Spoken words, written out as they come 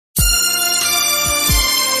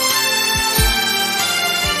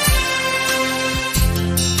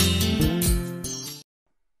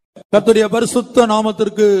கர்த்தருடைய பரிசுத்த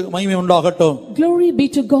நாமத்திற்கு மகிமை உண்டாகட்டும். Glory be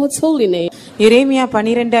to God's holy name. Jeremiah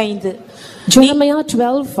 12:5. Jeremiah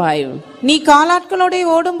 12:5. நீ காலாட்களோட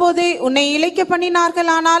ஓடும்போதே உன்னை இளைக்க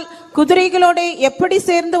பண்ணினார்களானால் குதிரைகளோட எப்படி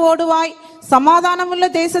சேர்ந்து ஓடுவாய்?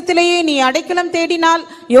 சமாதானமுள்ள தேசத்திலேயே நீ அடைக்கலம் தேடினால்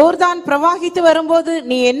யோர்தான் பிரவாகித்து வரும்போது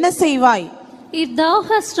நீ என்ன செய்வாய்? If thou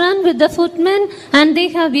hast run with the footmen, and they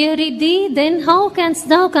have wearied thee, then how canst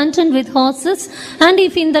thou contend with horses? And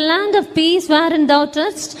if in the land of peace wherein thou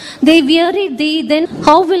trust, they wearied thee, then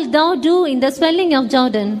how wilt thou do in the swelling of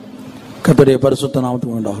Jordan? கர்த்தருடைய பரிசுத்த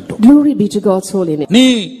நாமத்துக்கு உண்டாகட்டும். Glory be to God's holy name. நீ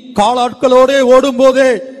காலாட்களோட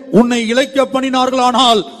ஓடும்போதே உன்னை இளைக்க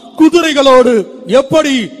பண்ணினார்களானால் குதிரைகளோடு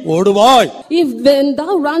எப்படி ஓடுவாய்? If then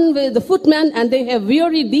thou run with the footmen and they have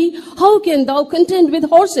wearied thee, how can thou contend with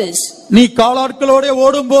horses? நீ காலாட்களோட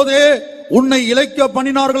ஓடும்போதே உன்னை இளைக்க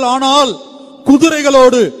பண்ணினார்களானால்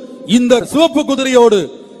குதிரைகளோடு, இந்த சிவப்பு குதிரையோடு,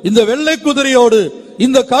 இந்த வெள்ளை குதிரையோடு,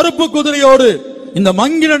 இந்த கருப்பு குதிரையோடு, இந்த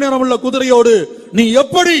மங்கின நிறமுள்ள குதிரையோடு நீ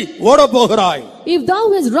எப்படி ஓட போகிறாய்? If thou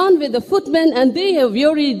hast run with the footmen and they have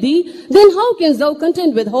wearied thee, then how canst thou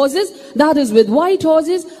contend with horses? That is, with white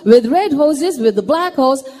horses, with red horses, with the black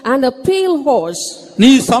horse and a pale horse.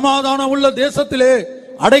 நீ சமாதானம் உள்ள தேசத்திலே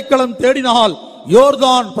அடைக்கலம் தேடினால்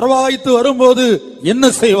யோர்தான் பிரவாகித்து வரும்போது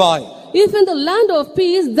என்ன செய்வாய்? If in the land of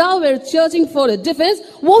peace thou wert searching for a defense,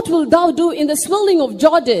 what wilt thou do in the swelling of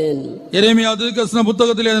Jordan? எரேமியா தீர்க்கதரிசன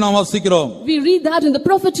புத்தகத்திலே நாம் வாசிக்கிறோம். We read that in the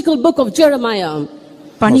prophetical book of Jeremiah.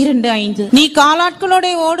 12:5. நீ காலாட்களோட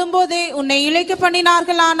ஓடும்போதே உன்னை இளைக்க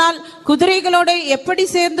பண்ணினார்களானால் குதிரைகளோட எப்படி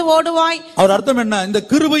சேர்ந்து ஓடுவாய்? அவர் அர்த்தம் என்ன? இந்த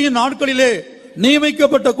கிருபையின் நாட்களிலே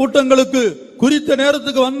நியமிக்கப்பட்ட கூட்டங்களுக்கு குறித்த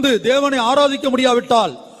நேரத்துக்கு வந்து தேவனை ஆராதிக்க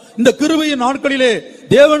முடியாவிட்டால், இந்த கிருபையின் நாட்களிலே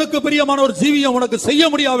தேவனுக்கு பிரியமான ஒரு ஜீவியம் உனக்கு செய்ய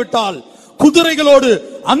முடியாவிட்டால், குதிரைகளோடு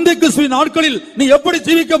அந்த கிறிஸ்துவின் நாட்களில் நீ எப்படி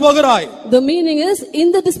ஜீவிக்க போகிறாய்? The meaning is, in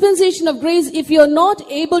the dispensation of grace, if you are not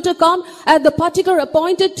able to come at the particular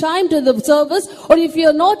appointed time to the service, or if you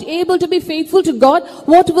are not able to be faithful to God,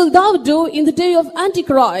 what will thou do in the day of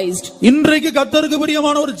Antichrist? இன்றைக்கு கர்த்தருக்கு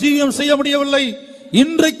பிரியமான ஒரு ஜீவியம் செய்ய முடியவில்லை,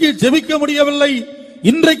 இன்றைக்கு ஜெபிக்க முடியவில்லை,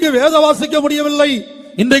 இன்றைக்கு வேத வாசிக்க முடியவில்லை,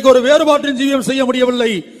 இன்றைக்கு ஒரு வேறுபாட்டின் ஜீவியம் செய்ய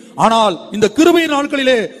முடியவில்லை, ஆனால் இந்த கிருபையின்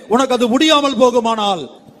நாட்களிலே உனக்கு அது முடியாமல் போகுமானால்,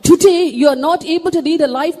 today you are not able to lead a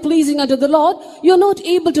life pleasing unto the Lord, you are not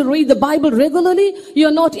able to read the Bible regularly, you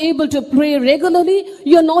are not able to pray regularly,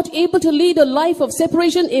 you are not able to lead a life of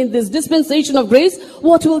separation in this dispensation of grace,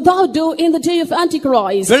 what will thou do in the day of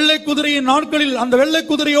Antichrist? வெள்ளை குதிரையின் நாட்களில் அந்த வெள்ளை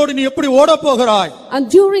குதிரையோடு நீ எப்படி ஓட போகிறாய்? And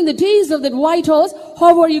during the days of that white horse,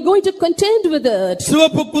 how are you going to contend with it?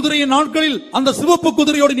 சிவப்பு குதிரையின் நாட்களில் அந்த சிவப்பு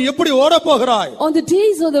குதிரையோடு நீ எப்படி ஓட போகிறாய்? On the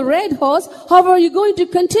days of the red horse, how are you going to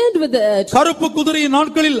contend with it? கருப்பு குதிரையின்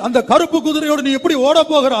நாட்களில் அந்த கருப்பு குதிரையோடு நீ எப்படி ஓட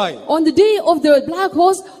போகிறாய்? On the day of the black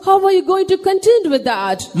horse, how are you going to contend with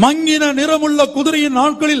that? மங்கின நிறமுள்ள குதிரையின்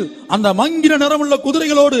நாட்களில் அந்த மங்கின நிறமுள்ள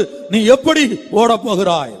குதிரைகளோடு நீ எப்படி ஓட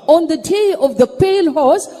போகிறாய்? On the day of the pale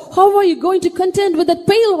horse, how are you going to contend with that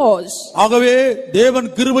pale horse? ஆகவே தேவன்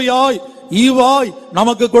கிருபையாய் ஈவாய்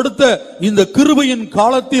நமக்கு கொடுத்த இந்த கிருபையின்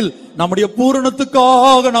காலத்தில் நம்முடைய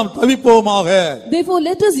பூரணத்துக்காக நாம் தவிப்போமாக. Therefore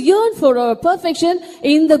let us yearn for our perfection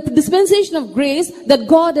in the dispensation of grace that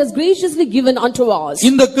God has graciously given unto us.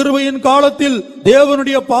 இந்த கிருபையின் காலத்தில்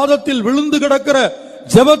தேவனுடைய பாதத்தில் விழுந்து கிடக்கிற,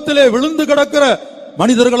 ஜெபத்திலே விழுந்து கிடக்கிற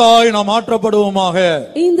மனிதர்களாய் நாம் மாற்றப்படுவோமாக.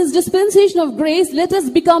 In this dispensation of grace, let us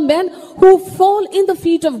become men who fall in the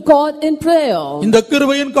feet of God in prayer. இந்த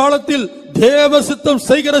கிருபையின் காலத்தில் தேவ சித்தம்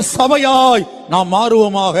செய்கிற சபையாய் நாம்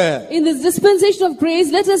மாறுவோமாக. In this dispensation of grace,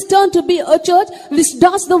 let us turn to be a church which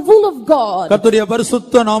does the will of God. கர்த்தருடைய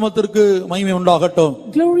பரிசுத்த நாமத்திற்கு மகிமை உண்டாகட்டும்.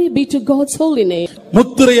 Glory be to God's holy name.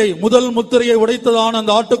 முத்திரையை, முதல் முத்திரையை உடைத்ததான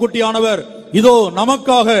அந்த ஆட்டுக்குட்டியானவர் இதோ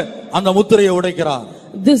நமக்காக அந்த முத்திரையை உடைக்கிறார்.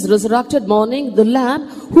 This resurrected morning, the Lamb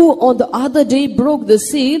who on the other day broke the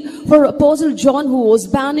seal for Apostle John, who was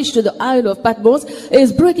banished to the Isle of Patmos,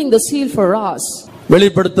 is breaking the seal for us.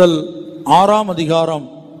 வெளிப்படுத்தல் 6ஆம் அதிகாரம்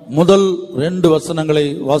முதல் 2 வசனங்களை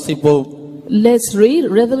வாசிப்போம். Let's read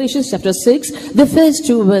Revelation chapter 6, the first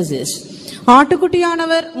 2 verses.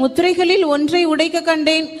 ஆட்டுக்குட்டியானவர் முத்திரைகளில் ஒன்றை உடைக்க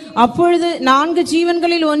கண்டேன். அப்பொழுது 4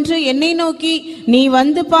 ஜீவன்களில் ஒன்று என்னை நோக்கி, நீ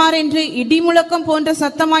வந்து பார் என்று இடிமுழக்கம் போன்ற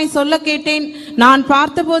சத்தமாய் சொல்ல கேட்டேன். நான்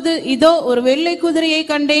பார்த்தபோது இதோ ஒரு வெள்ளை குதிரையை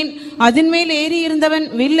கண்டேன். அதன் மேல் ஏறி இருந்தவன்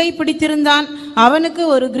வில்லை பிடித்திருந்தான். அவனுக்கு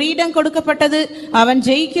ஒரு கிரீடம் கொடுக்கப்பட்டது. அவன்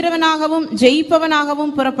ஜெயிக்கிறவனாகவும்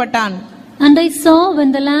ஜெயிப்பவனாகவும் புறப்பட்டான். And I saw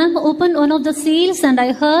when the Lamb opened one of the seals, and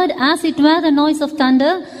I heard as it were the noise of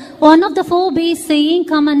thunder, one of the 4 beasts saying,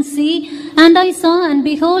 come and see. And I saw, and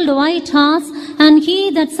behold, a white horse, and he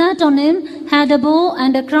that sat on him had a bow,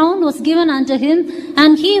 and a crown was given unto him,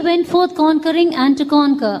 and he went forth conquering and to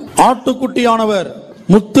conquer. ஆட்டுக்குட்டியானவர்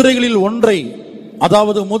முத்திரைகளில் ஒன்றை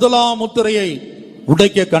அதாவது முதலாம் முத்திரையை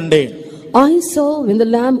உடைக்க கண்டேன். I saw when the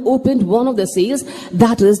Lamb opened one of the seals,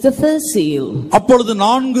 that is the first seal. அப்பொழுது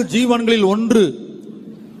 4 ஜீவன்களில் ஒன்று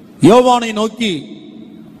யோவானை நோக்கி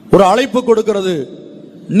ஒரு அழைப்பு கொடுக்கிறது.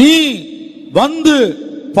 நீ வந்து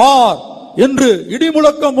பார் என்று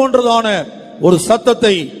இடிமுழக்கம் போன்றதான ஒரு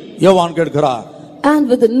சத்தத்தை யோவான் கேட்கிறார். And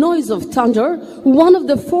with the noise of thunder, one of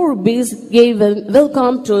the 4 beasts gave a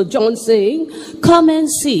welcome to John, saying, come and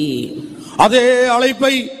see. அதே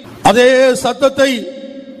அழைப்பை, அதே சத்தத்தை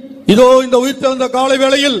இதோ இந்த உயிர்த்தெழுந்த காலை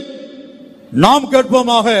வேளையில் நாம்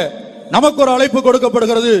கேட்போமாக. நமக்கு ஒரு அழைப்பு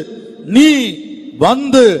கொடுக்கப்படுகிறது. நீ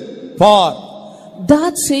வந்து பார்.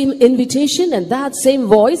 That same invitation and that same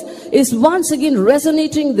voice is once again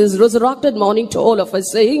resonating this resurrected morning to all of us,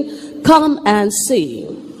 saying, come and see.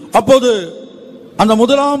 அப்போது அந்த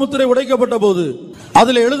முதலாம் முத்திரை உடைக்கப்பட்ட போது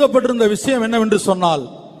அதில் எழுதப்பட்டிருந்த விஷயம் என்னவென்று சொன்னால்,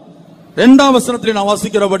 2ஆம் வசனத்தில் நான்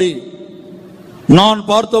வாசிக்கிறபடி, நான்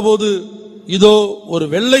பார்த்தபோது இதோ ஒரு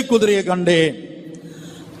வெள்ளை குதிரையை கண்டேன்.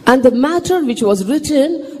 And the matter which was written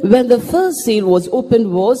when the first seal was opened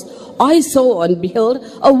was, I saw and beheld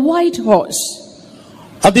a white horse.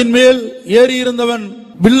 அதின் மேல் ஏறி இருந்தவன்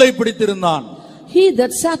வில்லை பிடித்திருந்தான். He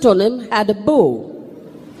that sat on him had a bow.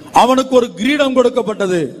 அவனுக்கு ஒரு கிரீடம்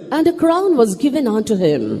கொடுக்கப்பட்டது. And a crown was given unto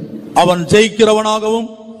him. அவன் ஜெயிக்கிறவனாகவும்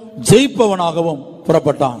ஜெயிப்பவனாகவும்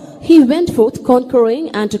புறப்பட்டான். He went forth conquering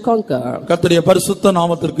and to conquer. கர்த்தருடைய பரிசுத்த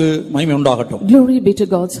நாமத்திற்கு மகிமை உண்டாகட்டும். Glory be to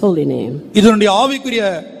God's holy name. இதனுடைய ஆவிக்குரிய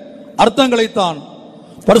அர்த்தங்களைத்தான்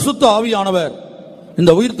பரிசுத்த ஆவியானவர்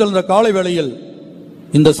இந்த உயிர்த்தெழுந்த காலை வேளையில்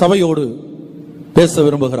இந்த சபையோடு பேச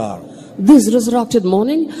விரும்புகிறார். This resurrected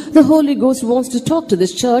morning, the Holy Ghost wants to talk to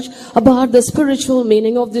this church about the spiritual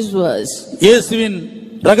meaning of this verse. இயேசுவின்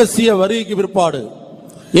ரகசிய வருகைக்கு பிற்பாடு,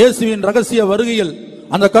 இயேசுவின் ரகசிய வருகையில்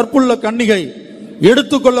அந்த கற்புள்ள கன்னிகை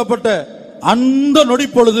எடுத்துக்கொள்ளப்பட்ட அந்த நொடி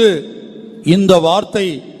பொழுது இந்த வார்த்தை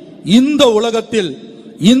இந்த உலகத்தில்,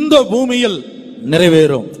 இந்த பூமியில்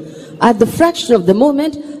நிறைவேறும். At the fraction of the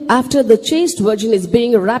moment after the chaste virgin is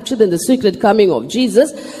being raptured in the secret coming of Jesus,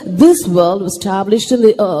 this world was established in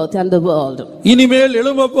the earth and the world. இனிமேல்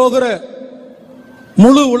எழும்ப போகிற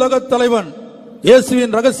முழு உலகத் தலைவன்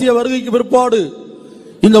இயேசுவின் ரகசிய வருகைக்கு பிற்பாடு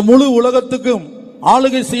இந்த முழு உலகத்துக்கும்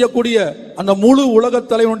ஆளுகை செய்யக்கூடிய அந்த முழு உலகத்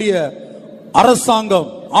தலைவனுடைய அரசாங்கம்,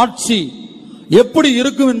 ஆட்சி எப்படி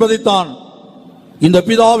இருக்கும் என்பதைத்தான் இந்த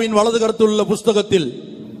பிதாவின் வலது கரத்தில் உள்ள புஸ்தகத்தில்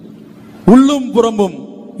உள்ளும் புறம்பும்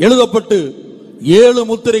எழுதப்பட்டு 7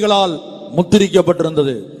 முத்திரைகளால்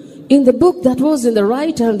முத்திரிக்கப்பட்டிருந்தது. In the book that was in the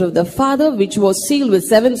right hand of the Father, which was sealed with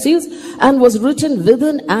 7 seals and was written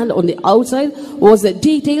within and on the outside, was the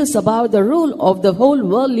details about the rule of the whole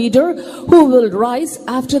world leader who will rise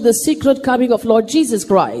after the secret coming of Lord Jesus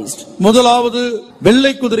Christ. முதலாவது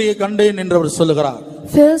வெள்ளை குதிரையை கண்டேன் என்று அவர் சொல்லுகிறார்.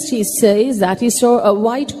 First he says that he saw a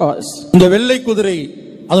white horse. இந்த வெள்ளை குதிரை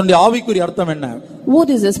அதனுடைய ஆவிக்குரிய அர்த்தம் என்ன? What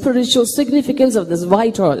is the spiritual significance of this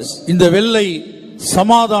white horse? இந்த வெள்ளை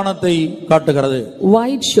சமாதானத்தை காட்டுகிறது.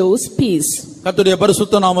 White shows peace. கர்த்தருடைய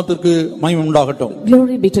பரிசுத்த நாமத்திற்கு மகிமை உண்டாகட்டும்.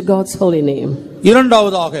 Glory be to God's holy name.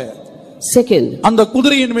 இரண்டாவதாக, Second, அந்த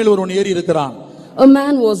குதிரையின் மேல் ஒருவன் ஏறி இருக்கிறான். a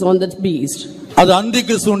man was on that beast. அது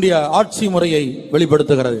அந்திகிறிஸ்துவின் ஆட்சி முறையை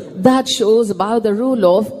வெளிப்படுத்துகிறது. That shows about the rule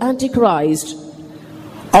of Antichrist.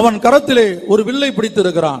 அவன் கரத்திலே ஒரு வில்லை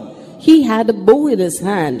பிடித்திருக்கிறான். He had a bow in his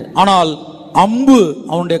hand. ஆனால் அம்பு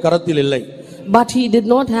அவனுடைய கரத்தில் இல்லை. But he did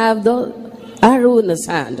not have the arrow in his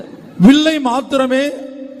hand. வில்லை மாத்திரமே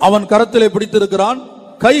அவன் கரத்திலே பிடித்திருக்கிறான்,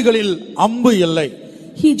 கைகளில் அம்பு இல்லை.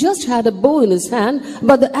 He just had a bow in his hand,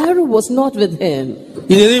 but the arrow was not with him.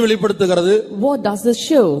 இது எதை வெளிப்படுத்துகிறது? What does this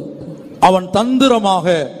show? அவன் தந்திரமாக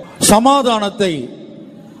சமாதானத்தை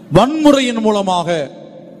வன்முறையின் மூலமாக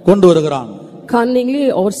கொண்டு வருகிறான். Cunningly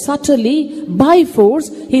or subtly, by force,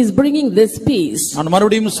 he is bringing this peace. நான்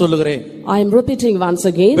மறுபடியும் சொல்லுகிறேன். I am repeating once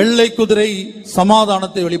again. வெள்ளை குதிரை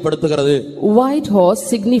சமாதானத்தை வெளிப்படுத்துகிறது. White horse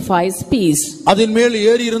signifies peace. அதின் மேல்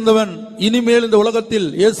ஏறி இருந்தவன் இனிமேல் இந்த உலகத்தில்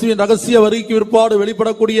இயேசுவின் ரகசிய வருகைக்கு பிற்பாடு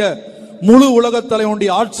வெளிப்படக்கூடிய முழு உலகத் தலைவனுடைய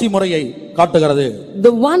ஆட்சி முறையை காட்டுகிறது.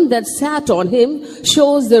 The one that sat on him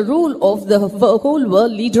shows the rule of the whole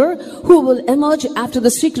world leader who will emerge after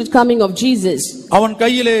the secret coming of Jesus. அவன்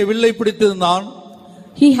கையிலே வில்லை பிடித்திருந்தான்.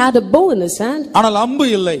 He had a bow in his hand, ஆனால் அம்பு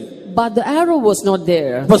இல்லை. but the arrow was not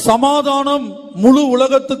there. இப்ப சமாதானம் முழு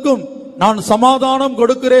உலகத்துக்கும் நான் சமாதானம்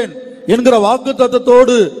கொடுக்கிறேன் என்கிற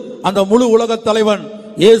வாக்குத்தத்தத்தோடு அந்த முழு உலகத் தலைவன்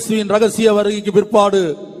இயேசுவின் ரகசிய வருகைக்கு பிற்பாடு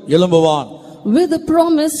எழும்புவான். With the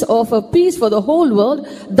promise of a peace for the whole world,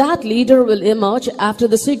 that leader will emerge after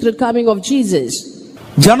the secret coming of Jesus.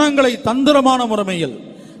 ஜனங்களை தந்திரமான முறையில்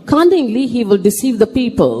Cunningly he will deceive the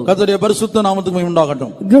people. கர்த்தருடைய பரிசுத்த நாமத்துக்கு மகிமை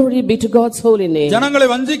உண்டாகட்டும். Glory be to God's holy name. ஜனங்களை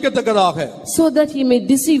வஞ்சிக்கத்தக்கதாக, so that he may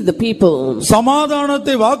deceive the people.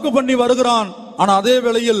 சமாதானத்தை வாக்கு பண்ணி வருகிறான், ஆனா அதே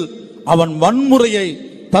வேளையில் அவன் வன்முறையை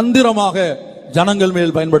தந்திரமாக ஜனங்கள்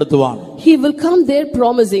மேல் பயன்படுத்துவான். He will come there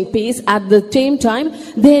promising peace, at the same time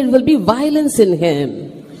there will be violence in him.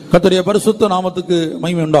 கர்த்தருடைய பரிசுத்த நாமத்துக்கு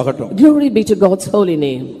மகிமை உண்டாகட்டும். Glory be to God's holy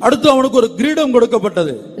name. அடுத்து அவனுக்கு ஒரு கிரீடம்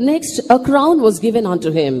கொடுக்கப்பட்டது. Next a crown was given unto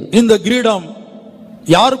him. இந்த கிரீடம்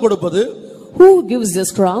யார் கொடுப்பது? Who gives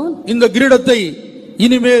this crown? இந்த கிரீடத்தை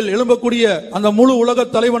இனிமேல் எழும்பக்கூடிய அந்த முழு உலக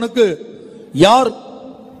தலைவனுக்கு யார்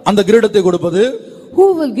அந்த கிரீடத்தை கொடுப்பது? Who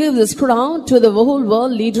will give this crown to the whole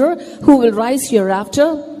world leader who will rise hereafter?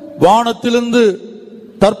 வானத்திலிருந்து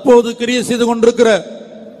தற்போது கிரியை செய்து கொண்டிருக்கிற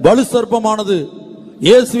வலு சர்ப்பமானது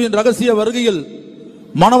இயேசுவின் ரகசிய வருகையில்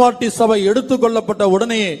மணவாட்டி சபை எடுத்துக்கொள்ளப்பட்ட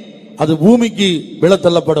உடனே அது பூமிக்கு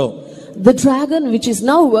விழத்தள்ளப்படும். The dragon which is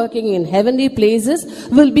now working in heavenly places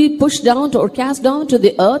will be pushed down or cast down to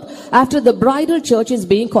the earth after the bridal church is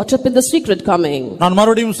being caught up in the secret coming. நான்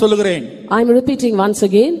மறுபடியும் சொல்லுகிறேன். I am repeating once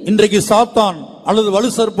again. இன்றைக்கு சாத்தான் அல்லது வலு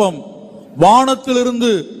சர்ப்பம்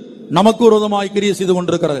வானத்திலிருந்து நமக்கு விரோதமாய் கிரியை செய்து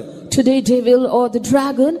கொண்டிருக்கிறது. Today devil or the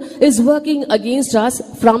dragon is working against us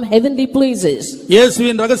from heavenly places.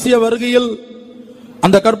 இயேசுவின் ரகசிய வருகையில்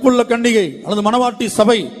அந்த கற்புள்ள கன்னிகை அல்லது மணவாட்டி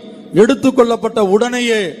சபை எடுத்துக்கொள்ளப்பட்ட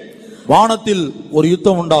உடனேயே வானத்தில் ஒரு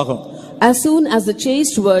யுத்தம் உண்டாகும். As soon as the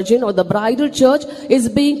chaste virgin or the bridal church is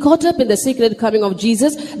being caught up in the secret coming of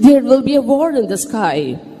Jesus, there will be a war in the sky.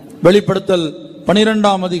 வெளிப்படுத்தல்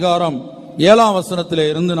 12ஆம் அதிகாரம் 7ஆம் வசனத்திலே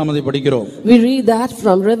இருந்து நாம் அதை படிக்கிறோம். We read that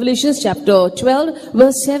from Revelation chapter 12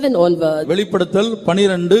 verse 7 onward. வெளிப்படுத்தல்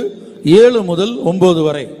 12 7 முதல் 9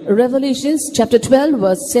 வரை. Revelation chapter 12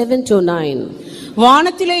 verse 7 to 9.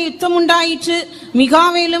 வானத்திலே யுத்தம் உண்டாயிற்று.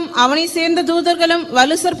 மிகாவேலும் அவனை சேர்ந்த தூதர்களும்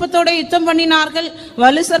வலு சர்ப்பத்தோட யுத்தம் பண்ணினார்கள்.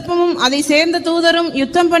 வலு சர்ப்பமும் அதை சேர்ந்த தூதரும்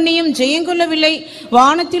யுத்தம் பண்ணியும் ஜெயங்கொள்ளவில்லை.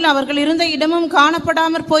 வானத்தில் அவர்கள் இருந்த இடமும்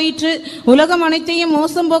காணப்படாமற் போயிற்று. உலகம் அனைத்தையும்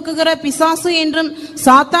மோசம் போக்குகிற பிசாசு என்றும்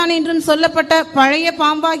சாத்தான் என்றும் சொல்லப்பட்ட பழைய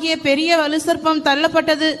பாம்பாகிய பெரிய வலு சர்ப்பம்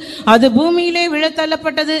தள்ளப்பட்டது. அது பூமியிலே விழ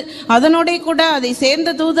தள்ளப்பட்டது. அதனோட கூட அதை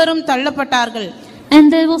சேர்ந்த தூதரும் தள்ளப்பட்டார்கள். And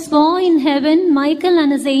there was war in heaven. Michael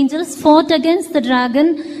and his angels fought against the dragon,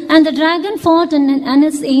 and the dragon fought and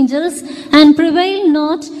his angels, and prevailed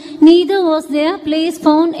not. Neither was their place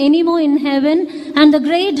found any more in heaven. And the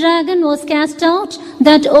great dragon was cast out,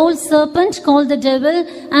 that old serpent called the devil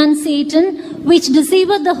and Satan, which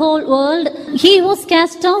deceiveth the whole world. He was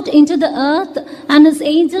cast out into the earth, and his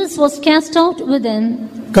angels was cast out with him.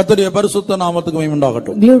 கர்த்தருடைய பரிசுத்த நாமத்துக்கு மகிமை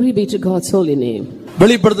உண்டாகட்டும். Glory be to God's holy name.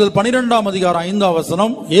 வெளிப்படுத்தல் 12ஆம் அதிகாரம் 5ஆம்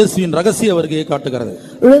வசனம் இயேசுவின் ரகசிய வருகையை காட்டுகிறது.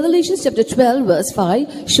 Revelation chapter 12 verse 5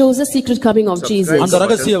 shows the secret coming of Jesus. அந்த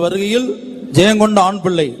ரகசிய வருகையில் ஜெயங்கொண்ட ஆண்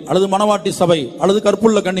பிள்ளை அல்லது மணவாட்டி சபை அல்லது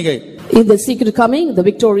கற்புள்ள கன்னிகை, In the secret coming, the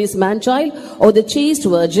victorious man child or the chaste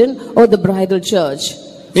virgin or the bridal church.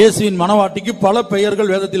 இயேசுவின் மணவாட்டிக்கு பல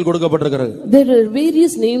பெயர்கள் வேதத்தில் கொடுக்கப்பட்டிருக்கிறது. There are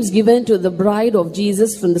various names given to the bride of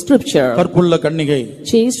Jesus from the scripture. கற்புள்ள கன்னிகை,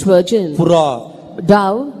 Chaste virgin, புறா,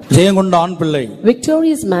 dove, ஜெயங்கொண்ட ஆண் பிள்ளை,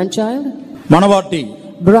 victorious man child, மணவாட்டி,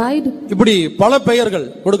 bride. இப்படி பல பெயர்கள்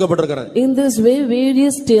கொடுக்கப்பட்டிருக்கிறது. In this way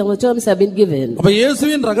various terms have been given. அப்ப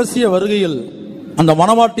இயேசுவின் ரகசிய வருகையில் அந்த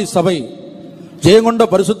மணவாட்டி சபை ஜெயங்கொண்ட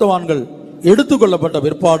பரிசுத்தவான்கள் எடுத்துக்கொள்ளப்பட்ட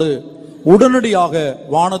பிற்பாடு உடனடியாக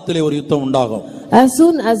வானத்திலே ஒரு யுத்தம் உண்டாகும். As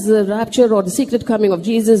soon as the rapture or the secret coming of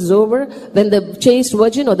Jesus is over, when the chaste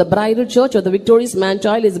virgin or the bridal church or the victorious man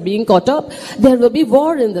child is being caught up, there will be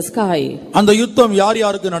war in the sky. அந்த யுத்தம் யார்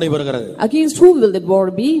யாருக்கு நடைபெறுகிறது? Against whom will that war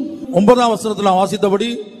be? 9ஆம் வசனத்தில் நாம்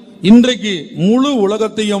வாசித்தபடி இன்றைக்கு முழு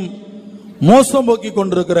உலகத்தையும் மோசம் போக்கிக்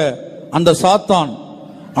கொண்டிருக்கிற அந்த சாத்தான்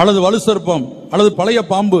அல்லது வலு சர்ப்பம் அல்லது பழைய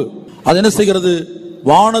பாம்பு அது என்ன செய்கிறது?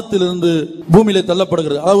 வானத்திலிருந்து பூமியிலே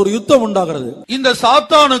தள்ளப்படுகிறது. அது ஒரு யுத்தம் உண்டாகிறது. இந்த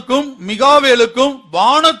சாத்தானுக்கும் மிகாவேலுக்கும்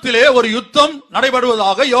வானத்திலே ஒரு யுத்தம்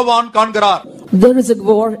நடைபெறுவதாக யோவான் காண்கிறார். There is a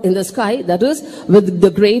war in the sky, that is with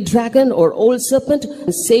the great dragon or old serpent,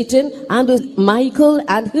 Satan and Michael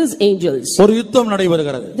and his angels. ஒரு யுத்தம்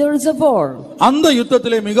நடைபெறுகிறது. There is a war. அந்த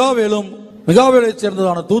யுத்தத்திலே மிகாவேலும் மிகாவேலை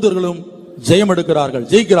சேர்ந்ததான தூதர்களும் ஜெயம் எடுக்கிறார்கள்,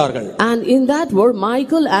 ஜெயிக்கிறார்கள். And in that war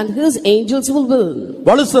Michael and his angels will win.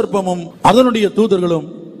 வலு சர்ப்பமும் அதனுடைய தூதர்களும்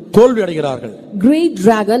தோல்வி அடைகிறார்கள். Great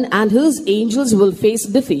dragon and his angels will face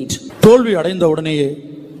defeat. தோல்வி அடைந்த உடனேயே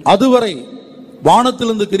அதுவரை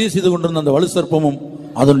வானத்திலிருந்து கிரியை செய்து கொண்டிருந்த அந்த வலு சர்ப்பமும்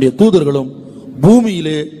அதனுடைய தூதர்களும்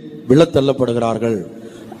பூமியிலே விழத்தள்ளப்படுகிறார்கள்.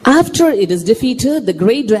 After it is defeated, the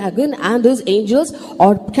great dragon and his angels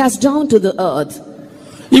are cast down to the earth.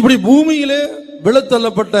 இப்படி பூமியிலே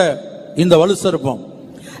விழத்தள்ளப்பட்ட இந்த வலு சர்ப்பம்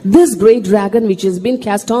This great dragon which has been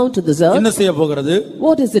cast down to this earth, என்ன செய்ய போகிறது?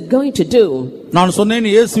 what is it going to do? நான் சொன்னேன்,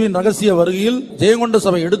 இயேசுவின் ரகசிய வருகையில் ஜெயங்கொண்ட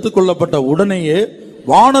சபை எடுத்துக்கொள்ளப்பட்ட உடனேயே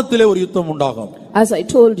வானத்திலே ஒரு யுத்தம் உண்டாகும். As I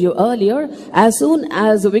told you earlier, as soon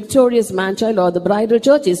as the victorious man child or the bridal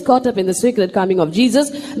church is caught up in the secret coming of Jesus,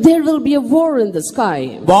 there will be a war in the sky.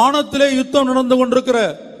 வானத்திலே யுத்தம் நடந்து கொண்டிருக்கிற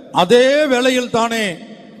அதே வேளையில் தானே,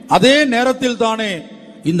 அதே நேரத்தில் தானே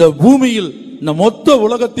இந்த பூமியில், இந்த மொத்த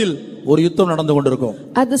உலகத்தில் ஒரு யுத்தம் நடந்து கொண்டிருக்கும்.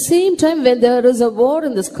 At the same time, when there is a war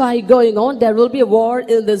in the sky going on, there will be a war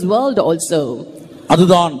in this world also.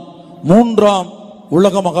 அதுதான் மூன்றாம்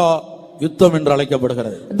உலக மகா யுத்தம் என்று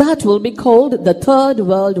அழைக்கப்படுகிறது. That will be called the third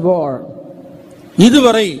world war.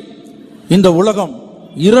 இதுவரை இந்த உலகம்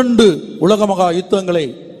இரண்டு உலக மகா யுத்தங்களை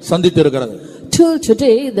சந்தித்திருக்கிறது. Till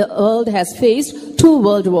today, the world has faced two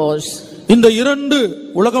world wars. இந்த இரண்டு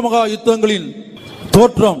உலக மகா யுத்தங்களின்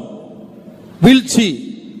தோற்றம், வீழ்ச்சி,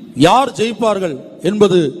 யார் ஜெயிப்பார்கள்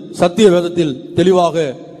என்பது சத்திய வேதத்தில் தெளிவாக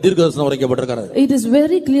தீர்க்கதரிசனம் உரைக்கப்பட்டிருக்கிறது. It is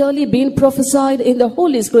very clearly been prophesied in the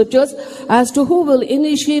holy scriptures as to who will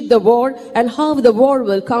initiate the war and how the war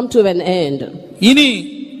will come to an end. இனி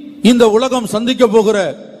இந்த உலகம் சந்திக்க போகிற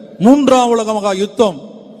மூன்றாம் உலக மகா யுத்தம்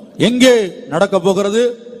எங்கே நடக்க போகிறது?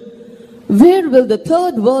 Where will the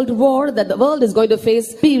third world war that the world is going to face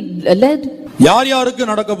be led? யார் யாருக்கு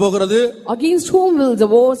நடக்க போகிறது? Against whom will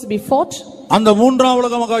the wars be fought? அந்த மூன்றாம்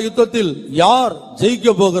உலக மகா யுத்தத்தில் யார்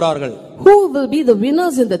ஜெயிக்க போகிறார்கள்? Who will be the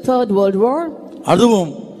winners in the third world war? அதுவும்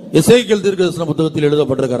எசேக்கியேல் தீர்க்கதரிசன புத்தகத்தில்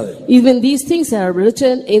எழுதப்பட்டிருக்கிறது. Even these things are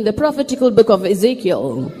written in the prophetical book of Ezekiel.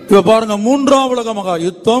 இப்ப பாருங்க, மூன்றாம் உலக மகா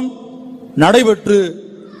யுத்தம் நடைபெற்று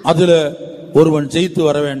அதில ஒருவன் ஜெயித்து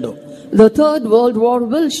வர வேண்டும். The third world war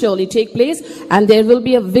will surely take place and there will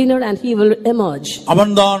be a winner and he will emerge.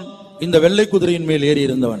 அவன்தான் இந்த வெள்ளை குதிரையின் மேல் ஏறி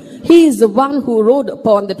இருந்தவன். He is the one who rode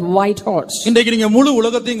upon that white horse. இன்றைக்கு நீங்க முழு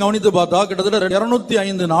உலகத்தையும் கவனித்து பார்த்தா கிட்டத்தட்ட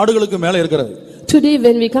 205 நாடுகளுக்கு மேல இருக்கிறது. Today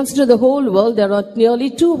when we consider the whole world, there are nearly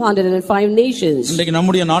 205 nations. இன்றைக்கு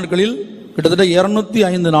நம்முடைய நாட்களில் கிட்டத்தட்ட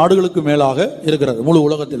 205 நாடுகளுக்கு மேலாக இருக்கிறது முழு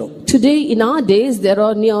உலகத்திலும். Today in our days there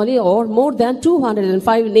are nearly or more than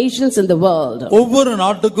 205 nations in the world. ஒவ்வொரு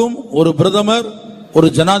நாட்டுக்கும் ஒரு பிரதமர், ஒரு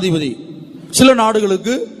ஜனாதிபதி. சில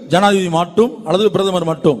நாடுகளுக்கு ஜனாதிபதி மட்டும் அல்லது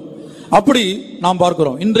பிரதமர் மட்டும். அப்படி நாம்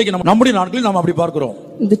பார்க்கிறோம். இன்றைக்கு நம்முடைய நாட்களில் நாம் அப்படி பார்க்கிறோம்.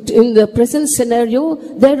 In the present scenario,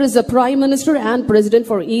 there is a prime minister and president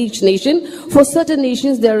for each nation. For certain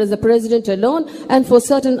nations there is a president alone, and for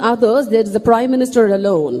certain others there is a prime minister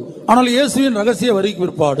alone. ஆனால் இயேசுவின் ரகசிய வருகைக்கு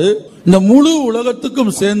பிற்பாடு இந்த முழு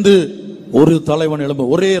உலகத்துக்கும் சேர்ந்து ஒரு தலைவன் எழும்ப,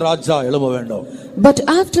 ஒரே ராஜா எழும்ப வேண்டும். But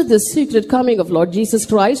after the secret coming of Lord Jesus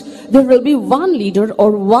Christ, there will be one leader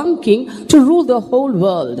or one king to rule the whole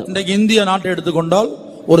world. இன்றைக்கு இந்திய நாட்டை எடுத்துக்கொண்டால்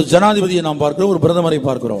ஒரு ஜனாதிபதியை நாம் பார்க்கிறோம், ஒரு பிரதமரை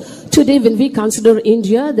பார்க்கிறோம். Today when we consider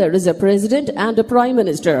India, there is a president and a prime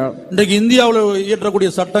minister. இன்றைக்கு இந்தியாவில் இயற்றக்கூடிய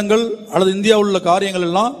சட்டங்கள் அல்லது இந்தியாவில் உள்ள காரியங்கள்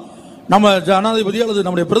எல்லாம் நம்ம ஜனாதிபதி அல்லது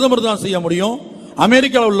நம்முடைய பிரதமர் தான் செய்ய முடியும்.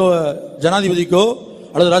 அமெரிக்காவில் உள்ள ஜனாதிபதிக்கோ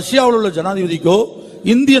அல்லது ரஷ்யாவில் உள்ள ஜனாதிபதிக்கோ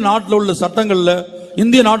இந்திய நாட்டில் உள்ள சட்டங்கள்ல,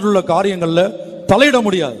 இந்திய நாட்டில் உள்ள காரியங்கள்ல தலையிட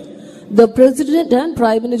முடியாது. The president and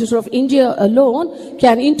prime minister of India alone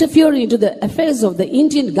can interfere into the affairs of the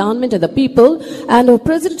Indian government and the people, and a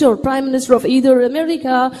president or prime minister of either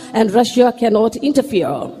America and Russia cannot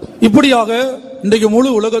interfere. இப்படியாக இன்றைக்கு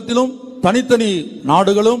முழு உலகத்திலும் தனித்தனி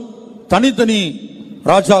நாடுகளும் தனித்தனி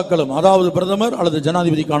ராஜாக்களும், அதாவது பிரதமர் அல்லது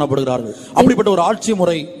ஜனாதிபதி காணப்படுகிறார்கள். அப்படிப்பட்ட ஒரு ஆட்சி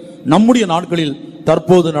முறை நம்முடைய நாட்களில்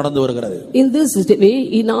தற்போது நடந்து வருகிறது. In this way,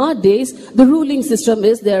 in our days, the ruling system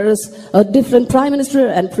is there is a different prime minister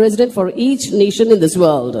and president for each nation in this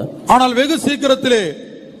world. ஆனால் வெகு சீக்கிரத்திலே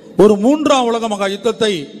ஒரு மூன்றாம் உலக மகா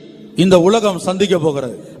யுத்தத்தை இந்த உலகம் சந்திக்க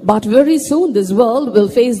போகிறது. But very soon this world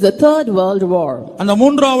will face the third world war. அந்த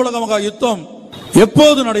மூன்றாம் உலக மகா யுத்தம்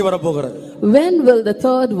எப்போது நடைபெற போகிறது? When will the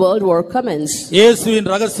third world war commence?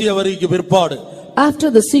 இயேசுவின் ரகசிய வருகைக்கு பிற்பாடு, after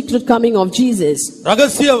the secret coming of Jesus.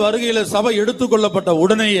 ரகசிய வருகையில சபை எடுத்துக்கொள்ளப்பட்ட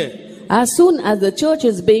உடனேயே, as soon as the church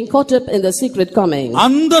is being caught up in the secret coming,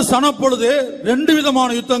 அந்த சனப்பொழுதே ரெண்டு விதமான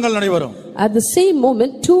யுத்தங்கள் நடைபெறும். at the same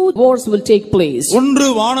moment two wars will take place. ஒன்று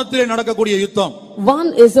வானத்திலே நடக்கக்கூடிய யுத்தம். One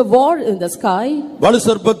is a war in the sky, வலு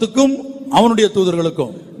சர்ப்பத்துக்கும் அவனுடைய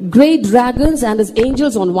தூதர்களுக்கும், great dragons and his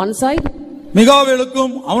angels on one side,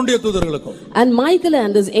 மிகாவேலுக்கும் அவனுடைய தூதர்களுக்கும், and Michael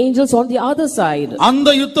and his angels on the other side. அந்த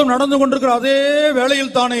யுத்தம் நடந்து கொண்டிருக்கிற அதே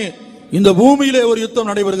வேளையில் தானே இந்த பூமியிலே ஒரு யுத்தம்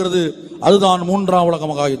நடைபெறுகிறது. அதுதான் மூன்றாம் உலக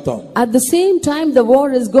மகா யுத்தம். At the same time the war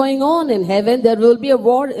is going on in heaven, there will be a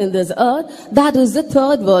war in this earth. That is the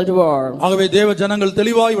third world war. ஆகவே தேவ ஜனங்கள்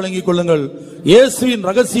தெளிவாய் விளங்கிக் கொள்ளுங்கள். இயேசுவின்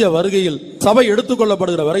ரகசிய வருகையில் சபை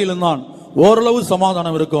எடுத்துக்கொள்ளப்படுகிற வரையிலும் தான் ஓரளவு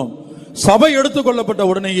சமாதானம் இருக்கும். சபை எடுத்துக்கொள்ளப்பட்ட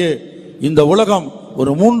உடனேயே இந்த உலகம்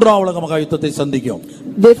ஒரு மூன்றாம் உலக மகா யுத்தத்தை சந்திக்கும்.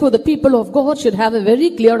 Therefore the people of God should have a very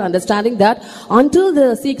clear understanding that until the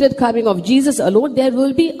secret coming of Jesus alone there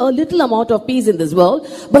will be a little amount of peace in this world,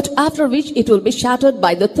 but after which it will be shattered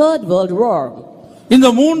by the third world war. இந்த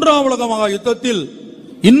மூன்றாம் உலக மகா யுத்தத்தில்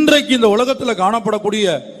இன்றைக்கு இந்த உலகத்தில் காணப்படக்கூடிய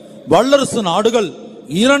வல்லரசு நாடுகள்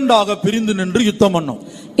இரண்டாக பிரிந்து நின்று யுத்தம் பண்ணும்.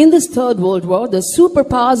 In this third world war the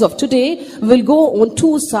superpowers of today will go on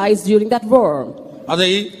two sides during that war.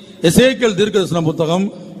 அதை எசேக்கியேல் தீர்க்கதரிசன புத்தகம்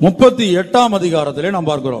 38ஆம் அதிகாரத்திலே நாம்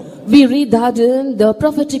பார்க்கிறோம். We read that in the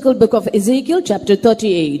prophetical book of Ezekiel chapter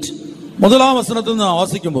 38. முதலாம் வசனத்திலிருந்து நான்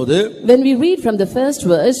வாசிக்கும்போது, when we read from the first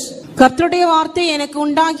verse, கர்த்தருடைய வார்த்தை எனக்கு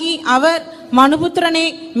உண்டாகி அவர் மனுபுத்திரனே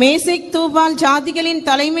மேசேக் தூபால் ஜாதிகளின்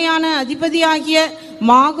தலைமையான அதிபதியாகிய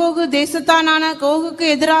மாகோகு தேசத்தானான கோகுக்கு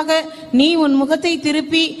எதிராக நீ உன் முகத்தை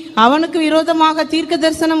திருப்பி அவனுக்கு விரோதமாக தீர்க்க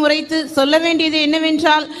தரிசனம் உரைத்து சொல்ல வேண்டியது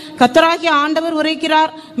என்னவென்றால், கர்த்தராகிய ஆண்டவர்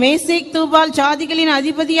உரைக்கிறார், மேசேக் தூபால் ஜாதிகளின்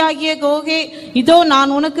அதிபதியாகிய கோகே, இதோ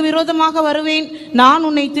நான் உனக்கு விரோதமாக வருவேன். நான்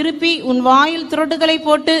உன்னை திருப்பி உன் வாயில் துரட்டுகளை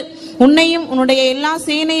போட்டு உன்னையும் உன்னுடைய எல்லா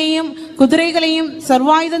சேனையையும் குதிரைகளையும்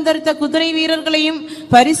சர்வாயுதம் தரித்த குதிரை வீரர்களையும்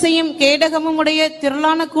பரிசையும் கேடகமும் உடைய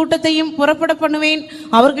திரளான கூட்டத்தையும் புறப்பட பண்ணுவேன்.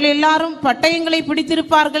 அவர்கள் எல்லாரும் பட்டயங்களை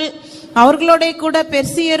பிடித்திருப்பார்கள். அவர்களோட கூட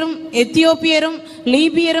பெர்சியரும் எத்தியோப்பியரும்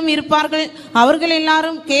லீபியரும் இருப்பார்கள். அவர்கள்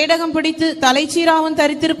எல்லாரும் கேடகம் பிடித்து தலைச்சீராவும்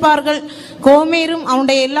தரித்திருப்பார்கள். கோமேரும்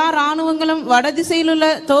அவனுடைய எல்லா இராணுவங்களும் வடதிசையிலுள்ள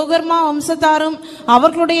தோகர்மா வம்சத்தாரும்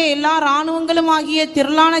அவர்களுடைய எல்லா இராணுவங்களும் ஆகிய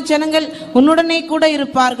திரளான ஜனங்கள் உன்னுடனே கூட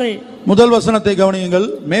இருப்பார்கள். முதல் வசனத்தை கவனியுங்கள்.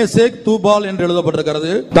 மேசேக் தூபால் என்று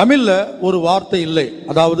எழுதப்பட்டிருக்கிறது. தமிழ்ல ஒரு வார்த்தை இல்லை,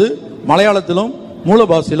 அதாவது மலையாளத்திலும்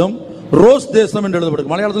மூலபாசிலும் ரோஸ் தேசம் என்று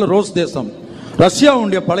எழுதப்பட்டிருக்கு. மலையாளத்தில் ரோஸ் தேசம்,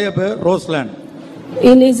 ரஷ்யாவுடைய பழைய பெயர் ரோஸ்லேண்ட்.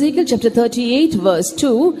 In Ezekiel chapter 38 verse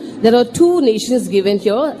 2, there are two nations given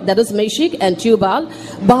here, that is Meshech and Tubal,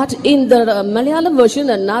 but in the Malayalam version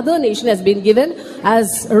another nation has been given as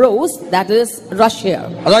Rose, that is Russia.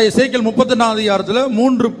 அதாவது எசேக்கியேல் 34ஆம் அதிகாரத்தில்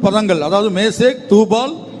மூன்று பதங்கள், அதாவது Meshech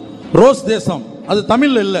Tubal rose தேசம், அது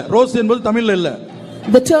தமிழ்ல இல்ல. Rose என்பது தமிழ்ல இல்ல.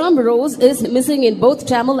 The term rose is missing in both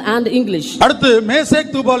Tamil and English. அடுத்து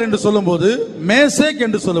மேசேக் தூபால் என்று சொல்லும்போது, மேசேக்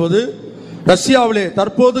என்று சொல்வது ரஷ்யாவிலே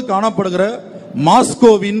தற்போது காணப்படுகிற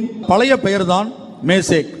மாஸ்கோவின் பழைய பெயர்தான்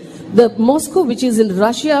Meshach. The Moscow which is in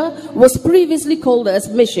Russia was previously called as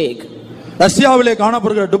Meshech. ரஷ்யாவிலே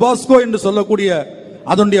காணப்படுகிற டுபாஸ்கோ என்று சொல்லக்கூடிய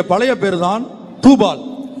அதனுடைய பழைய பெயர்தான் தூபால்.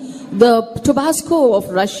 The Tabasco of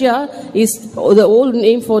Russia is the old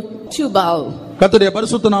name for Tubal. கர்த்தருடைய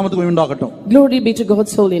பரிசுத்த நாமத்துக்கு உண்டாகட்டும். Glory be to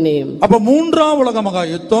God's holy name. அப்ப மூன்றாம் உலக மகா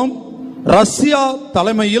யுத்தம் ரஷ்யா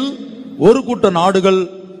தலைமையில் ஒரு கூட்ட நாடுகள்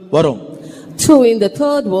வரும். So in the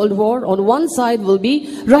third world war on one side will be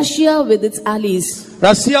Russia with its allies.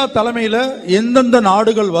 Russia தலைமையில எந்தெந்த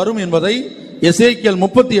நாடுகள் வரும் என்பதை எசேக்கியேல்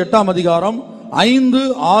 38ஆம் அதிகாரம்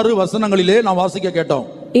 5-6 வசனங்களிலே நாம் வாசிக்க கேட்டோம்.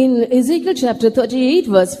 In Ezekiel chapter 38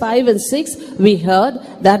 verse 5 and 6 we heard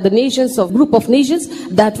that the nations of group of nations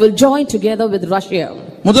that will join together with Russia.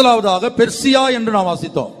 முதலாவதாக பெர்சியா என்று நாம்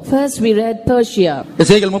வாசித்தோம். First we read Persia.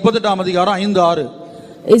 எசேக்கியேல் 38ஆம் அதிகாரம் 5-6.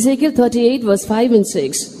 Ezekiel 38 verse 5 and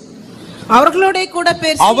 6. அவர்களோட கூட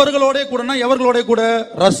அவர்களோட கூடனா எவர்களோட கூட?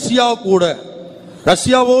 ரஷ்யா கூட,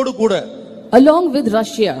 ரஷ்யாவோடு கூட, along with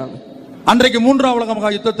Russia. அன்றைக்கு மூன்றாம் உலக மகா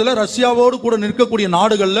யுத்தத்தில் ரஷ்யாவோடு கூட நிற்கக்கூடிய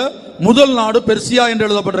நாடுகள்ல முதல் நாடு பெர்சியா என்று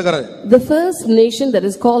எழுதப்பட்டிருக்கிறது. The first nation that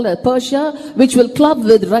is called Persia which will club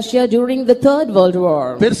with Russia during the third world war.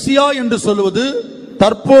 Persia என்று சொல்வது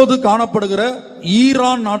தற்போது காணப்படுகிற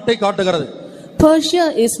ஈரான் நாட்டை காட்டுகிறது. Persia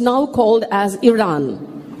is now called as Iran.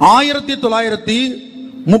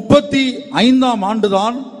 1935ஆம்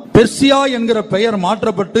ஆண்டுதான் Persia என்கிற பெயர்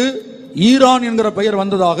மாற்றப்பட்டு ஈரான் என்கிற பெயர்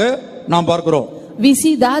வந்ததாக நாம் பார்க்கிறோம். We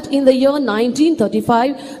see that in the year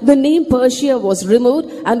 1935 the name Persia was removed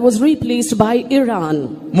and was replaced by Iran.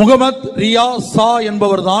 Mohammed Riya Shah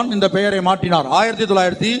என்பவர்தான் இந்த பெயரை மாற்றினார்.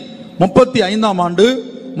 1935ஆம் ஆண்டு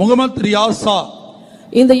Mohammed Riya Shah.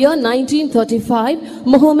 In the year 1935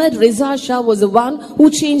 Muhammad Reza Shah was the one who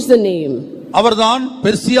changed the name. அவர்தான்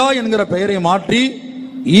பெர்சியா என்கிற பெயரை மாற்றி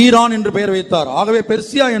ஈரான் என்று பெயர் வைத்தார். ஆகவே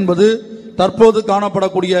பெர்சியா என்பது தற்போது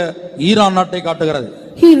காணப்படக்கூடிய ஈரான் நாட்டை காட்டுகிறது.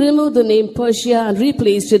 He removed the name Persia and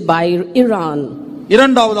replaced it by Iran.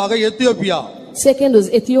 இரண்டாவதாக எத்தியோப்பியா. Second is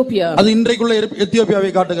Ethiopia. அது இன்றைக்குள்ள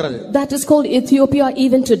எத்தியோப்பியாவை காட்டுகிறது. That is called Ethiopia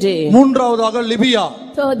even today. மூன்றாவதாக Libya.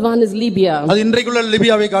 Third one is Libya. அது இன்றைக்குள்ள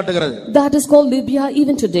லிபியாவை காட்டுகிறது. That is called Libya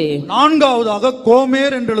even today. நான்காவதாக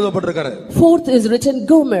Comair என்று எழுதப்பட்டிருக்கிறது. Fourth is written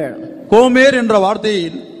Gomer. Comair என்ற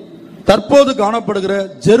வார்த்தையில் தற்போது காணப்படுகிற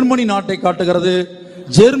ஜெர்மனி நாட்டை காட்டுகிறது.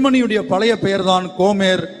 ஜெர்மனியுடைய பழைய பெயர் தான்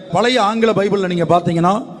கோமேர். பழைய ஆங்கில பைபிள்ல நீங்க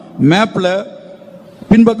பாத்தீங்கன்னா மேப்ல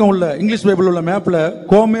பின்பக்கம் உள்ள இங்கிலீஷ் பைபிள் உள்ள மேப்ல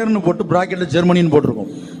கோமேர்னு போட்டு பிராக்கெட்ல ஜெர்மனின்னு போட்டிருக்கும்.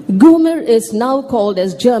 Gomer is now called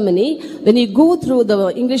as Germany. When you go through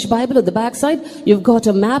the English Bible at the backside, you've got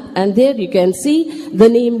a map and there you can see the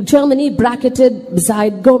name Germany bracketed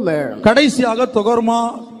beside Gomer. கடைசியாக தொகர்மா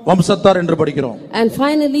வம்சத்தார் என்று படிக்கிறோம். And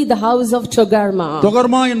finally the house of Togarma.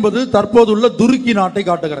 தொகர்மா என்பது தற்போதுள்ள துருக்கி நாட்டை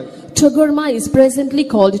காட்டுகிறது. Togarma is presently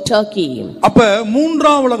called Turkey. அப்ப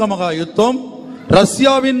மூன்றாம் உலக மகா யுத்தம்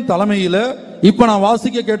ரஷ்யாவின் தலைமையில இப்ப நான்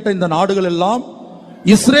வாசிக்க கேட்ட இந்த நாடுகள் எல்லாம்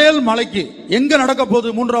இஸ்ரேல் மலைக்கு எங்க நடக்க போகுது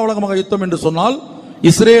மூன்றாம் உலக மகா யுத்தம் என்று சொன்னால்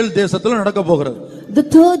இஸ்ரேல் தேசத்தில் நடக்க போகிறது. The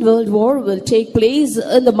third world war will take place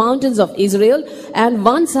in the mountains of Israel and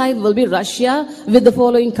one side will be Russia with the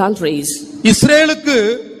following countries. இஸ்ரேலுக்கு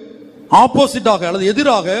ஆப்போசிட்டாக அல்லது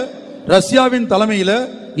எதிராக ரஷ்யாவின் தலைமையில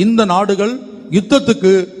இந்த நாடுகள்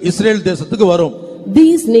யுத்தத்துக்கு இஸ்ரேல் தேசத்துக்கு வரும்.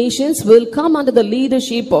 These nations will come under the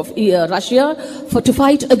leadership of Russia to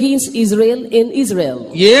fight against Israel in Israel.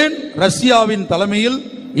 ஏன் ரஷ்யாவின் தலைமையில்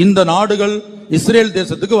இந்த நாடுகள் இஸ்ரேல்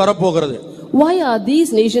தேசத்துக்கு வரப்போகிறது? Why are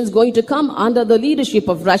these nations going to come under the leadership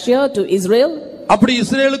of Russia to Israel? அப்படி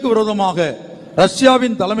இஸ்ரேலுக்கு விரோதமாக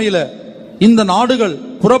ரஷ்யாவின் தலைமையில இந்த நாடுகள்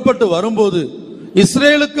புறப்பட்டு வரும்போது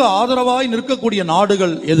இஸ்ரேலுக்கு ஆதரவாய் நிற்கக்கூடிய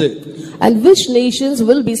நாடுகள் எது? And which nations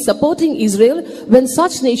will be supporting Israel when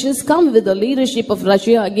such nations come with the leadership of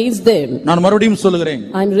Russia against them? நான் மறுபடியும் சொல்லுகிறேன்.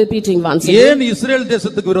 I am repeating once again. ஏன் இஸ்ரேல்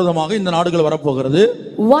தேசத்துக்கு விரோதமாக இந்த நாடுகள் வரப்போகிறது?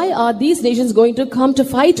 Why are these nations going to come to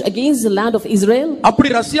fight against the land of Israel?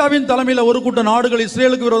 அப்படி ரஷ்யாவின் தலைமையில ஒரு கூட்ட நாடுகள்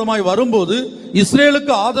இஸ்ரேலுக்கு விரோதமாய் வரும்போது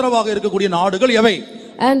இஸ்ரேலுக்கு ஆதரவாக இருக்கக்கூடிய நாடுகள் எவை?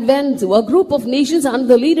 And when a group of nations under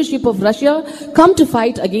the leadership of Russia come to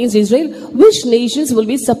fight against Israel, which nations will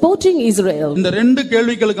be supporting Israel? இந்த ரெண்டு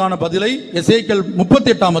கேள்விகளுக்கான பதிலை எசேக்கியேல்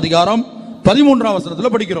 38ஆம் அதிகாரம் 13ஆம்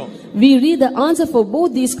வசனத்துல படிக்கிறோம். We read the answer for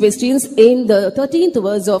both these questions in the 13th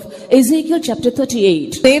verse of Ezekiel chapter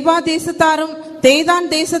 38. Tebah தேசத்தாரும் தேதான்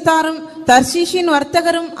தேசத்தாரும் தர்ஷீஷின்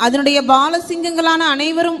வர்த்தகரும் அதனுடைய பாலசிங்கங்களான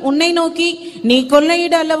அனைவரும் உன்னை நோக்கி நீ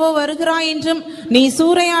கொள்ளையிட அல்லவோ வருகிறாய் என்றும் நீ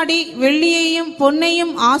சூறையாடி வெள்ளியையும்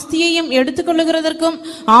பொன்னையும் ஆஸ்தியையும் எடுத்துக்கொள்ளுகிறதற்கும்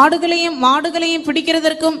ஆடுகளையும் மாடுகளையும்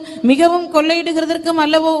பிடிக்கிறதற்கும் மிகவும் கொள்ளையிடுகிறதற்கும்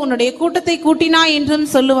அல்லவோ உன்னுடைய கூட்டத்தை கூட்டினாய் என்றும்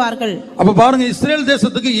சொல்லுவார்கள். அப்ப பாருங்க இஸ்ரேல்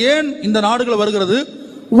தேசத்துக்கு ஏன் இந்த நாடுகள் வருகிறது?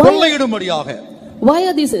 கொள்ளையிடும்படியாக. Why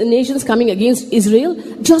are these nations coming against Israel?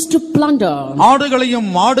 Just to plunder. ஆடுகளையும்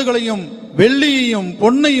மாடுகளையும் வெள்ளியையும்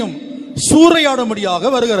பொன்னையும் சூறையாடும்படியாக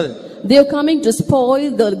வருகிறது. They are coming to spoil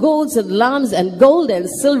the goats and lambs and gold and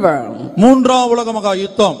silver. மூன்றாம் உலக மகா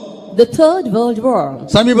யுத்தம். The third world war.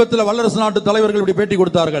 சமீபத்தில் வல்லரசு நாட்டு தலைவர்கள் இப்படி பேட்டி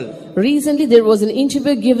கொடுத்தார்கள். Recently there was an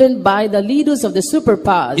interview given by the leaders of the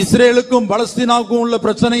superpowers. இஸ்ரேலுக்கும் பலஸ்தீனாவுக்கும் உள்ள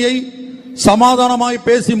பிரச்சனையை சமாதானமாய்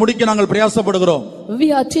பேசி முடிக்க நாங்கள் பிரயாசப்படுகிறோம். We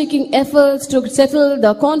are taking efforts to settle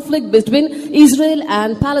the conflict between Israel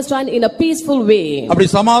and Palestine in a peaceful way. அப்படி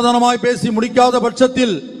சமாதானமாய் பேசி முடிக்காத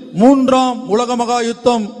பட்சத்தில் மூன்றாம் உலக மகா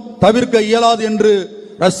யுத்தம் தவிர்க்க இயலாது என்று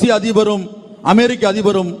ரஷ்ய அதிபரும் அமெரிக்க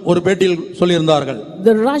அதிபரும் ஒரு பேட்டியில் சொல்லியிருந்தார்கள்.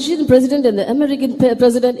 The Russian president and the American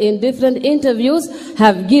president in different interviews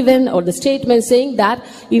have given or the statement saying that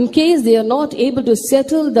in case they are not able to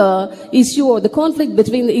settle the issue or the conflict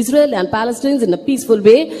between Israel and Palestinians in a peaceful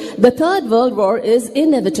way, the third world war is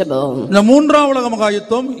inevitable. இந்த மூன்றாம் உலக மகா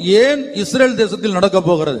யுத்தம் ஏன் Israel தேசத்தில் நடக்க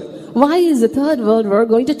போகிறது? Why is the third world war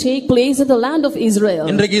going to take place in the land of Israel?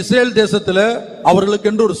 இன்றைக்கு இஸ்ரேல் தேசத்துல அவர்களுக்கு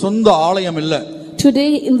என்று ஒரு சொந்த ஆலயம் இல்ல. Today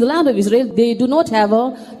in the land of Israel they do not have a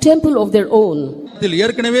temple of their own.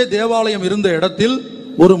 ஏற்கனவே தேவாலயம் இருந்த இடத்தில்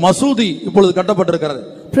ஒரு மசூதி இப்பொழுது கட்டப்பட்டிருக்கிறது.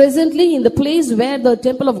 Presently in the place where the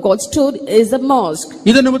temple of God stood is a mosque.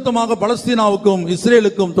 இது நிமித்தமாக பலஸ்தீனாவுக்கும்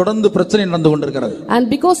இஸ்ரேலுக்கும் தொடர்ந்து பிரச்சனை நடந்து கொண்டிருக்கிறது. And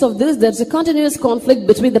because of this there is a continuous conflict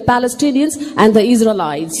between the Palestinians and the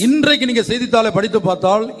Israelites. இன்றைக்கு நீங்க செய்தித்தாளை படித்து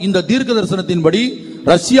பார்த்தால் இந்த தீர்க்க தரிசனத்தின்படி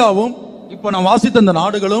ரஷ்யாவும் இப்ப நான் வாசித்த இந்த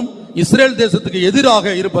நாடுகளும் இஸ்ரேல் தேசத்துக்கு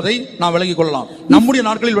எதிராக இருப்பதை நாம் விளங்கிக் கொள்ளலாம். நம்முடைய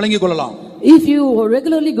நாட்களில் விளங்கிக் கொள்ளலாம். If you are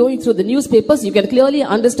regularly going through the newspapers, you can clearly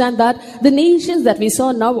understand that the nations that we saw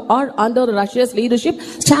now are under Russia's leadership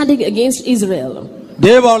standing against Israel.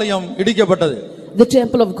 தேவாலயம் இடிக்கப்பட்டது. The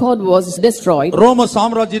temple of God was destroyed. ரோம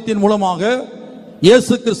சாம்ராஜ்யத்தின் மூலமாக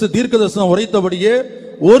இயேசு கிறிஸ்து தீர்க்கதரிசனம் உரைத்தபடியே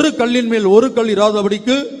ஒரு கல்லின் மேல் ஒரு கல்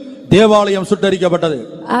இராதபடிக்கு தேவாலயம் சுட்டெரிக்கப்பட்டது.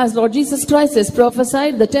 As Lord Jesus Christ has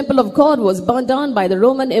prophesied, the temple of God was burned down by the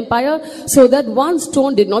Roman Empire so that one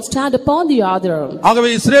stone did not stand upon the other. ஆகவே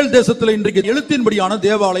இஸ்ரேல் தேசத்தில் இன்றைக்கு எழுத்தின்படியான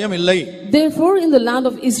தேவாலயம் இல்லை. Therefore in the land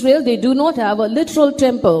of Israel they do not have a literal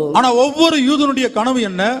temple. ஆனா ஒவ்வொரு யூதனுடைய கனவு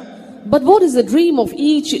என்ன? But what is the dream of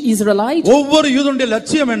each Israelite? ஒவ்வொரு யூதனுடைய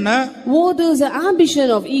லட்சியம் என்ன? What is the ambition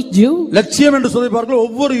of each Jew? லட்சியம் என்று சொல்லி பார்க்கிறோம்.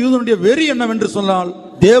 ஒவ்வொரு யூதனுடைய வெறி என்னவென்று சொன்னால்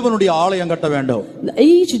தேவனுடைய ஆலயம் கட்ட வேண்டும்.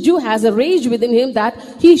 Each Jew has a rage within him that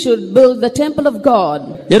he should build the temple of God.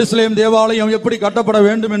 எருசலேம் தேவாலயம் எப்படி கட்டப்பட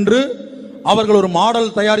வேண்டும் என்று அவர்கள் ஒரு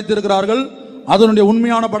மாடல் தயாரித்து இருக்கிறார்கள். அதனுடைய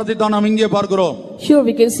உண்மையான படத்தை தான் நாம் இங்கே பார்க்கிறோம். Here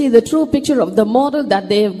we can see the true picture of the model that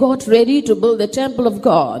they have got ready to build the temple of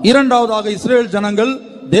God. இரண்டாவதாக இஸ்ரேல் ஜனங்கள்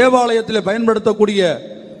தேவாலயத்திலே பயன்படுத்தக்கூடிய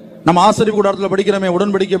நம்ம ஆசரிப்பு கூடாரத்தில் படிக்கிறோமே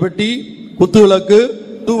உடன்படிக்கை பெட்டி, குத்துவிளக்கு,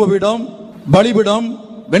 தூபபீடம், பலிபீடம்,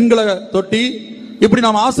 வெண்கல தொட்டி, இப்படி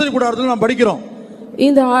நாம் ஆசரிப்பு கூடாரத்தில் நாம் படிக்கிறோம்.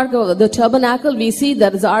 In the ark of the tabernacle we see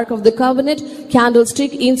there is the ark of the covenant,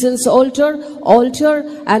 candlestick, incense altar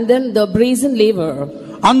and then the brazen laver.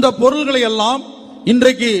 அந்த பொருள்களை எல்லாம்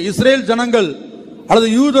இன்றைக்கு இஸ்ரேல் ஜனங்கள் அல்லது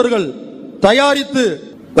யூதர்கள் தயாரித்து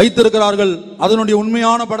வைத்திருக்கிறார்கள். அதனுடைய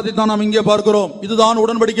உண்மையான படத்தை தான் நாம் இங்கே பார்க்கிறோம். இதுதான்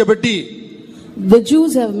உடன்படிக்கை பெட்டி. The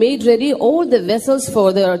Jews have made ready all the vessels for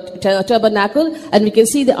the tabernacle and we can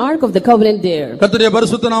see the ark of the covenant there. கர்த்தருடைய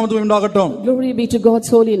பரிசுத்த நாமத்துக்கு உண்டாகட்டும். Glory be to God's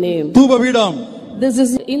holy name. தூபபீடம், this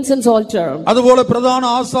is incense altar. அதுபோல பிரதான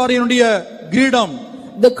ஆசாரியனுடைய கிரீடம்,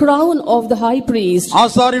 the crown of the high priest,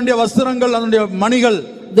 ஆசாரியனுடைய வஸ்திரங்கள், அதனுடைய மணிகள்,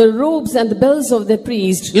 the robes and the bells of the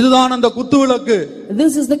priest. இதுதான் அந்த குத்துவிளக்கு.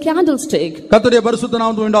 This is the candlestick. கர்த்தருடைய பரிசுத்த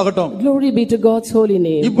நாமத்துக்கு உண்டாகட்டும். Glory be to God's holy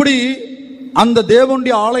name. இப்படி அந்த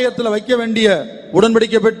தேவனுடைய ஆலயத்தில் வைக்க வேண்டிய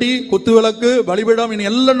உடன்படிக்கை பெட்டி, குத்துவிளக்கு, பலிபீடம்,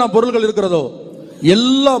 என்ன பொருள்கள் இருக்கிறதோ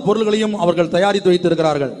எல்லா பொருள்களையும் அவர்கள் தயாரித்து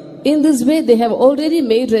வைத்திருக்கிறார்கள். In this way they have already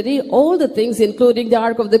made ready all the things including the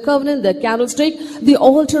ark of the covenant, the candlestick, the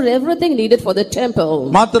altar, everything needed for the temple.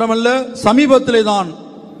 மாத்திரமல்ல, சமீபத்திலே தான்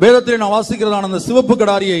வேதத்திலே நான் வாசிக்கிறதான அந்த சிவப்பு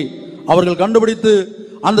கடாரியை அவர்கள் கண்டுபிடித்து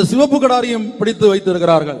அந்த சிவப்பு கடாரியும் பிடித்து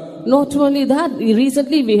வைத்திருக்கிறார்கள். Not only that,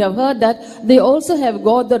 recently we have heard that they also have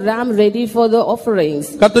got the ram ready for the offerings.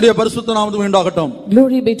 கர்த்தருடைய பரிசுத்த நாமத்துக்கு உண்டாகட்டும்.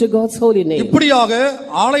 Glory be to God's holy name. இப்படியாக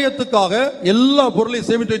ஆலயத்துக்காக எல்லா பொருளையும்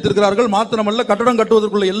சேமித்து வைத்திருக்கிறார்கள். மாத்திரமல்ல, கட்டடம்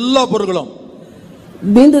கட்டுவதற்குள்ள எல்லா பொருட்களும்.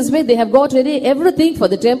 In this way they have got ready everything for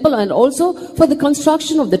the temple and also for the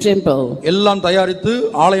construction of the temple. எல்லாம் தயாரித்து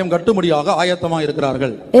ஆலயம் கட்டும்படியாக ஆயத்தமாக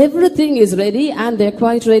இருக்கிறார்கள். Everything is ready and they are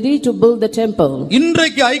quite ready to build the temple.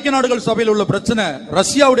 இன்றைக்கு ஐக்கிய நாடுகள் சபையில் உள்ள பிரச்சனை,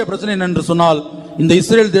 ரஷ்யாவுடைய பிரச்சனை என்னென்று சொன்னால், இந்த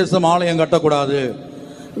இஸ்ரேல் தேசம் ஆலயம் கட்டக்கூடாது.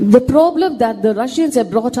 The problem that the Russians have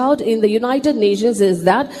brought out in the United Nations is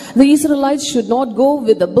that the Israelites should not go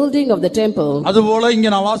with the building of the temple. அதுபோல இங்க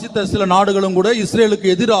நான் வாசித்த சில நாடுகளும் கூட இஸ்ரேலுக்கு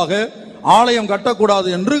எதிராக ஆலயம் கட்டக்கூடாது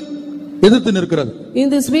என்று எதிர்த்து நிற்கிறது. In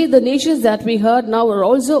this way the nations that we heard now are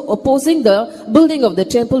also opposing the building of the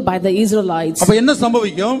temple by the Israelites. அப்ப என்ன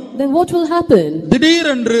சம்பவிக்கும்? Then what will happen?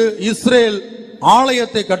 திடீரென்று இஸ்ரேல்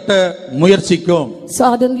ஆலயத்தை கட்ட முயற்சிக்கும்.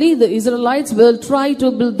 Suddenly the Israelites will try to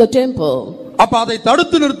build the temple. அப்ப அதை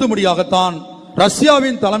தடுத்து நிறுத்தும்படியாகத்தான்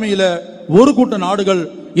ரஷ்யாவின் தலைமையில ஒரு கூட்ட நாடுகள்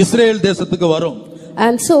இஸ்ரேல் தேசத்துக்கு வரும்.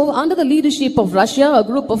 And so under the leadership of Russia, a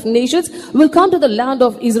group of nations will come to the land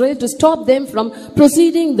of Israel to stop them from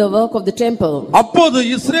proceeding the work of the temple. அப்போது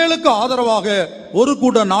இஸ்ரேலுக்கு ஆதரவாக ஒரு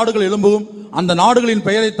கூட்ட நாடுகள் எழும்பும். அந்த நாடுகளின்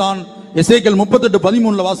பெயரை தான் எசேக்கியேல்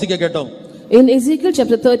 38:13 வாசிக்க கேட்டோம். In Ezekiel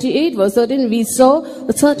chapter 38 verse 13 we saw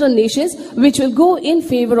certain nations which will go in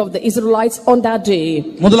favor of the Israelites on that day.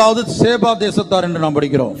 முதலாவது சேபா தேசத்தார் என்று நாம்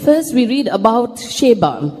படிக்கிறோம். First we read about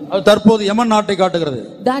Sheba. அது தற்போது யமன் நாட்டை காட்டுகிறது.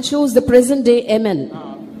 That shows the present day Yemen.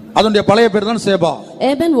 அதனுடைய பழைய பேர் தான் சேபா.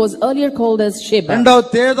 Yemen was earlier called as Sheba.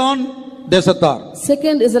 இரண்டாவது தேதான் தேசத்தார்.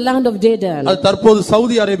 Second is the land of Dedan. அது தற்போது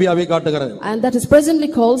சவுதி அரேபியாவை காட்டுகிறது. And that is presently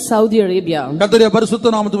called Saudi Arabia. கர்த்தருடைய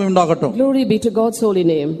பரிசுத்த நாமத்துக்கு உண்டாகட்டும். Glory be to God's holy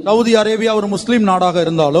name. Saudi Arabia ஒரு முஸ்லிம் நாடாக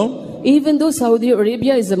இருந்தாலும், even though Saudi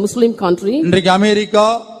Arabia is a Muslim country, இன்றைக்கு அமெரிக்கா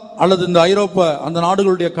அல்லது இந்த ஐரோப்பா அந்த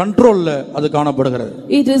நாடுகளுடைய கண்ட்ரோல்ல அது காணப்படுகிறது.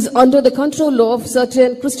 it is under the control of certain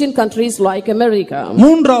Christian countries like America.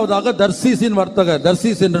 மூன்றாவதாக தர்சீஸின் வர்த்தக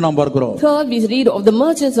தர்சீஸ் என்று நாம் பார்க்கிறோம். Third we read of the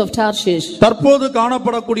merchants of Tarshish. தற்போது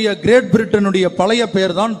காணப்படக்கூடிய கிரேட் பிரிட்டனுடைய பழைய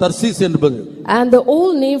பெயர் தான் தர்சீஸ் என்பது. And the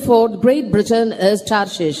old name for Great Britain is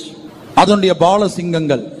Tarshish. அதனுடைய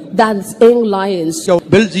பாலசிங்கங்கள், That's young lions.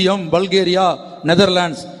 Belgium, Bulgaria,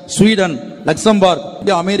 Netherlands, Sweden, Luxembourg,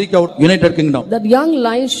 America, United kingdom. That young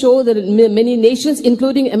lions show that many nations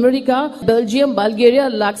including America, Belgium, Bulgaria,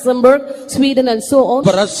 Luxembourg, Sweden and so on.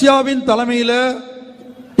 ரஷ்யாவின் தலைமையில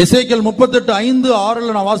எசேக்கியேல்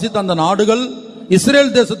 38:5-6 நான் வாசித்த அந்த நாடுகள்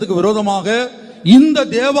Israel தேசத்துக்கு விரோதமாக இந்த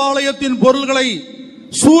தேவாலயத்தின் பொருள்களை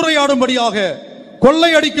சூறையாடும்படியாக,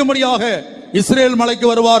 கொள்ளையடிக்கும்படியாக இஸ்ரேல் மலைக்கு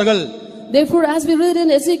வருவார்கள். Therefore, as we read in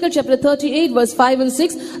Ezekiel chapter 38 verse 5 and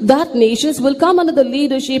 6, that nations will come under the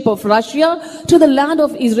leadership of Russia to the land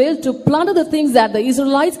of Israel to plunder the things that the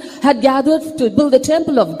Israelites had gathered to build the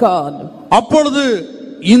temple of God. அப்பொழுது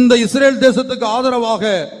இந்த Israel தேசத்துக்கு ஆதரவாக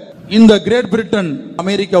இந்த great Britain,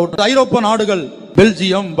 America, ஐரோப்பா நாடுகள்,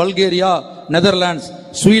 Belgium, Bulgaria, Netherlands,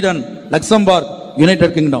 Sweden, Luxembourg,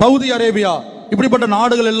 United kingdom, Saudi Arabia, இப்படிப்பட்ட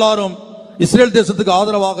நாடுகள் எல்லாரும் Israel தேசத்துக்கு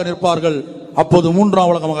ஆதரவாக நிற்பார்கள். அப்போது மூன்றாம்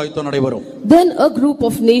உலக மகா யுத்தம் நடைபெறும். Then a group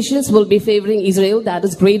of nations will be favoring Israel, that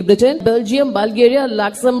is Great Britain, Belgium, Bulgaria,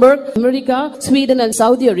 Luxembourg, America, Sweden and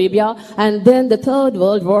Saudi Arabia, and then the third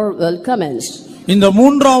world war will commence. இந்த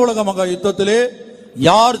மூன்றாம் உலக மகா யுத்தத்திலே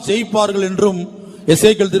யார் ஜெயிப்பார்கள் என்றும்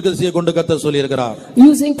எசேக்கியேல் தீர்க்கதரிசியை கொண்டு கர்த்தர் சொல்லி இருக்கிறார்.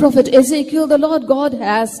 Using prophet Ezekiel, the Lord God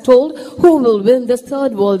has told who will win this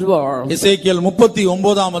third world war. எசேக்கியேல்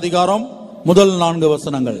 39ஆம் அதிகாரம் முதல் 4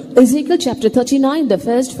 வசனங்கள். Ezekiel chapter 39, the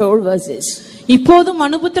first 4 verses. இப்போதும்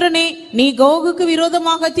மனுபுத்திரனே, நீ கோகுக்கு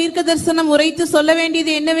விரோதமாக தீர்க்க தரிசனம் உரைத்து சொல்ல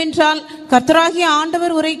வேண்டியது என்னவென்றால், கர்த்தராகிய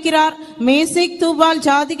ஆண்டவர் உரைக்கிறார், மேசேக் தூபால்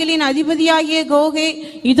ஜாதிகளின் அதிபதியாகிய கோகே,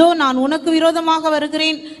 இதோ நான் உனக்கு விரோதமாக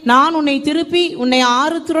வருகிறேன். நான் உன்னை திருப்பி உன்னை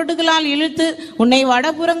 6 துறடுகளால் இழுத்து உன்னை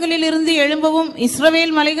வடபுறங்களில் இருந்து எழும்பவும்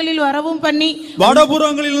இஸ்ரவேல் மலைகளில் வரவும் பண்ணி,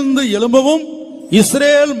 வடபுறங்களிலிருந்து எழும்பவும்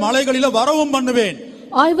இஸ்ரவேல் மலைகளில் வரவும் பண்ணுவேன்.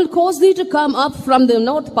 I will cause thee to come up from the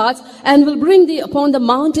north parts and will bring thee upon the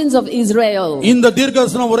mountains of Israel. இந்த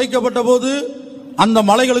தீர்க்கதரிசனம் உரைக்கப்பட்டபோது அந்த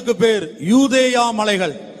மலைகளுக்கு பேர் யூதேயா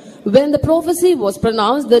மலைகள். When the prophecy was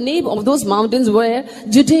pronounced, the name of those mountains were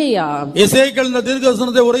Judea. எசேக்கியேல் இந்த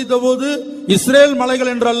தீர்க்கதரிசனத்தை உரைத்தபோது Israel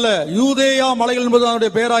மலைகள் என்றல்ல, யூதேயா மலைகள் என்பது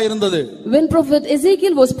அவருடைய பெயராய் இருந்தது. When prophet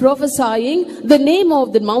Ezekiel was prophesying, the name of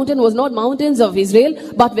the mountain was not mountains of Israel,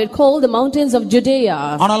 but were called the mountains of Judea.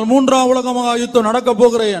 ஆனால் மூன்றாம் உலக மகா யுத்தம் நடக்க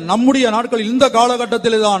போகிற நம்முடைய நாட்களில் இந்த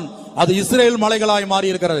காலகட்டத்திலே தான் அது இஸ்ரேல் மலைகளாய் மாறி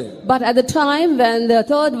இருக்கிறது. But at the time when the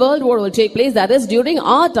third world war will take place, that is during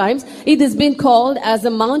our times, it has been called as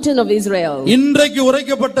the mountain of Israel. இன்றைக்கு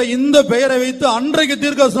உரைக்கப்பட்ட இந்த பெயரை வைத்து அன்றைக்கு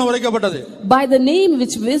தீர்க்கதரிசனம் உரைக்கப்பட்டது. By the name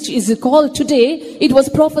which is called today, it was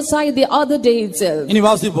prophesied the other day itself. இனி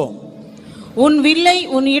வாசிப்போம். உன் வில்லை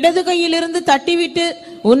உன் இடது கையிலிருந்து தட்டிவிட்டு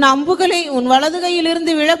உன் அம்புகளை உன் வலது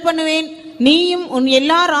கையிலிருந்து விழப்பண்ணுவேன். நீயும் உன்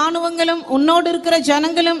எல்லா ராணுவங்களும் உன்னோடு இருக்கிற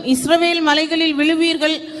ஜனங்களும் இஸ்ரவேல் மலைகளில்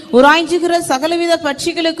விழுவீர்கள். உராய்ஞ்சுகிற சகலவித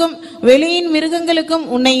பட்சிகளுக்கும் வெளியின் மிருகங்களுக்கும்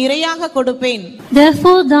உன்னை இரையாக கொடுப்பேன்.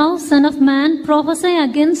 Therefore thou, son of man, prophesy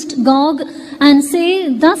against Gog, and say,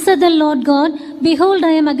 Thus saith the Lord God, Behold,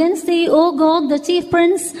 I am against thee, O Gog, the chief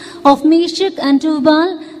prince of Meshech and Tubal,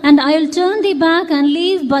 and I will turn thee back and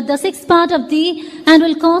leave but the 6th part of thee, and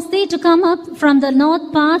will cause thee to come up from the north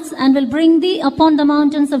parts, and will bring thee upon the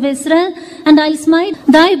mountains of Israel, and I'll smite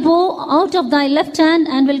thy bow out of thy left hand,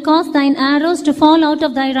 and will cause thine arrows to fall out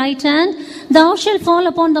of thy right hand. Thou shalt fall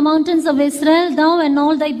upon the mountains of Israel, thou and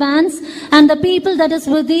all thy bands, and the people that is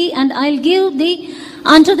with thee, and I'll give thee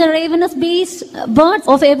unto the ravenous beast, birds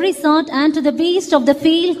of every sort, and to the beast of the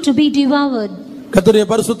field to be devoured. கர்த்தருடைய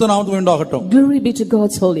பரிசுத்த நாமத்துக்கு உண்டாகட்டும். Glory be to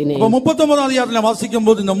God's holy name. 39ஆம் அதிகாரத்தில்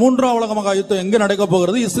வாசிக்கும்போது இந்த மூன்றாம் உலக மகா யுத்தம் எங்க நடக்க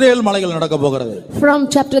போகிறது? இஸ்ரேல் மலைகள் நடக்க போகிறது. From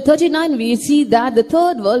chapter 39 we see that the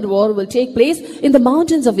third world war will take place in the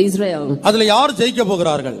mountains of Israel. அதுல யார் ஜெயிக்க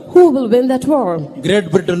போகிறார்கள்? Who will win that war?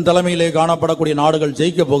 Great Britain தலைமையிலே காணப்படக்கூடிய நாடுகள்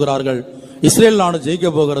ஜெயிக்க போகிறார்கள். இஸ்ரேல் நாடு ஜெயிக்க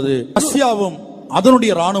போகிறது. ரஷ்யாவும்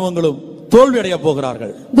அதனுடைய ராணுவங்களும் தோல்வி அடைய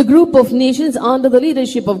போகிறார்கள். The group of nations under the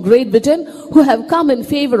leadership of Great Britain who have come in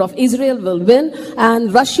favor of Israel will win, and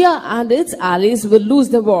Russia and its allies will lose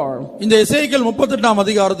the war. இந்த எசேக்கியேல் 38ஆம்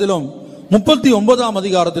அதிகாரத்திலும் 39ஆம்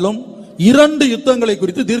அதிகாரத்திலும் இரண்டு யுத்தங்களை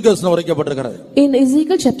குறித்து தீர்க்கதரிசனம் உரைக்கப்பட்டிருக்கிறது. In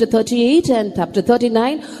Ezekiel chapter 38 and chapter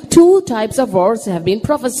 39, two types of wars have been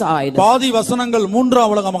prophesied. பாதி வசனங்கள்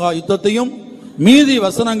மூன்றாம் உலக மகா யுத்தத்தையும் மீதி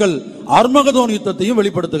வசனங்கள் அர்மகதோன் யுத்தத்தையும்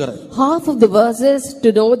வெளிப்படுத்துகிறது. Half of the verses to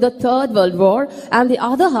know the third world war, and the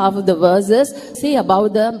other half of the verses say about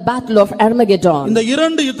the battle of Armageddon. இந்த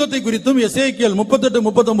இரண்டு யுத்தத்தை குறித்தும் எசேக்கியேல் 38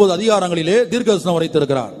 39 அதிகாரங்களிலே தீர்க்கதரிசனம்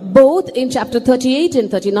உரைத்திருக்கிறார். Both in chapter 38 and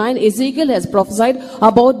 39 Ezekiel has prophesied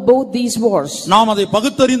about both these wars. நாம் அதை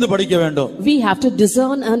பகுத்தறிந்து படிக்க வேண்டும். We have to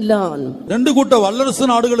discern and learn. ரெண்டு கூட்ட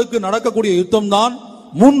வல்லரசு நாடுகளுக்கு நடக்கக்கூடிய யுத்தம் தான்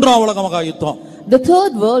மூன்றாம் உலக மகா யுத்தம். The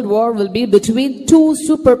third world war will be between two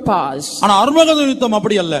superpowers. ஆனா அர்மகதோன் யுத்தம்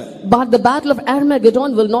அப்படி அல்ல. But the battle of Armageddon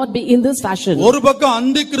will not be in this fashion. ஒரு பக்கம்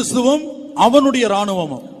அந்தி கிறிஸ்துவும் அவனுடைய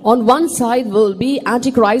ராணுவமும், on one side will be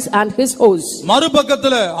Antichrist and his hosts.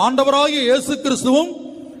 மறுபக்கத்துல ஆண்டவராகிய இயேசு கிறிஸ்துவும்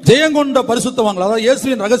ஜெயங்கொண்ட பரிசுத்தவான்கள், அதாவது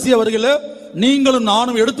இயேசுவின் ரகசிய வருகையில நீங்களும்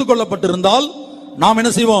நானும் எடுத்துக்கொள்ளப்பட்டிருந்தால் நாம்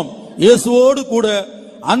என்ன செய்வோம்? இயேசுவோடு கூட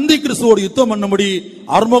அந்தி கிறிஸ்துவோடு யுத்தம் பண்ணும்படி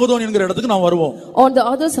அர்மகதோன் என்கிற இடத்துக்கு நாம் வருவோம். On the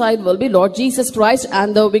other side will be Lord Jesus Christ and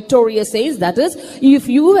the victorious saints. That is, if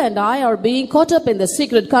you and I are being caught up in the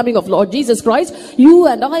secret coming of Lord Jesus Christ, you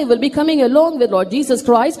and I will be coming along with Lord Jesus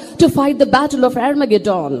Christ to fight the battle of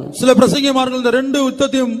Armageddon. சில பிரசங்கிமார்கள் இந்த ரெண்டு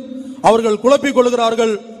யுத்தத்தையும் அவர்கள் குழப்பிக்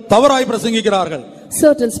கொள்கிறார்கள், தவறாய் பிரசங்கிக்கிறார்கள்.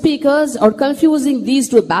 Certain speakers are confusing these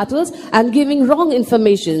two battles and giving wrong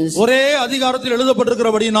information. ஒரே அதிகாரத்தில்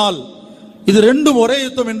எழுதப்பட்டிருக்கிறபடியால் இது ரெண்டும் ஒரே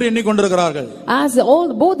யுத்தம் என்று எண்ணிக்கொண்டிருக்கிறார்கள். As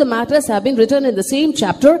both the matters have been written in the same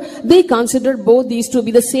chapter, they consider both these to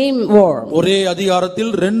be the same war. ஒரே அதிகாரத்தில்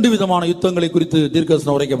ரெண்டு விதமான யுத்தங்களை குறித்து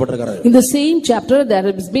தீர்க்கதரிசனம் உரைக்கப்பட்டிருக்கிறது. In the same chapter there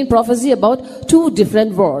has been prophecy about two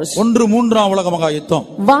different wars. ஒன்று மூன்றாம் உலக மகா யுத்தம்.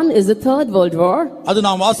 One is the Third World War. அது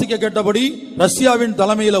நாம் வாசிக்க கேட்டபடி ரஷ்யாவின்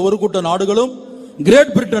தலைமையில ஒரு கூட்ட நாடுகளும்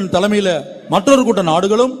கிரேட் பிரிட்டன் தலைமையில மற்றொரு கூட்ட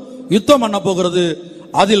நாடுகளும் யுத்தம் பண்ண போகிறது.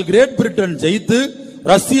 அதில் கிரேட் பிரிட்டன் ஜெயித்து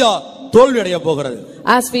ரஷ்யா தோல்வி அடைய போகிறது.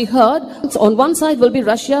 As we heard, on one side will be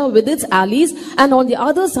Russia with its allies, and on the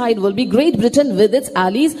other side will be Great Britain with its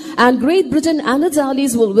allies, and Great Britain and its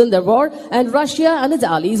allies will win the war, and Russia and its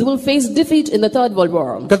allies will face defeat in the Third World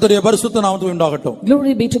War. கர்த்தருடைய பரிசுத்த நாமத்துக்கு உண்டாகட்டும்.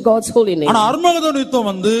 Glory be to God's holy name. ஆனா அர்மகதோன் யுத்தம்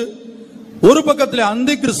வந்து ஒரு பக்கத்துல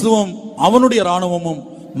அந்தி கிறிஸ்துவும் அவனுடைய ராணுவமும்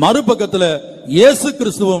மறுபக்கத்துல இயேசு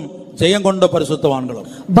கிறிஸ்துவும் ஜெயங்கொண்ட பரிசுத்தவான்களும்.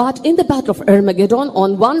 But in the battle of Armageddon,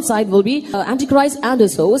 on one side will be Antichrist and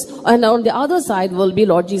his host, and on the other side will be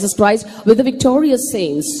Lord Jesus Christ with the victorious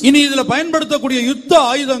saints. இனி இதுல பயன்படுத்தக்கூடிய யுத்த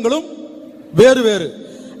ஆயுதங்களும் வேறு வேறு.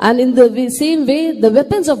 And in the same way, the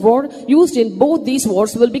weapons of war used in both these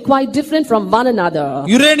wars will be quite different from one another.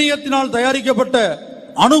 யுரேனியத்தினால் தயாரிக்கப்பட்ட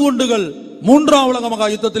அணுகுண்டுகள் மூன்றாம் உலக மகா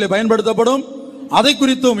யுத்தத்திலே பயன்படுத்தப்படும். அதை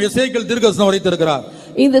குறித்தும் எசேக்கியேல் தீர்க்கதரிசனம் உரைத்திருக்கிறார்.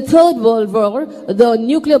 In the Third World War, the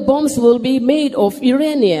nuclear bombs will be made of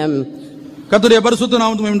uranium. கர்த்தருடைய பரிசுத்த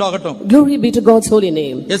நாமத்துக்கு உண்டாகட்டும். Glory be to God's holy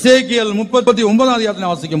name. எசேக்கியேல் 39 அதிகாரத்தை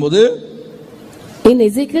வாசிக்கும்போது In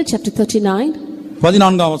Ezekiel chapter 39,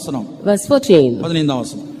 14ஆம் வசனம், verse 14. 15ஆம்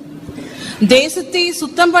வசனம். தேசத்தை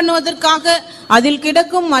சுத்தம் பண்ணுவதற்காக அதில்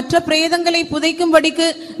கிடக்கும் மற்ற பிரேதங்களை புதைக்கும்படிக்கு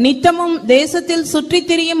நித்தமும் தேசத்தில் சுற்றித்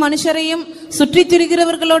திரியும் மனுஷரையும் சுற்றித்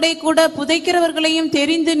திரிகிறவர்களோட கூட புதைக்கிறவர்களையும்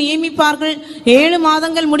தெரிந்து நியமிப்பார்கள். 7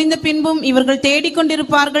 மாதங்கள் முடிந்த பின்பும் இவர்கள்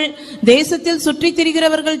தேடிக்கொண்டிருப்பார்கள். தேசத்தில் சுற்றித்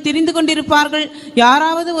திரிகிறவர்கள் திரிந்து கொண்டிருப்பார்கள்.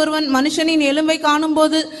 யாராவது ஒருவன் மனுஷனின் எலும்பை காணும்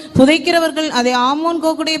போது புதைக்கிறவர்கள் அதை ஆமோன்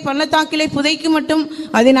கோகுடைய பள்ளத்தாக்கிலே புதைக்கு மட்டும்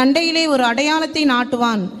அதன் அண்டையிலே ஒரு அடையாளத்தை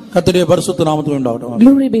நாட்டுவான். கர்த்தருடைய பரிசுத்த நாமத்துக்கு உண்டாகட்டும்.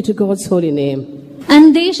 Glory be to God's holy name. And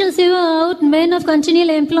they shall sever out men of continual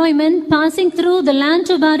employment, passing through the land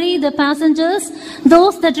to bury the passengers,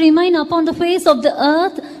 those that remain upon the face of the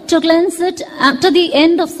earth, to cleanse it. After the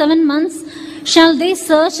end of 7 months shall they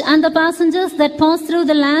search, and the passengers that pass through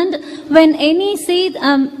the land, when any see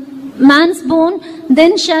a man's bone,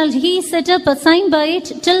 then shall he set up a sign by it,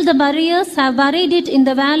 till the buriers have buried it in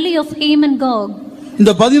the valley of Ham and Gog.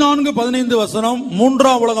 இந்த 14-15 வசனம்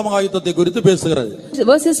மூன்றாம் உலக மகா யுத்தத்தை குறித்து பேசுகிறது.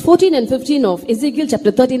 Verses 14 and 15 of Ezekiel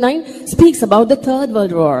chapter 39 speaks about the Third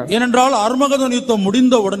World War. ஏனென்றால் அர்மகதோன் யுத்தம்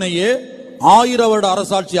முடிந்த உடனேயே 1000 வருட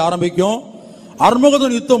அரசாட்சி ஆரம்பிக்கும்.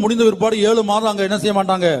 அர்மகதோன் யுத்தம் முடிந்த பிற்பாடு 7 மாதம் அங்க என்ன செய்ய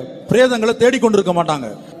மாட்டாங்க, பிரேதங்களை தேடிக்கொண்டிருக்க மாட்டாங்க.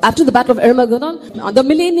 After the battle of Armageddon, the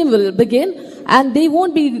millennium will begin, and they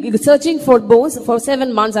won't be searching for bones for 7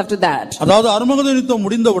 months after that. அதாவது அர்மகதோன் யுத்தம்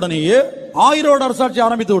முடிந்த உடனேயே 1000 வருட அரசாட்சி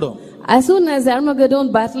ஆரம்பித்து விடும். As soon as the Armageddon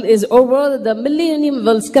battle is over, the millennium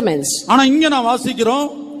will commence. ஆனா இங்க நான் வாசிக்கிறோம்,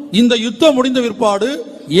 இந்த யுத்தம் முடிந்த பிற்பாடு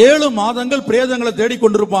 7 மாதங்கள் பிரேதங்களை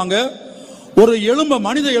தேடிக்கொண்டிருப்பாங்க. ஒரு எலும்ப,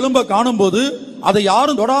 மனித எலும்பை காணும்போது அதை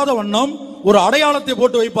யாரும் தொடாத வண்ணம் ஒரு அடையாளத்தை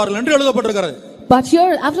போட்டு வைப்பார்கள் என்று எழுதப்பட்டிருக்கிறது. But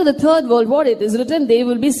here, after the Third World War, it is written they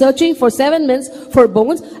will be searching for 7 months for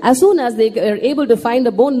bones. As soon as they are able to find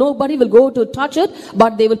the bone, nobody will go to touch it,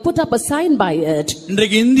 but they will put up a sign by it.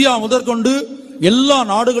 இன்றைக்கு India முதற்கொண்டு எல்லா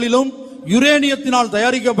நாடுகளிலும் யுரேனியத்தினால்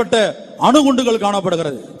தயாரிக்கப்பட்ட அணுகுண்டுகள்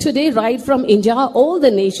காணப்படுகிறது. Today, right from India, all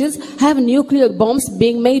the nations have nuclear bombs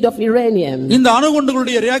being made of uranium. இந்த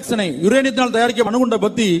அணுகுண்டுகளுடைய ரியாக்ஷனை, யுரேனியத்தினால் தயாரிக்கப்பட்ட அணுகுண்டை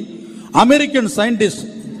பத்தி அமெரிக்கன் சயின்டிஸ்ட்,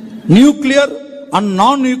 நியூக்ளியர் அண்ட்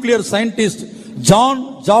நான் நியூக்ளியர் சயின்டிஸ்ட் ஜான்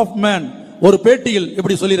ஜாஃப்மேன் ஒரு பேட்டியில்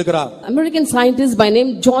இப்படி சொல்லி இருக்கிறார். American scientist by name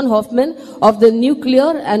John Hoffman of the nuclear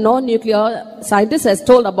and non-nuclear scientist has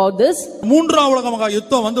told about this. மூன்றாம் உலக மகா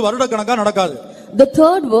யுத்தம் வந்து வருடக்கணக்கா நடக்காது. The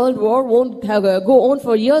Third World War won't go on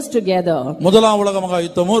for years together. முதலாம் உலக மகா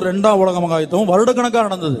யுத்தமும் இரண்டாம் உலக மகா யுத்தமும் வருடக்கணக்கா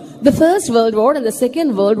நடந்தது. The First World War and the Second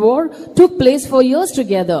World War took place for years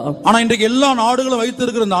together. ஆனா இன்றைக்கு எல்லா நாடுகளும்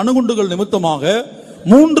வைத்திருக்கிற இந்த அணுகுண்டுகள் நிமித்தமாக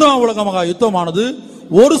மூன்றாம் உலக மகா யுத்தமானது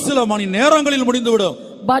ஒரு சில மணி நேரங்களில் முடிந்துவிடும்.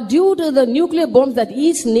 But due to the nuclear bombs that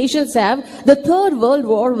each nations have, the Third World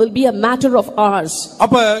War will be a matter of hours.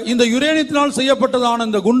 அப்ப இந்த யுரேனியத்தினால் செய்யப்பட்டதான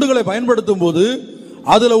இந்த குண்டுகளை பயன்படுத்தும் போது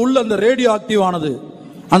அதுல உள்ள அந்த ரேடியோ ஆக்டிவ் ஆனது,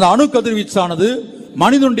 அந்த அணு கதிர்வீச்சானது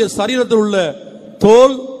மனிதனுடைய சரீரத்தில் உள்ள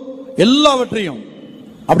தோல் எல்லாவற்றையும்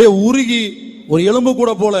அப்படியே உருகி ஒரு எலும்பு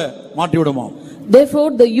கூட போல மாற்றி விடுமா. Therefore,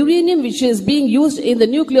 the uranium which is being used in the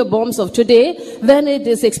nuclear bombs of today, when it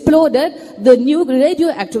is exploded, the new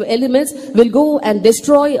radioactive elements will go and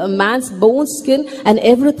destroy a man's bones, skin and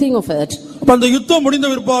everything of it. அப்ப அந்த யுத்தம் முடிந்த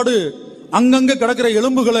பிற்பாடு அங்கங்க கிடக்கிற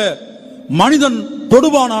எலும்புகளை மனிதன்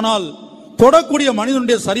தொடுவானானால் தொடக்கூடிய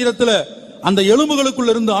மனிதனுடைய சரீரத்தில் அந்த எலும்புகளுக்குள்ள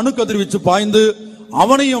இருந்து அணுக்கதிர்வீச்சு பாய்ந்து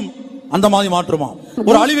அவனையும் அந்த மாதிரி மாற்றுமா,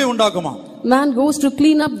 ஒரு அழிவை உண்டாக்குமா. Man goes to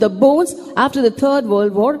clean up the bones. After the Third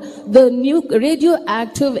World War, the new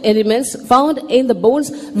radioactive elements found in the bones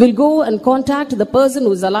will go and contact the person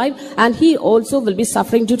who is alive, and he also will be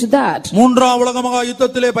suffering due to that. மூன்றாம் உலக மகா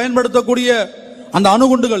யுத்தத்திலே பயன்படுத்தக்கூடிய அந்த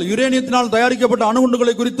அணுகுண்டுகள், யுரேனியத்தினால் தயாரிக்கப்பட்ட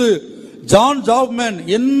அணுகுண்டுகளை குறித்து John ஜாப்மேன்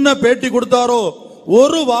என்ன பேட்டி கொடுத்தாரோ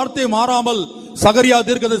ஒரு வார்த்தை மாறாமல் சகரியா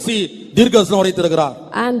தீர்க்கதரிசி தீர்க்கதரிசனம் உரைத்திருக்கிறார்.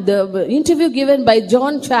 And the interview given by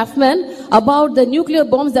John Chapman about the nuclear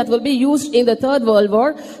bombs that will be used in the Third World War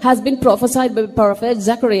has been prophesied by prophet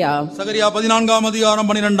Zechariah. சகரியா 14ஆம் அதிகாரம்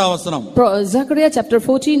 12ஆம் வசனம். Zechariah chapter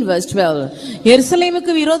 14 verse 12.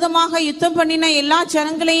 எருசலேமுக்கு விரோதமாக யுத்தம் பண்ணின எல்லா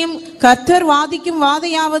ஜனங்களையும் கர்த்தர் வாதிக்கும்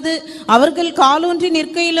வாதையாவது, அவர்கள் காலூன்றி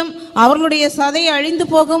நிற்கையிலும் அவர்களுடைய சதை அழிந்து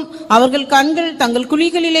போகும், அவர்கள் கண்கள் தங்கள்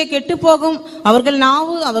குழிகளிலே கெட்டு போகும், அவர்கள்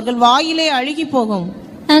நாவு அவர்கள் வாயிலே அழுகி போகும்.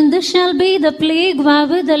 And this shall be the plague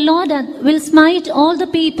wherewith the Lord will smite all the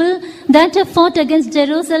people that have fought against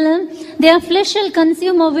Jerusalem. Their flesh shall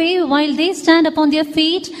consume away while they stand upon their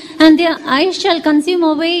feet, and their eyes shall consume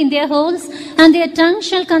away in their holes, and their tongue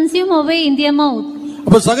shall consume away in their mouth.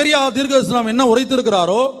 அப்ப சகரியா தீர்க்கதரிசனம் என்ன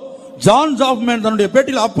உரைத்திருக்கிறாரோ John ஜாப்மேன் தன்னுடைய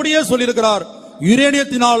பேட்டியில் அப்படியே சொல்லியிருக்கிறார்.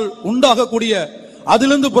 யுரேனியத்தினால் உண்டாகக்கூடிய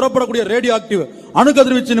அதிலிருந்து புறப்படக்கூடிய radio active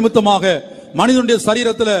அணுக்கதிர்வீச்சு நிமித்தமாக மனிதனுடைய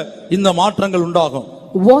சரீரத்தில் இந்த மாற்றங்கள் உண்டாகும்.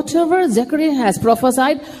 Whatever Zechariah has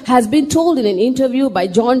prophesied has been told in an interview by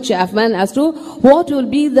John Chapman as to what will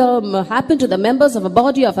be happen to the members of a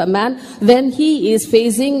body of a man when he is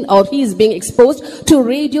facing or he is being exposed to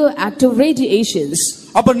radioactive radiations.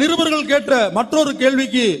 அப்ப நிருபர்கள் கேட்ட மற்றொரு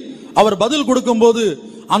கேள்விக்கு அவர் பதில் கொடுக்கும்போது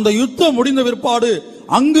அந்த யுத்தம் முடிந்த பிற்பாடு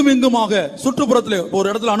அங்குமிங்குமாக சுற்றுப்புறத்தில் ஒரு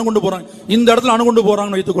இடத்துல அணுகுண்டு போறாங்க, இந்த இடத்துல அணுகுண்டு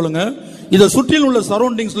போறாங்கன்னு வைத்துக் கொள்ளுங்க. இதை சுற்றிலும் உள்ள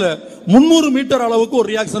சரௌண்டிங்ஸ்ல 300 மீட்டர் அளவுக்கு ஒரு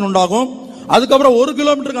ரியாக்ஷன் உண்டாகும். அதுக்கப்புறம் 1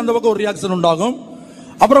 கிலோமீட்டருக்கு அந்த பக்கம் ஒரு ரியாக்ஷன் உண்டாகும்.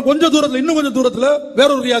 அப்புறம் கொஞ்சம் தூரத்துல இன்னும் கொஞ்சம் தூரத்துல வேற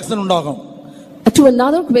ஒரு ரியாக்ஷன் உண்டாகும். To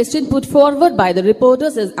another question put forward by the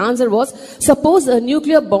reporters, his answer was, suppose a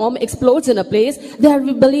nuclear bomb explodes in a place, there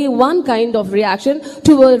will be one kind of reaction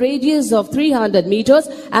to a radius of 300 meters,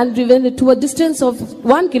 and when to a distance of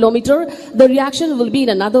 1 kilometer, the reaction will be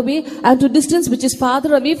in another way, and to distance which is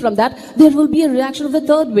farther away from that, there will be a reaction of the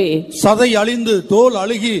third way. சதை அழிந்து தோல்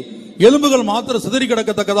அழுகி எலும்புகள் மாத்திர சிதறி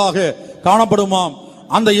கிடக்கத்தக்கதாக காணப்படுமாம்.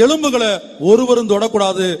 அந்த எலும்புகளை ஒருவரும்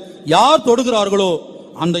தொடக்கூடாது. யார் தொடுகிறார்களோ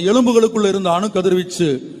அந்த எலும்புகளுக்குள்ள இருந்த அணு கதிர்வீச்சு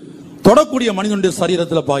தொடக்கூடிய மனிதனுடைய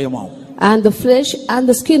சரீரத்தில் பாயமாகும். And the flesh and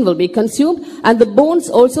the skin will be consumed, and the bones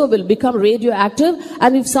also will become radioactive.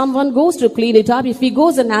 And if someone goes to clean it up, if he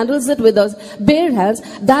goes and handles it with his bare hands,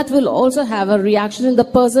 that will also have a reaction in the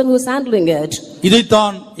person who is handling it.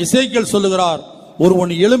 இதைத்தான் எசேக்கியேல் சொல்லுகிறார்.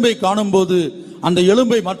 ஒருவன் எலும்பை காணும்போது அந்த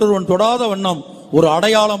எலும்பை மற்றொருவன் தொடாத வண்ணம் ஒரு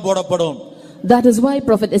அடையாளம் போடப்படும். That is why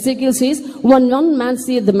prophet Ezekiel says, when one man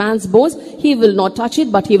sees the man's bones, he will not touch it,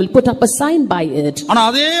 but he will put up a sign by it. ஆனா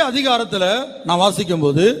அதே அதிகாரத்துல நான்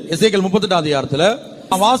வாசிக்கும்போது எசேக்கியேல் 38 அதிகாரத்துல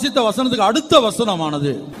நான் வாசித்த வசனத்துக்கு அடுத்த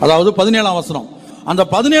வசனமானது, அதாவது 17ஆம் வசனம். அந்த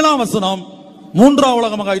 17ஆம் வசனம் மூன்றாம்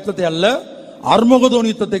உலக மகா யுத்தத்தை அல்ல, அர்மகதோன்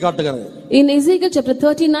யுத்தத்தை காட்டுகிறது. In Ezekiel chapter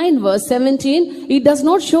 39 verse 17, it does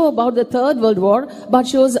not show about the third world war, but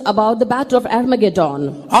shows about the battle of Armageddon.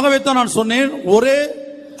 ஆகவே தான் நான் சொன்னேன், ஒரே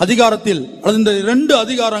அதிகாரத்தில் அல்லது இந்த 2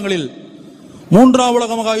 அதிகாரங்களில் மூன்றாம்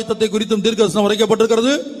உலக மகா யுத்தத்தை குறித்தும் தீர்க்கதரிசனம்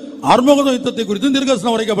உரைக்கப்பட்டிருக்கிறது, அர்மகதோன் யுத்தத்தை குறித்தும்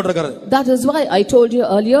தீர்க்கதரிசனம் உரைக்கப்பட்டிருக்கிறது. That is why I told you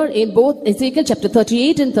earlier, in both Ezekiel chapter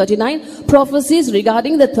 38 and 39, prophecies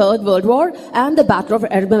regarding the third world war and the battle of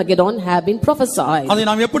Armageddon have been prophesied. அதை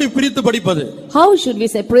நாம் எப்படி பிரித்து படிப்பது? How should we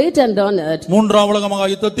separate and learn it? மூன்றாம் உலக மகா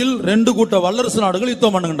யுத்தத்தில் 2 கூட்ட வல்லரசு நாடுகள்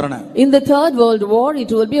யுத்தம் பண்ணுகின்றன. In the third world war,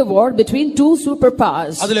 it will be a war between 2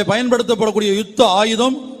 superpowers. அதிலே பயன்படுத்தப்படக்கூடிய யுத்த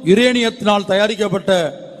ஆயுதம் யுரேனியத்தினால் தயாரிக்கப்பட்ட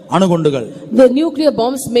அணுகுண்டுகள். The nuclear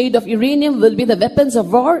bombs made of uranium will be the weapons of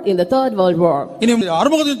war in the third world war. இனி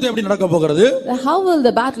அர்மகதோன் யுத்தம் எப்படி நடக்க போகிறது? How will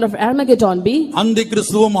the battle of Armageddon be? அந்தி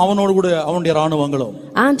கிறிஸ்துவும் அவனோடு கூட அவனுடைய ராணுவங்களும்.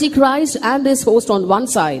 Antichrist and his host on one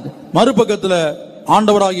side. மறுபக்கத்துல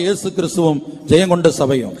ஆண்டவராகிய இயேசு கிறிஸ்துவும் ஜெயங்கொண்ட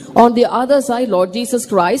சபையும். On the other side, Lord Jesus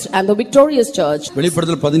Christ and the victorious church.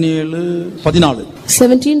 வெளிப்படுத்தல் 17:14.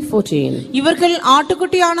 17:14. இவர்கள்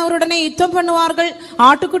ஆட்டுக்குட்டியானவருடனே யுத்தம் பண்ணுவார்கள்.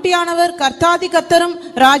 ஆட்டுக்குட்டியானவர் கர்த்தாதி கர்த்தரும்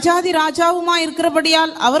ராஜாதி ராஜாவுமாய்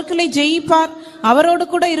இருக்கிறபடியால் அவர்களை ஜெயிப்பார். அவரோடு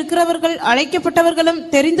கூட இருக்கிறவர்கள் அழைக்கப்பட்டவர்களும்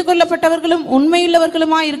தெரிந்து கொள்ளப்பட்டவர்களும்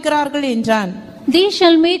உண்மையுள்ளவர்களுமாய் இருக்கிறார்கள் என்றான். They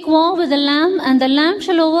shall make war with the Lamb, and the Lamb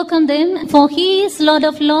shall overcome them, for he is Lord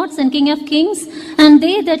of lords and King of kings, and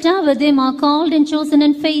they that are with him are called and chosen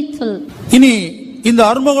and faithful. இனி இந்த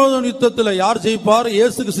அர்மகதோன் யுத்தத்தில் யார் ஜெயிப்பார்?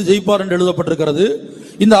 இயேசு கிறிஸ்து ஜெயிப்பார் என்று எழுதப்பட்டிருக்கிறது.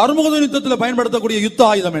 இந்த அர்மகதோன் யுத்தத்தில் பயன்படுத்தக்கூடிய யுத்த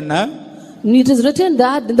ஆயுதம் என்ன? It is written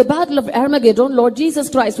that in the battle of Armageddon, Lord Jesus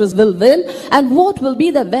Christ will win. And what will be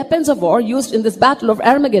the weapons of war used in this battle of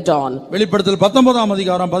Armageddon? வெளிப்படுத்தல் 19ஆம்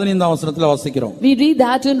அதிகாரம் 15ஆம் வசனத்தில் வாசிக்கிறோம். We read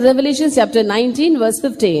that in Revelation chapter 19 verse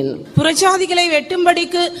 15. புறஜாதிகளை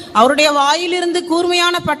வெட்டும்படிக்கு அவருடைய வாயிலிருந்து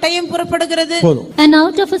கூர்மையான பட்டயம் புறப்படுகிறது. And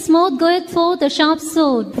out of his mouth goeth forth a sharp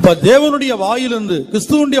sword. அப்ப தேவனுடைய வாயிலிருந்து,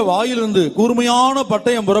 கிறிஸ்துவுடைய வாயிலிருந்து கூர்மையான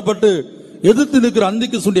பட்டயம் புறப்பட்டு எதிர்த்து நிற்கிற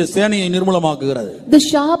அந்திகிறிஸ்துவின் சேனையை நிர்மூலமாக்குகிறது. The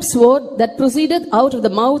sharp sword that proceeded out of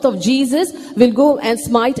the mouth of Jesus will go and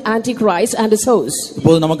smite Antichrist and his host.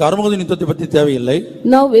 இப்போது நமக்கு அர்மகதோன் யுத்தத்தை பற்றி தேவையில்லை.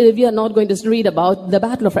 Now we are not going to read about the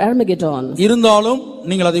battle of Armageddon. இருந்தாலும்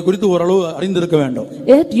நீங்கள் அதை குறித்து ஓரளவு அறிந்திருக்க வேண்டும்.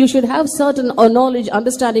 Yet you should have certain knowledge,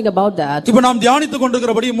 understanding about that. இப்போ நாம் தியானித்துக்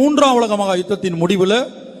கொண்டிருக்கிறபடி மூன்றாம் உலக மகா யுத்தத்தின் முடிவில்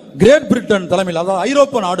கிரேட் பிரிட்டன் தலைமையில், அதாவது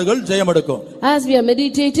ஐரோப்பிய நாடுகள் ஜெயம் எடுக்கும். As we are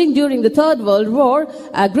meditating during the Third World War,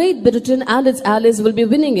 Great Britain and its allies will be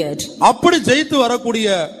winning it. அப்படி ஜெயித்து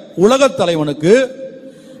வரக்கூடிய உலக தலைவனுக்கு,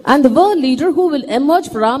 and the world leader who will emerge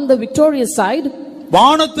from the victorious side,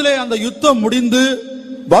 வானத்திலே அந்த யுத்தம் முடிந்து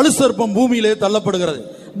வலுசர்ப்பம் பூமியிலே தள்ளப்படுகிறது.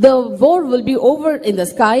 The war will be over in the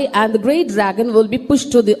sky and the great dragon will be pushed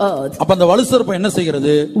to the earth. அப்ப அந்த வலுசர்ப்பம் என்ன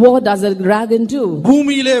செய்கிறது? What does the dragon do?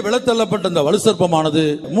 பூமியிலே விழத்தள்ளப்பட்ட அந்த வலுசர்ப்பமானது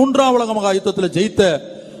மூன்றாம் உலக மகா யுத்தத்தில் ஜெயித்த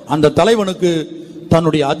அந்த தலைவனுக்கு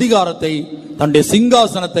தன்னுடைய அதிகாரத்தை, தன்னுடைய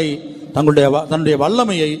சிங்காசனத்தை, தன்னுடைய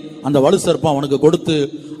வல்லமையை அந்த வலுசர்ப்பம் அவனுக்கு கொடுத்து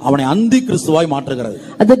அவனை அந்தி கிறிஸ்துவாய் மாற்றுகிறது.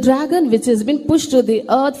 The dragon which has been pushed to the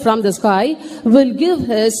earth from the sky will give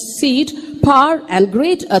his seat, power and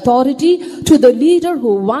great authority to the leader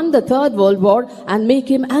who won the Third World War and make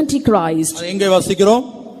him Antichrist. எங்கே வாசிக்கிறோம்?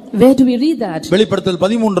 Where do we read that? வெளிப்படுத்தல்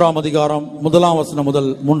 13ஆம் அதிகாரம் 1ஆம் வசனம் முதல்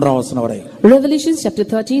 3ஆம் வசனம் வரை. Revelation chapter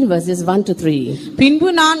 13 verses 1 to 3. பின்பு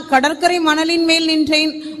நான் கடற்கரை மணலின் மேல்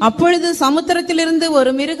நின்றேன். அப்பொழுது சமுத்திரத்திலிருந்து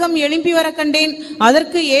ஒரு மிருகம் எழும்பி வர கண்டேன்.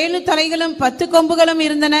 அதற்கு 7 தலைகளும் 10 கொம்புகளும்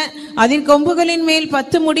இருந்தன. அதன் கொம்புகளின் மேல்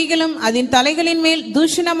 10 முடிகளும் அதன் தலைகளின் மேல்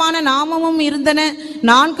தூஷணமான நாமமும் இருந்தன.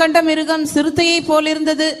 நான் கண்ட மிருகம் சிறுத்தையை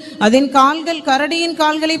போலிருந்தது. அதன் கால்கள் கரடியின்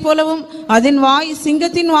கால்களைப் போலவும் அதன் வாய்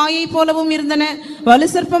சிங்கத்தின் வாயைப் போலவும் இருந்தன.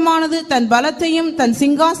 வலுசர்ப்பமானது தன் பலத்தையும் தன்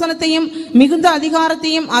சிங்காசனத்தையும் மிகுந்த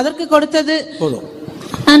அதிகாரத்தையும் அதற்கு கொடுத்தது.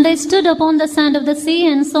 And I stood upon the sand of the sea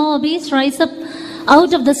and saw a beast rise up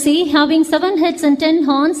out of the sea, having 7 heads and 10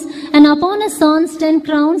 horns, and upon his horns 10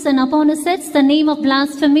 crowns, and upon his heads the name of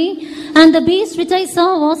blasphemy. And the beast which I saw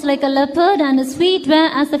was like a leopard, and his feet were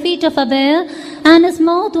as the feet of a bear, and his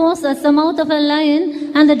mouth was as the mouth of a lion.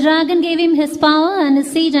 And the dragon gave him his power and his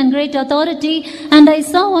seat and great authority. And I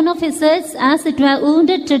saw one of his heads as it were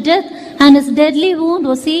wounded to death, and his deadly wound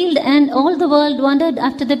was healed, and all the world wondered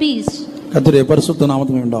after the beast. கர்த்தருடைய பரிசுத்த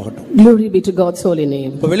நாமத்துக்கு உண்டாகட்டும். Glory be to God's holy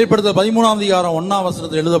name. வெளிப்படுத்தல் 13ஆம் அதிகாரம் 1ஆம்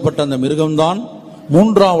வசனத்தில் எழுதப்பட்ட அந்த மிருகம்தான்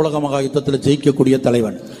மூன்றாம் உலக மகா யுத்தத்தில் ஜெயிக்கக்கூடிய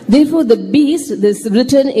தலைவன். Therefore the beast, this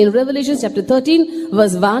written in Revelation chapter 13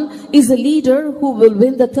 verse 1, is a leader who will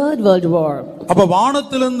win the Third World War. அப்ப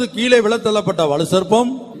வானத்திலிருந்து கீழே விழத்தள்ளப்பட்ட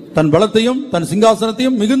வலுசர்ப்பம் தன் பலத்தையும் தன்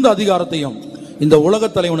சிங்காசனத்தையும் மிகுந்த அதிகாரத்தையும் இந்த உலக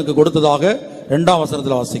தலைவனுக்கு கொடுத்ததாக 2ஆம்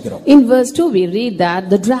வசனத்தில் வாசிக்கிறோம். In verse 2 we read that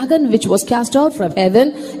the dragon which was cast out from heaven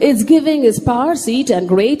is giving his power, seat and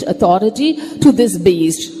great authority to this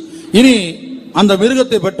beast. இனி அந்த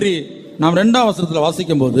மிருகத்தை பற்றி நாம் 2ஆம் வசனத்தில்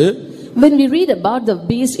வாசிக்கும்போது, when we read about the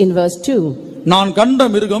beast in verse 2, நான் கண்ட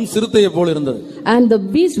மிருகம் சிறுத்தையை போல் இருந்தது. And the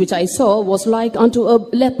beast which I saw was like unto a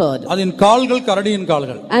leopard. அதன் கால்கள் கரடியின்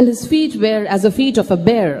கால்கள். And his feet were as the feet of a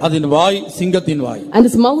bear. அதன் வாய் சிங்கத்தின் வாய். And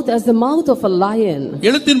his mouth as the mouth of a lion.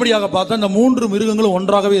 எழுத்தின்படியாக பார்த்தா இந்த மூன்று மிருகங்களும்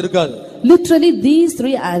ஒன்றாகவே இருக்காது. Literally these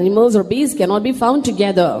three animals or beasts cannot be found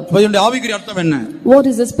together. இதனுடைய ஆவிக்குரிய அர்த்தம் என்ன? What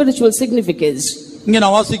is the spiritual significance? இங்க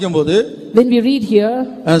நான் வாசிக்கும்போது, when we read here,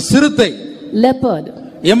 சிறுத்தை, leopard,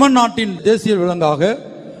 யமன் நாட்டின் தேசிய விலங்காக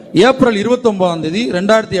ஏப்ரல் 29ஆம் தேதி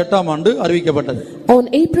 2008ஆம் ஆண்டு அறிவிக்கப்பட்டது. On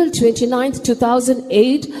April 29th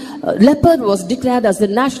 2008, leopard was declared as the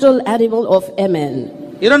national animal of Yemen.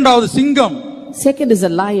 இரண்டாவது சிங்கம், second is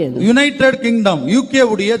a lion. United kingdom UK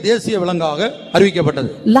உடைய தேசிய விலங்காக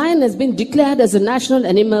அறிவிக்கப்பட்டது. Lion has been declared as a national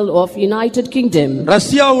animal of United Kingdom.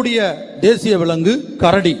 ரஷ்யாவுடைய தேசிய விலங்கு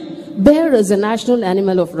கரடி. Bear is a national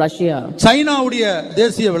animal of Russia. சைனாவுடைய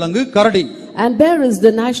தேசிய விலங்கு கரடி. And bear is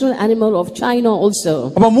the national animal of China also.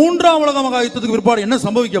 அப்ப மூன்றாம் உலக மகா யுத்தத்துக்கு பிற்பாடு என்ன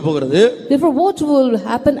சம்பவிக்க போகிறது? Therefore what will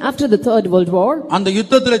happen after the Third World War? அந்த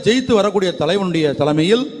யுத்தத்திலே ஜெயித்து வரக்கூடிய தலைவனுடைய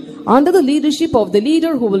தலைமையில், under the leadership of the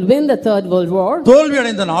leader who will win the Third World War, தோல்வி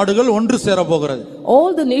அடைந்த நாடுகள் ஒன்று சேர போகிறது.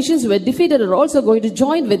 all the nations who were defeated are also going to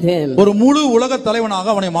join with him. ஒரு முழு உலக தலைவனாக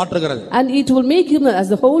அவனை மாற்றுகிறது. And it will make him as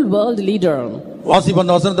the whole world leader.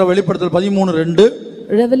 வாசிப்பந்த வசனத்தை வெளிப்படுத்தல் 13:2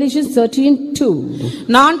 Revelation 13:2.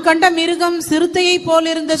 நான் கண்ட மிருகம் சிறுத்தையை போல்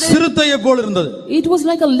இருந்தது. சிறுத்தையை போல் இருந்தது. It was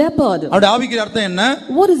like a leopard. அப்படி ஆவிக்குரிய அர்த்தம் என்ன?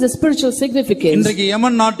 What is the spiritual significance? இன்றைக்கு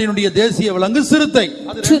யமன் நாட்டினுடைய தேசிய விலங்கு சிறுத்தை.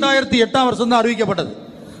 அது 2008 வருஷம் தான் அறிவிக்கப்பட்டது.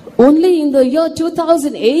 Only in the year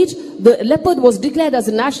 2008 the leopard was declared as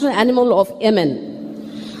a national animal of Yemen.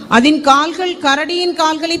 அதன் கால்கள் கரடியின்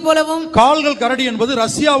கால்களை போலவும். கால்கள் கரடி என்பது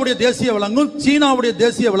ரஷ்யாவுடைய தேசிய விலங்கும் சீனாவுடைய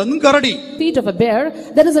தேசிய விலங்கும் கரடி. Feet of a bear,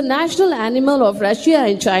 that is a national animal of Russia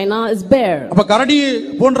and China is bear. அப்ப கரடி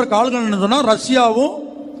போன்ற கால்கள் என்ன சொன்னா ரஷ்யாவும்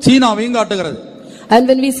சீனாவையும் காட்டுகிறது. And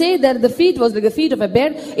when we say that the feet was like the feet of a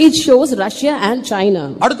bear, it shows Russia and China.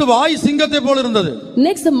 அடுத்து வாய் சிங்கத்தை போல இருந்தது.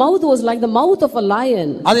 Next the mouth was like the mouth of a lion.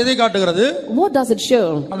 அது எதை காட்டுகிறது? What does it show?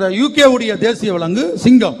 அந்த UK உடைய தேசிய விலங்கு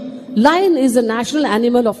சிங்கம். Lion is the national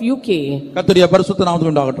animal of UK. கர்த்தருடைய பரிசுத்த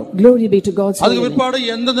நாமத்துக்கு உண்டாகட்டும். Glory be to God. அதுக்கு பிற்பாடு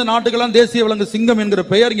எந்தெந்த நாட்டுக்கெல்லாம் தேசிய விலங்கு சிங்கம் என்கிற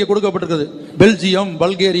பெயர் இங்கே கொடுக்கப்பட்டிருக்கிறது? Belgium,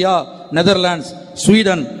 Bulgaria, Netherlands,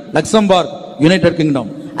 Sweden, Luxembourg, United kingdom.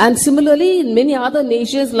 And similarly in many other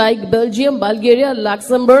nations like Belgium, Bulgaria,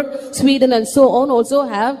 Luxembourg, Sweden and so on also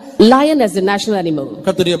have lion as the national animal.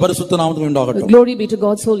 கர்த்தருடைய பரிசுத்த நாமத்துக்கு உண்டாகட்டும். Glory be to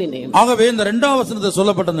God's holy name. ஆகவே இந்த இரண்டாம் வசனத்தில்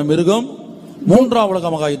சொல்லப்பட்ட அந்த மிருகம் மூன்றாம் உலக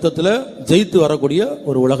மகா யுத்தத்தில் ஜெயித்து வரக்கூடிய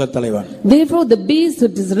ஒரு உலக தலைவன். Therefore the beast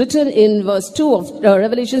that is written in verse 2 of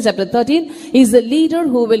Revelation chapter 13 is the leader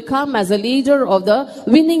who will come as a leader of the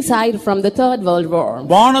winning side from the third world war.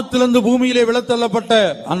 வானத்திலிருந்து பூமியிலே விழத்தள்ளப்பட்ட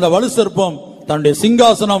அந்த வலு சர்ப்பம் தன்னுடைய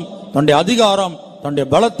சிங்காசனம், தன்னுடைய அதிகாரம், தன்னுடைய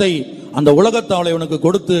பலத்தை அந்த உலக தலைவனுக்கு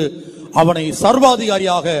கொடுத்து அவனை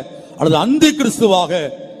சர்வாதிகாரியாக அல்லது அந்தி கிறிஸ்துவாக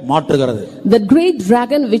மாற்றுகிறது. The great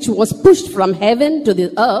dragon which was pushed from heaven to the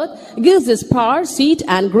earth gives his power, seat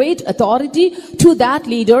and great authority to that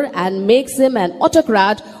leader and makes him an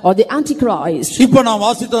autocrat or the antichrist. இப்போ நாம்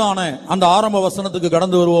வாசித்ததான அந்த ஆரம்ப வசனத்துக்கு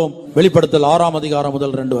கடந்து வருவோம். வெளிப்படுத்தல் 6ஆம் அதிகாரம்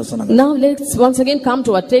முதல் 2 வசனங்கள். Now let's once again come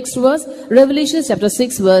to our text verse, Revelation chapter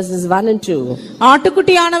 6 verses 1 and 2.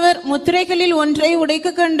 ஆட்டுக்குட்டியானவர் முத்திரைகளில் ஒன்றை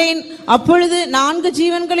உடைக்க கண்டேன். அப்பொழுது 4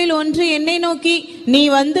 ஜீவன்களில் ஒன்று என்னை நோக்கி நீ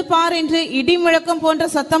வந்து பார் என்று இடி முழக்கம் போன்ற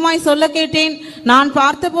சத்தமாய் சொல்ல கேட்டேன். நான்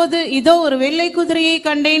பார்த்தபோது இதோ ஒரு வெள்ளை குதிரையை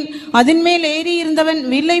கண்டேன். அதன் மேல் ஏறி இருந்தவன்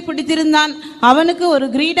வில்லை பிடித்திருந்தான். அவனுக்கு ஒரு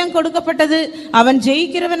கிரீடம் கொடுக்கப்பட்டது. அவன்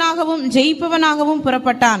ஜெயிக்கிறவனாகவும் ஜெயிப்பவனாகவும்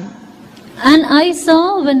புறப்பட்டான். And I saw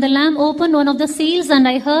when the Lamb opened one of the seals, and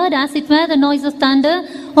I heard as it were the noise of thunder,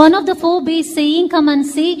 one of the 4 beasts saying, Come and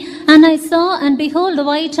see. And I saw, and behold, a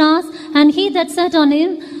white horse, and he that sat on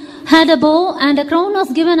him had a bow, and a crown was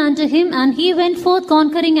given unto him, and he went forth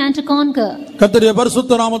conquering and to conquer. கர்த்தருடைய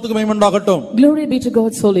பரிசுத்த நாமத்துக்கு மகிமை உண்டாகட்டும். Glory be to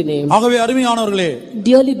God's holy name. ஆகவே அருமையானவர்களே,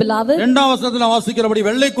 Dearly beloved, இரண்டாம் வசனத்தில் வாசிக்கிறபடி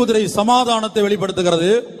வெள்ளை குதிரை சமாதானத்தை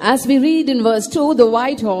வெளிப்படுத்துகிறது. as we read in verse 2, the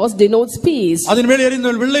white horse denotes peace. அதன் மேல்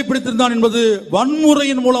எறிந்தவன் வெள்ளை பிடித்திருந்தான் என்பது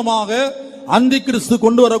வன்முறையின் மூலமாக அந்தி கிறிஸ்து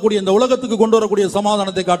கொண்டு வரக்கூடிய இந்த உலகத்துக்கு கொண்டு வரக்கூடிய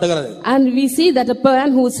சமாதானத்தை காட்டுகிறது. And we see that a man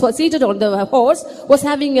who is seated on the horse was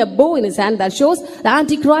having a bow in his hand that shows the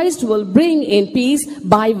Antichrist will bring in peace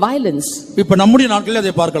by violence. இப்ப நம்முடைய நாட்களில்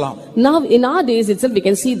அதை பார்க்கலாம். Now in our days itself we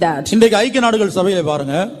can see that. இன்றைக்கு ஐக்கிய நாடுகள் சபையில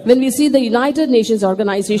பாருங்க. When we see the United Nations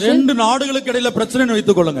organization, ரெண்டு நாடுகளுக்கு இடையில பிரச்சனை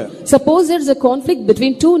வைத்துக் கொள்ளுங்க. suppose there is a conflict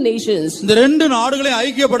between 2 nations. இந்த ரெண்டு நாடுகளை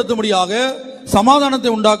ஐக்கியப்படுத்தும்படியாக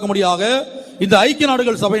சமாதானத்தை உண்டாக்கும்படியாக இந்த ஐக்கிய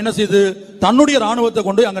நாடுகள் சபை என்ன செய்து தன்னுடைய ராணுவத்தை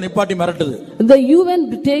கொண்டு அங்க நிப்பாட்டி மிரட்டுது. The UN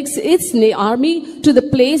takes its army to the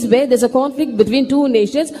place where there's a conflict between 2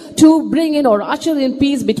 nations to bring in or usher in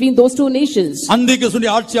peace between those 2 nations.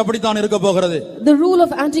 அந்திகிறிஸ்துவின் ஆட்சி அப்படித்தான் இருக்க போகிறது. The rule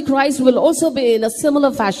of Antichrist will also be in a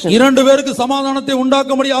similar fashion. இரண்டு பேருக்கு சமாதானத்தை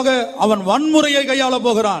உண்டாக்கும்படியாக அவன் வன்முறையை கையாள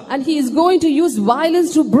போகிறான். And he is going to use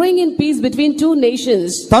violence to bring in peace between 2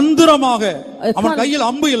 nations. தந்திரமாக அவன்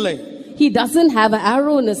கையில் அம்பு இல்லை. He doesn't have an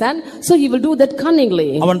arrow in his hand, so he will do that cunningly.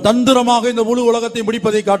 அவன் தந்திரமாக இந்த முழு உலகத்தை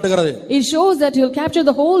முடிப்பதை காட்டுகிறது. It shows that he will capture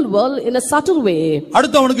the whole world in a subtle way.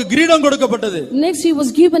 அடுத்து அவனுக்கு கிரீடம் கொடுக்கப்பட்டது. Next he was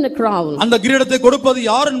given a crown. அந்த கிரீடத்தை கொடுப்பது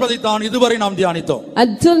யார் என்பதை தான் இதுவரை நாம் தியானித்தோம்.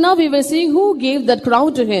 Until now we were seeing who gave that crown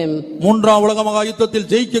to him. மூன்றாம் உலக மகா யுத்தத்தில்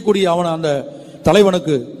ஜெயிக்கக்கூடிய அவன் அந்த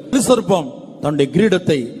தலைவனுக்கு சர்ப்பம் தன்னுடைய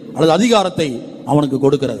கிரீடத்தை அல்லது அதிகாரத்தை அவனுக்கு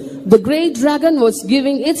கொடுக்கிறது. The great dragon was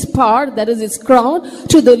giving its power, that is its crown,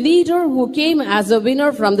 to the leader who came as a winner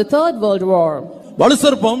from the Third World War. வலு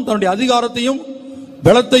சர்ப்பம் தன்னுடைய அதிகாரத்தையும்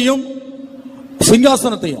பலத்தையும்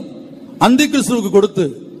சிங்காசனத்தையும் அந்தி கிறிஸ்துவுக்கு கொடுத்து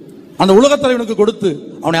அந்த உலக தலைவனுக்கு கொடுத்து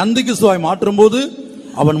அவனை அந்தி கிறிஸ்துவாய் மாற்றும் போது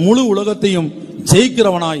அவன் முழு உலகத்தையும்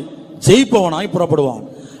ஜெயிக்கிறவனாய் ஜெயிப்பவனாய் புறப்படுவான்.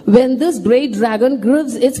 When this great dragon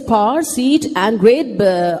gives its power, seat and great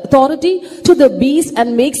authority to the beast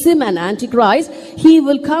and makes him an antichrist, he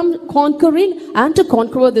will come conquering and to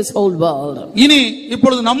conquer this whole world. இனி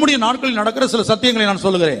இப்பொழுது நம்முடைய நாட்களில் நடக்கிற சில சத்தியங்களை நான்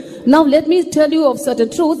சொல்லுகிறேன். Now let me tell you of certain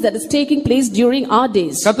truths that is taking place during our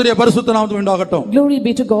days. கர்த்தருடைய பரிசுத்த நாமத்துக்கு உண்டாகட்டும். Glory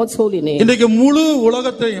be to God's holy name. இன்றைக்கு முழு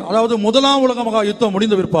உலகத்தை, அதாவது முதலாம் உலக மகா யுத்தம்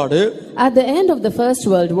முடிந்த பிற்பாடு, at the end of the First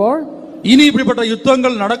World War, இனி இப்படிப்பட்ட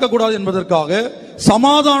யுத்தங்கள் நடக்கக்கூடாது என்பதற்காக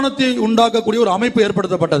சமாதானத்தை உண்டாக்கக்கூடிய ஒரு அமைப்பு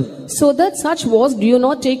ஏற்படுத்தப்பட்டது. So that such wars do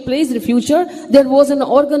not take place in the future, there was an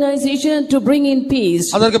organization to bring in peace.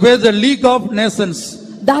 அதற்கு பேர் the League of Nations.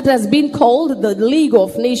 That has been called the League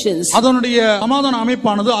of Nations. அதனுடைய சமாதான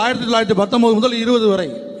அமைப்பானது 1919 முதல் 20 வரை.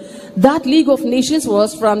 That League of Nations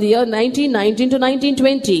was from the year 1919 to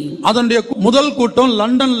 1920. அதனுடைய முதல் கூட்டம்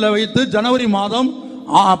லண்டன்ல வைத்து ஜனவரி மாதம்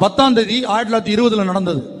 10ஆம் தேதி 1920ல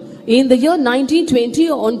நடந்தது. In the year 1920,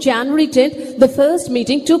 on January 10th, the first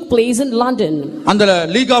meeting took place in London. அந்த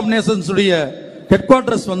League of Nations உடைய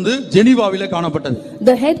headquarters வந்து ஜெனீவாவிலே காணப்பட்டது.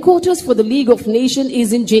 The headquarters for the League of Nations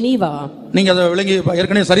is in Geneva. நீங்க அத விளங்கி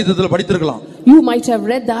ஏற்கனவே சரித்திரத்தில் படித்திருக்கலாம். You might have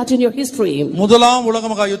read that in your history. முதலாம் உலக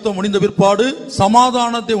மகா யுத்தம் முடிந்த பிற்பாடு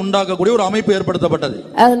சமாதானத்தை உண்டாக்கக்கூடிய ஒரு அமைப்பு ஏற்படுத்தப்பட்டது.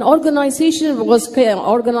 An organization was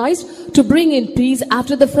organized to bring in peace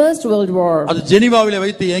after the First World War. அது ஜெனீவாவிலே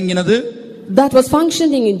வைத்து இயங்கினது. That was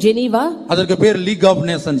functioning in Geneva. அதற்கு பேர் League of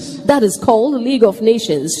Nations. That is called League of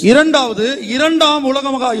Nations. இரண்டாவது இரண்டாம்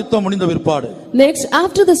உலக மகா யுத்தம் முடிந்த பிற்பாடு, next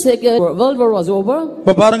after the Second World War was over,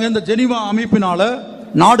 இப்ப பாருங்க இந்த ஜெனீவா அமைப்பினால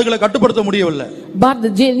நாடுகளை கட்டுப்படுத்த முடியவில்லை. but the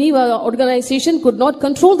Geneva organization could not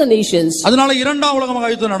control the nations. அதனால இரண்டாம் உலக மகா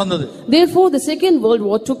யுத்தம் நடந்தது. Therefore the Second World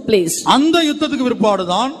War took place. அந்த யுத்தத்துக்கு பிற்பாடு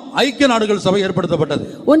தான் ஐக்கிய நாடுகள் சபை ஏற்படுத்தப்பட்டது.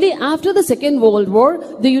 Only after the Second World War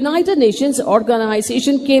the United Nations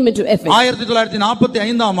organization came into effect.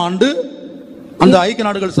 1945ஆம் ஆண்டு அந்த ஐக்கிய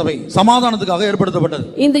நாடுகள் சபை சமாதானத்துக்காக ஏற்படுத்தப்பட்டது.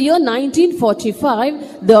 In the year 1945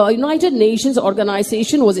 the United Nations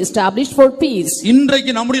organization was established for peace.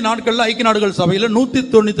 இன்றைக்கு நம்முடைய நாட்கள்ல ஐக்கிய நாடுகள் சபையில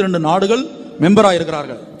 192 நாடுகள் மெம்பரா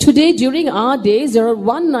இருக்கிறார்கள். Today during our days there are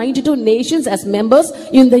 192 nations as members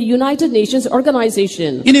in the United Nations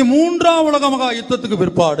organization. இனி மூன்றாம் உலக மகா யுத்தத்துக்கு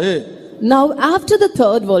பிற்பாடு, now after the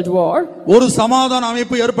Third World War, ஒரு சமாதான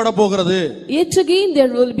அமைப்பு ஏற்பட போகிறது. yet again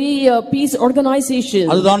there will be a peace organization.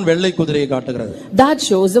 அதுதான் வெள்ளை குதிரையை காட்டுகிறது. That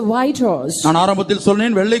shows the white horse. நான் ஆரம்பத்தில்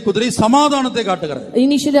சொன்னேன் வெள்ளை குதிரை சமாதானத்தை காட்டுகிறது.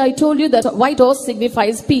 Initially I told you that white horse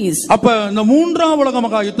signifies peace. அப்ப இந்த மூன்றாம் உலக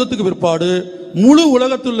மகா யுத்தத்துக்கு பிற்பாடு முழு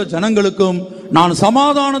உலகத்துள்ள ஜனங்களுக்கும் நான்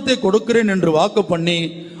சமாதானத்தை கொடுக்கிறேன் என்று வாக்கு பண்ணி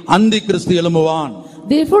அந்தி கிறிஸ்து எழும்புவான்.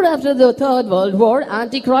 Therefore after the Third World War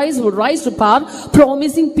Antichrist would rise to power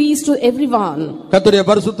promising peace to everyone. கர்த்தருடைய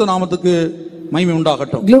பரிசுத்த நாமத்துக்கு மகிமை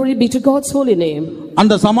உண்டாகட்டும். Glory be to God's holy name.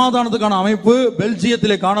 அந்த சமாதானத்துக்கான அமைப்பு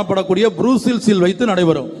பெல்ஜியத்திலே காணப்படக்கூடிய ப்ரூசெல்ஸில் வைத்து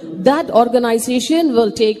நடைபெறும். That organization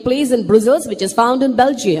will take place in Brussels, which is found in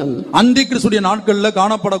Belgium. அந்தி கிறிஸ்துடைய நாட்களில்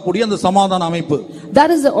காணப்படக்கூடிய அந்த சமாதான அமைப்பு,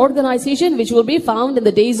 that is the organization which will be found in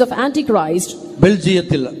the days of Antichrist.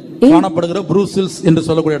 பெல்ஜியத்தில் காணப்படுகிற ப்ரூசெல்ஸ் என்று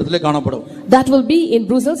சொல்லக்கூடிய இடத்திலே காணப்படும். That will be in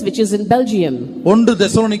Brussels, which is in Belgium. 1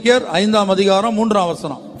 தெசலோனிக்கேயர் 5ஆம் அதிகாரம் 3ஆம்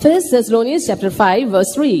வசனம். 1 Thessalonians chapter 5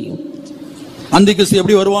 verse 3. அந்திகிறிஸ்து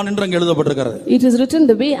எப்படி வருவான் என்று அங்கே எழுதப்பட்டிருக்கிறது. It is written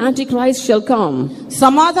the way Antichrist shall come.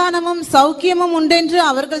 சமாதானமும் சௌக்கியமும் உண்டென்று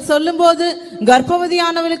அவர்கள் சொல்லும்போது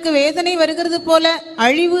கர்ப்பவதியானவளுக்கு வேதனை வருகிறது போல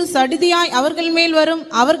அழிவு சடிதியாய் அவர்கள் மேல் வரும்,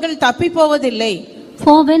 அவர்கள் தப்பி போவதில்லை.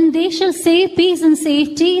 For when they shall say peace and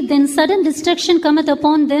safety, then sudden destruction cometh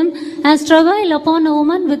upon them as travail upon a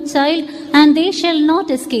woman with child, and they shall not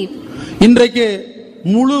escape. இன்றைக்கு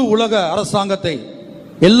முழு உலக அரசாங்கத்தை,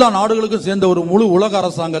 எல்லா நாடுகளுக்கும் சேர்ந்த ஒரு முழு உலக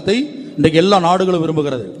அரசாங்கத்தை இன்றைக்கு எல்லா நாடுகளும்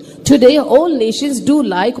விரும்புகிறது. Today all nations do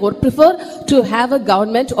like or prefer to have a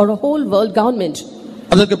government or a whole world government.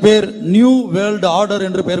 அதற்கு பேர் நியூ வேர்ல்ட் ஆர்டர்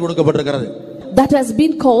என்று பெயர் கொடுக்கப்பட்டிருக்கிறது. That has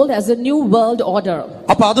been called as a new world order.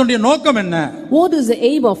 அப்ப அதனுடைய நோக்கம் என்ன? What is the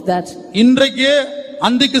aim of that? இன்றைக்கு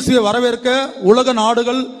அந்திகிறிஸ்துவை வரவேற்க உலக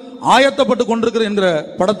நாடுகள் ஆயத்தப்பட்டு கொண்டிருக்கிற என்ற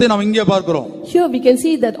படத்தை நாம் இங்கே பார்க்கிறோம். Here we can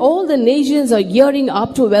see that all the nations are gearing up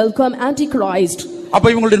to welcome Antichrist. அப்ப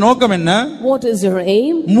இவங்களுடைய நோக்கம் என்ன? What is their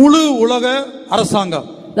aim? முழு உலக அரசாங்கம்,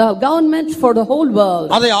 the government for the whole world,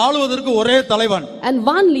 அதை ஆளுவதற்கு ஒரே தலைவன், and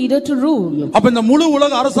one leader to rule. அப்ப இந்த முழு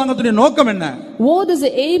உலக அரசாங்கத்தின் நோக்கம் என்ன? What is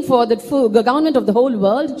the aim for the government of the whole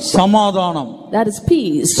world? சமாதானம். That is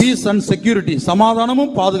peace. Peace and security.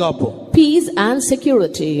 சமாதானமும் பாதுகாப்பும். peace and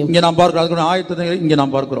security. இங்க நாம் பார்க்கிறோம், அதுக்கு ஆயத்தை இங்க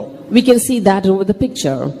நாம் பார்க்கிறோம். We can see that over the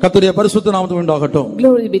picture. கர்த்தருடைய பரிசுத்த நாமத்துக்கு உண்டாகட்டும்.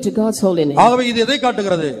 Glory be to God's holy name. ஆகவே இது எதை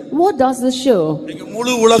காட்டுகிறது? What does this show?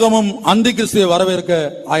 முழு உலகமும் அந்திகிறிஸ்துவை வரவேற்க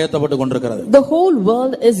ஆயத்தப்பட்டு கொண்டிருக்கிறது. The whole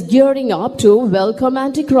world is gearing up to welcome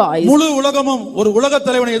Antichrist. முழு உலகமும் ஒரு உலக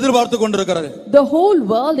தலைவனை எதிர்பார்த்து கொண்டிருக்கிறது. The whole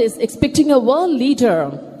world is expecting a world leader.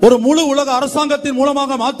 ஒரு முழு உலக அரசாங்கத்தின்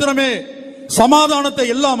மூலமாக மாத்திரமே சமாதானத்தை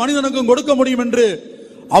எல்லா மனிதனுக்கும் கொடுக்க முடியும் என்று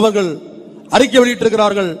அவர்கள் அறிக்கை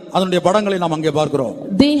வெளியிட்டிருக்கிறார்கள். அதனுடைய படங்களை நாம் அங்கே பார்க்கிறோம்.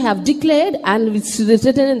 They have declared, and it's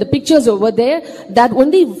written in the pictures over there, that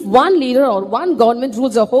only one leader or one government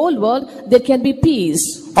rules the whole world. There can be peace.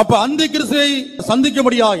 அப்ப அந்திகிறிஸ்துவை சந்திக்க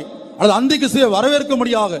முடியாய் அல்லது அந்திகிறிஸ்துவை வரவேற்க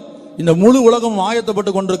முடியாக இந்த முழு உலகம்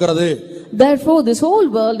ஆயத்தப்பட்டு கொண்டிருக்கிறது. Therefore this whole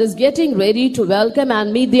world is getting ready to welcome and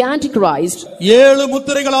meet the Antichrist. 7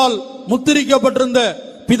 முத்திரைகளால் முத்திரிக்கப்பட்டிருந்த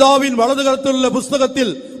பிதாவின் வலதுகரத்தில் உள்ள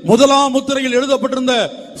புத்தகத்தில் முதலாம் முத்திரையில் எழுதப்பட்டிருந்த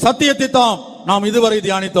சத்தியத்தை தான் நாம் இதுவரை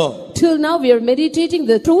தியானித்தோம். Till now we are meditating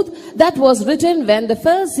the truth that was written when the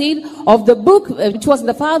first seal of the book which was in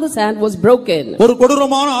the Father's hand was broken. ஒரு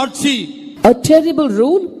கொடூரமான ஆட்சி, A terrible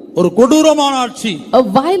rule, ஒரு கொடூரமான ஆட்சி, a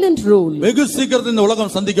violent rule. வெகு சீக்கிரத்தில் இந்த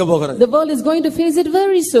உலகம் சந்திக்க போகிறது. The world is going to face it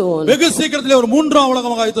very soon. வெகு சீக்கிரத்தில் ஒரு மூன்றாம்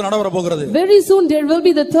உலக யுத்தம் நடைபெற போகிறது. Very soon there will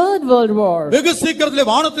be the third world war. வெகு சீக்கிரத்தில்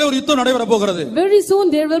வானத்தில் ஒரு யுத்தம் நடைபெற போகிறது. Very soon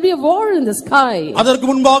there will be a war in the sky. அதற்கு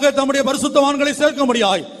முன்பாக தம்முடைய பரிசுத்தவான்களை சேர்க்க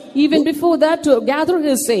முடியாய். Even before that, to gather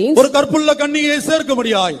his saints, ஒரு கற்புள்ள கன்னிகையை சேர்க்க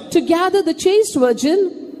முடியாய். to gather the chaste virgin,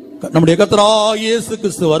 நம்முடைய கர்த்தராகிய இயேசு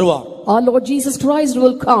கிறிஸ்து வருவார். our Lord Jesus Christ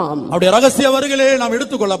will come. அவருடைய ரகசிய வருகையிலே நாம்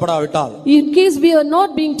எடுத்துக் கொள்ளப்படாவிட்டால், In case we are not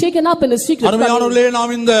being taken up in a secret coming, அருமையானவர்களே,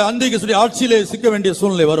 நாம் இந்த அந்திகிறிஸ்துவின் ஆட்சியிலே சிக்க வேண்டிய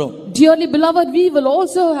சூழ்நிலை வரும். dearly beloved, we will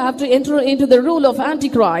also have to enter into the rule of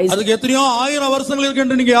Antichrist. அதுக்கு எத்தனையோ 1000 வருஷங்கள் இருக்கு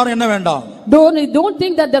என்று நீங்க யாரும் என்ன வேண்டாம். Don't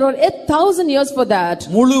think that there are 8,000 years for that.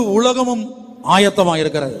 முழு உலகமும் ஆயத்தமாக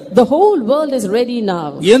இருக்கிறது. The whole world is ready now.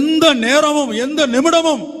 எந்த நேரமும் எந்த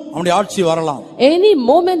நிமிடமும் அவருடைய ஆட்சி வரலாம். Any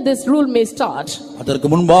moment this rule may start. அதற்கு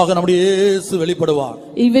முன்பாக நம்முடைய இயேசு வெளிப்படுவார்.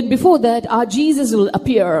 Even before that our Jesus will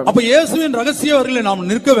appear. அப்ப இயேசுவின் ரகசிய வருகையிலே நாம்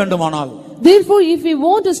நிற்க வேண்டுமானால், Therefore, if we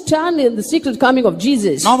want to stand in the secret coming of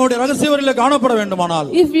Jesus, நம்முடைய ரகசிய வருகையிலே காணப்பட வேண்டுமானால்,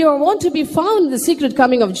 if we want to be found in the secret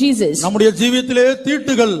coming of Jesus, நம்முடைய ஜீவியத்திலே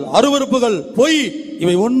தீட்டுகள், அருவருப்புகள், பொய்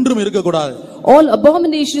இவை ஒன்றும் இருக்க கூடாது. all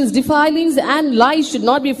abominations, defilings and lies should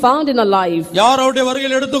not be found in our life. யார் அவருடைய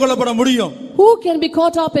வருகையில் எடுத்துக்கொள்ளப்பட முடியும்? Who can be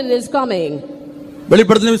caught up in his coming?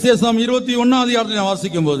 வெளிப்படுத்தின விசேஷம் 21 அதிகாரத்தை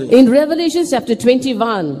வாசிக்கும் போது, In Revelation chapter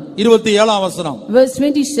 21, 27 வசனம், verse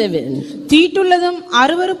 27, தீட்டுள்ளதும்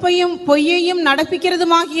அருவருப்பையும் பொய்யையும்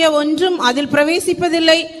நடப்பிக்கிறதுமாகிய ஒன்றும் அதில்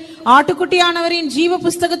பிரவேசிப்பதில்லை. ஆட்டுக்குட்டியானவரின் ஜீவ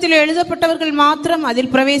புஸ்தகத்தில் எழுதப்பட்டவர்கள் மாத்திரம்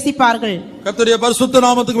அதில் பிரவேசிப்பார்கள். கர்த்தருடைய பரிசுத்த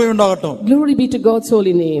நாமத்துக்கு உண்டாகட்டும். glory be to God's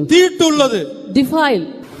holy name. தீட்டு உள்ளது, Defile,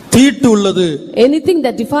 தீட்டு உள்ளது, anything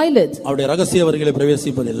that defileth அவருடைய ரகசிய வருகையிலே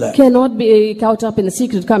பிரவேசிப்பதில்லை. cannot be caught up in the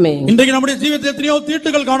secret coming. இன்றைக்கு நம்முடைய ஜீவிதத்தில் எத்தனையோ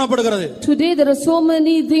தீட்டுகள் காணப்படுகிறது. Today there are so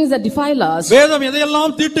many things that defile us. வேதம்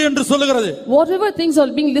எதையெல்லாம் தீட்டு என்று சொல்லுகிறது? Whatever things are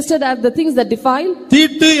being listed as the things that defile,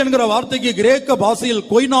 தீட்டு என்கிற வார்த்தைக்கு கிரேக்க பாஷையில்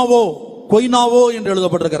கொய்னாவோ என்று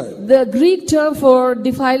எழுதப்பட்டிருக்கிறது. the Greek term for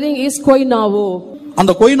defiling is koinao.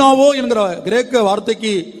 அந்த கொய்னாவோ என்கிற கிரேக்க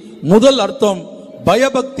வார்த்தைக்கு முதல் அர்த்தம்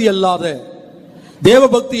பயபக்தி அல்லாத,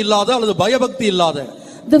 தேவபக்தி இல்லாத அல்லது பயபக்தி இல்லாத.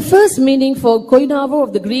 The first meaning for koinao of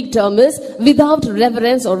the Greek term is without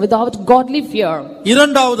reverence or without godly fear.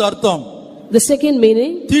 இரண்டாவது அர்த்தம், The second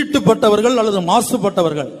meaning, தீட்டுப்பட்டவர்கள் அல்லது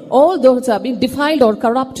மாசுபட்டவர்கள். all those are being defiled or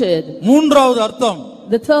corrupted. மூன்றாவது அர்த்தம்,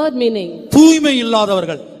 The third meaning, தூய்மை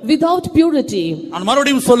இல்லாதவர்கள். without purity. நான்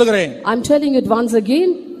மறுபடியும் சொல்லுகிறேன், I'm telling it once again.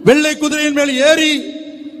 வெள்ளை குதிரையின் மேல் ஏறி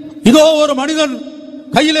இதோ ஒரு மனிதன்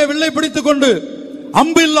கையிலே வெள்ளை பிடித்துக் கொண்டு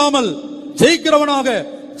அம்பு இல்லாமல்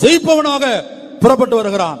ஜெயிப்பவனாக புறப்பட்டு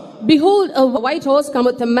வருகிறான். Behold, a white horse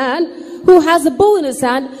cometh a man who has a bow in his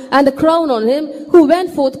hand and a crown on him, who went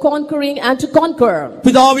forth conquering and to conquer.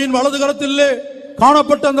 பிதாவின் வலது கரத்திலே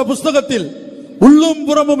காணப்பட்ட அந்த புஸ்தகத்தில் உள்ளும்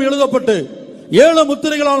புறமும் எழுதப்பட்டு 7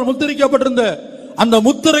 முத்திரைகளால் முத்திரிக்கப்பட்டிருந்த அந்த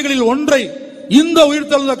முத்திரைகளில் ஒன்றை இந்த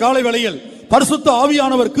உயிர்த்தெழுந்த காலை வேளையில் பரிசுத்த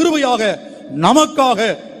ஆவியானவர் கிருபையாக நமக்காக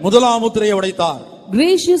முதலாம் முத்திரையை உடைத்தார்.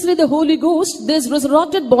 Graciously the Holy Ghost, this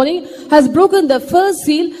resurrected body, has broken the first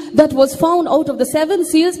seal that was found out of the 7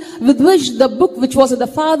 seals with which the book which was in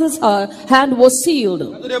the Father's hand was sealed.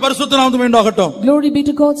 பரிசுத்த நாமத்துக்கு உண்டாகட்டும். Glory be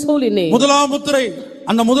to God's holy name. முதலாம் முத்திரை,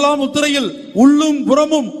 அந்த முதலாம் முத்திரையில் உள்ளும்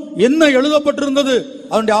புறமும் என்ன எழுதப்பட்டிருந்தது,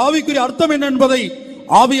 அதனுடைய ஆவிக்குரிய அர்த்தம் என்ன என்பதை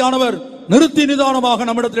ஆவியானவர் நிறுத்தி நிதானமாக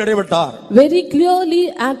நம்மிடத்தில் இடைப்பட்டார். Very clearly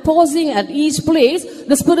and pausing at each place,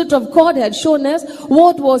 the Spirit of God had shown us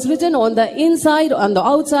what was written on the inside and the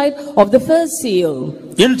outside of the first seal.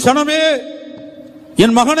 என் சனமே,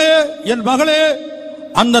 என் மகனே, என் மகளே,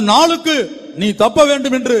 அந்த நாளுக்கு நீ தப்ப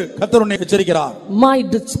வேண்டும் என்று கர்த்தர் உன்னை எச்சரிக்கிறார். My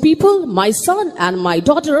people, my son and my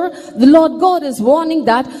daughter, the Lord God is warning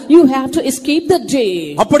that you have to escape that day.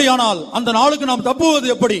 அப்படியானால் அந்த நாளுக்கு நாம் தப்புவது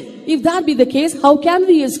எப்படி? If that be the case, how can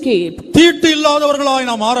we escape? தீட்டு இல்லாதவர்களாய்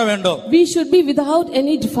நாம் மாற வேண்டும். We should be without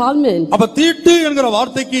any defilement. அப்ப தீட்டு என்கிற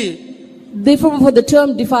வார்த்தைக்கு Therefore for the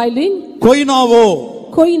term defiling,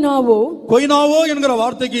 கொய்னாவோ என்கிற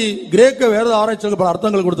வார்த்தைக்கு கிரேக்க வேத ஆராய்ச்சியாளர்கள் பல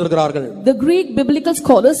அர்த்தங்கள் கொடுத்திருக்கிறார்கள். The Greek biblical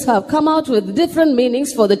scholars have come out with different meanings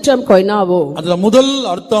for the term koinavo. அதுல முதல்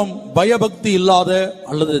அர்த்தம் பயபக்தி இல்லாத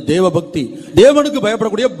அல்லது தேவபக்தி, தேவனுக்கு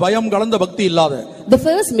பயப்படக்கூடிய பயம் கலந்த பக்தி இல்லாத. The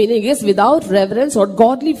first meaning is without reverence or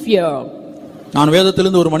godly fear. நான்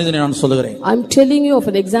வேதத்திலிருந்து ஒரு மனிதனை நான் சொல்லுகிறேன். I am telling you of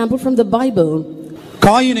an example from the Bible.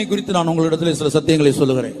 காயினை குறித்து நான் உங்களிடத்தில் சில சத்தியங்களை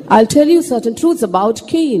சொல்லுகிறேன். I'll tell you certain truths about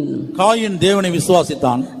Cain. Coin தேவனை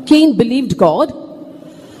விசுவாசித்தான். Cain believed God.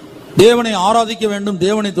 தேவனை ஆராதிக்க வேண்டும்,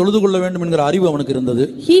 தேவனை தொழுது கொள்ள வேண்டும் என்கிற அறிவு அவனுக்கு இருந்தது.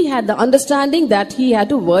 He had the understanding that he had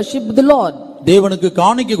to worship the Lord. தேவனுக்கு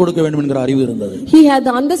காணிக்கை கொடுக்க வேண்டும் என்கிற அறிவு இருந்தது. He had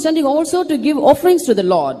the understanding also to give offerings to the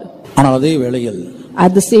Lord. ஆனால் அதே வேளையில்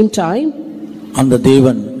at the same time அந்த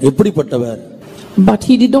தேவன் எப்படிப்பட்டவர்? But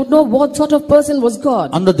he did not know what sort of person was God.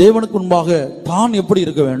 அந்த தேவனுக்கு முன்பாக தான் எப்படி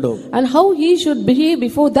இருக்க வேண்டும்? And how he should behave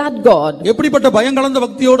before that God. எப்படிப்பட்ட பயங்கலந்த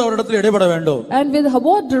பக்தியோடு அவரிடத்தில் இடைபட வேண்டும்? And with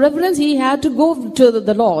what reverence he had to go to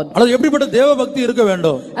the Lord. அல்லது எப்படிப்பட்ட தேவ பக்தி இருக்க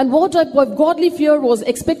வேண்டும்? And what type of godly fear was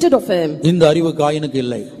expected of him. இந்த அறிவு காயினுக்கு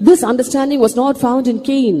இல்லை. This understanding was not found in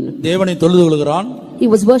Cain. தேவனை தொழுது கொள்கிறான். He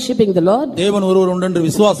was worshipping the Lord. தேவன் ஒருவர் உண்டு என்று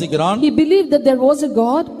விசுவாசிக்கிறான். He believed that there was a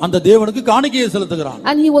God. அந்த தேவனுக்கு காணிக்கையை செலுத்துகிறான்.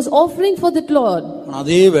 And he was offering for that Lord.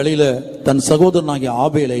 அதே வேளையில தன் சகோதரனாகிய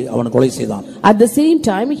ஆபேலை அவன் கொலை செய்தான். At the same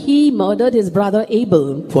time he murdered his brother Abel.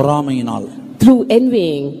 பொறாமையினால். Through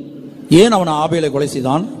envying. ஏன் அவன் ஆபேலை கொலை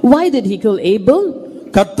செய்தான்? Why did he kill Abel?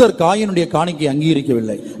 கர்த்தர் காயினுடைய காணிக்கையை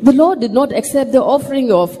அங்கீகரிக்கவில்லை. The Lord did not accept the offering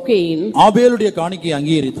of Cain. ஆபேலுடைய காணிக்கையை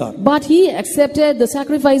அங்கீகரித்தார். But he accepted the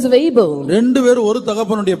sacrifice of Abel. ரெண்டு பேரும் ஒரு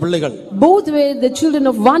தகப்பனுடைய பிள்ளைகள். Both were the children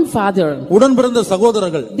of one father. உடன் பிறந்த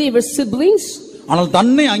சகோதரர்கள். They were siblings. ஆனால்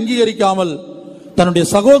தன்னை அங்கீகரிக்காமல் தன்னுடைய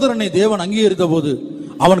சகோதரனை தேவன் அங்கீகரித்த போது,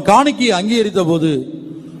 அவன் காணிக்கையை அங்கீகரித்த போது,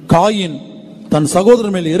 காயின் தன்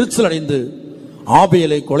சகோதரன் மேல் எரிச்சல் அடைந்து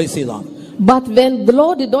ஆபேலை கொலை செய்தான். But when the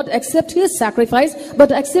Lord did not accept his sacrifice, but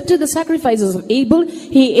accepted the sacrifices of Abel,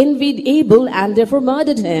 he envied Abel and therefore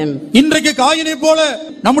murdered him. இன்றைக்கு காயினை போல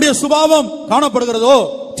நம்முடைய சுபாவம் காணப்படுகிறதோ?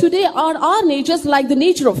 Today are our natures like the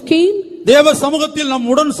nature of Cain? தேவ சமூகத்தில் நம்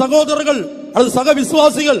உடன் சகோதரர்கள் அல்லது சக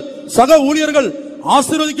விசுவாசிகள், சக ஊழியர்கள்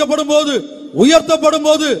ஆசீர்வதிக்கப்படும் போது, உயர்த்தப்படும்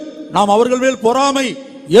போது நாம் அவர்கள் மேல் பொறாமை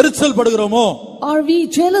எரிச்சல் படுகிறோமோ? Are we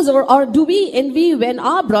jealous or do we envy when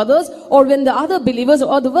our brothers or when the other believers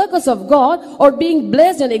or the workers of God are being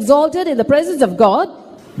blessed and exalted in the presence of God?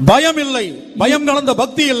 பயம் இல்லை, பயம் கலந்த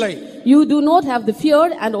பக்தி இல்லை. You do not have the fear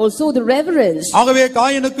and also the reverence. ஆகவே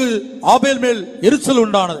காயினுக்கு ஆபேல் மேல் எரிச்சல்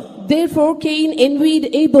உண்டானது. Therefore Cain envied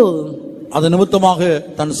Abel. அது நிமித்தமாக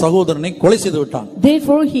தன் சகோதரனை கொலை செய்து விட்டான்.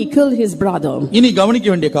 Therefore he killed his brother. இனி கவனிக்க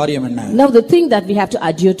வேண்டிய காரியம் என்ன? Now the thing that we have to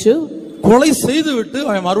adhere to, கொலை செய்து விட்டு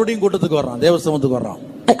அவன் மறுபடியும் கூட்டத்துக்கு வர்றான், தேவசமூகத்துக்கு வர்றான்.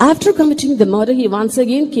 After committing the murder he once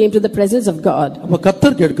again came to the presence of God. அப்ப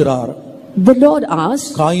கர்த்தர் கேட்கிறார். The Lord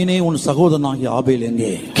asked, காயினே உன் சகோதரனாகிய ஆபேல்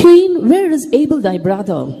எங்கே? Cain, where is Abel thy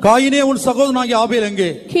brother? காயினே உன் சகோதரனாகிய ஆபேல் எங்கே?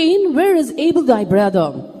 Cain, where is Abel thy brother?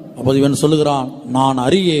 அப்ப இவன் சொல்லுகிறான், நான்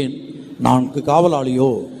அறியேன், நான்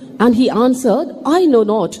காவலாளியோ? And he answered, I know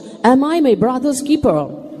not, am I my brother's keeper?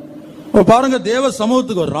 அப்ப பாருங்க, தேவ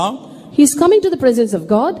சமூகத்துக்கு வர்றான். He is coming to the presence of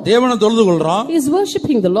God. தேவனை தொழுது கொள்றான். He is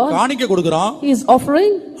worshipping the Lord. காணிக்கை கொடுக்கறான். He is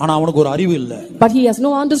offering. ஆனா அவனுக்கு ஒரு அறிவு இல்ல. But he has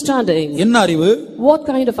no understanding. என்ன அறிவு? What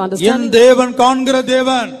kind of understanding? என் தேவன் காண்கிற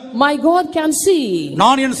தேவன். My God can see.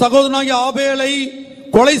 நான் என் சகோதரனாகிய ஆபேலை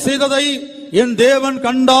கொலை செய்ததை என் தேவன்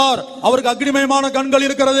கண்டார், அவருக்கு அக்னிமயமான கண்கள்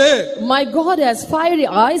இருக்கிறது. My God has fiery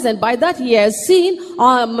eyes and by that he has seen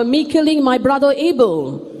me killing my brother Abel.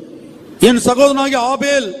 என் சகோதரனாகிய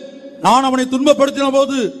ஆபேல் நான் அவனை துன்பப்படுத்தின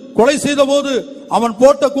போது, கொலை செய்த போது அவன்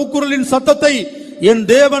போட்ட கூக்குரலின் சத்தத்தை என்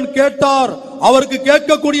தேவன் கேட்டார், அவருக்கு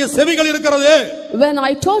கேட்கக்கூடிய செவிகள் இருக்கிறது. When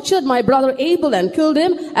I tortured my brother Abel and killed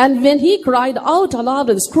him, and when he cried out aloud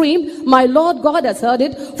and screamed, my Lord God has heard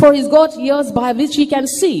it, for he's got ears by which he can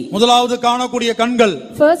see. முதலாவது காணக்கூடிய கண்கள்.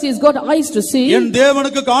 First he's got eyes to see. என்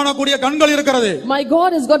தேவனுக்கு காணக்கூடிய கண்கள் இருக்கிறது. My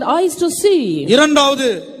God has got eyes to see. இரண்டாவது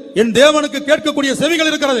என் தேவனுக்கு கேட்கக்கூடிய செவிகள்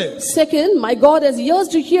இருக்கிறது. Second, my God has ears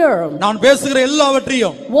to hear. நான் பேசுகிற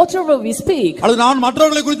எல்லாவற்றையும், whatever we speak, அல்லது நான்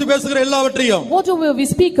மற்றவர்களை குறித்து பேசுகிற எல்லாவற்றையும், whatever we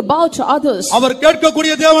speak about others, அவர்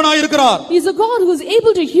கேட்கக்கூடிய தேவனாய் இருக்கிறார். He is a God who is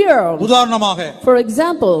able to hear. உதாரணமாக, for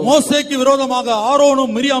example, மோசேக்கு விரோதமாக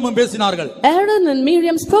ஆரோனும் மிரியாமும் பேசினார்கள். Aaron and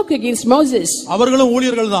Miriam spoke against Moses. அவர்களும்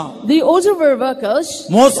ஊழியர்கள் தான். They also were workers.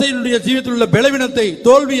 மோசேயினுடைய ஜீவிதத்தில் உள்ள பலவீனத்தை,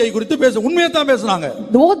 தோல்வியை குறித்து உண்மையை தான் பேசினாங்க.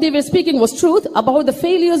 What they were speaking was truth about the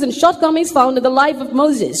failures and shortcomings found in the life of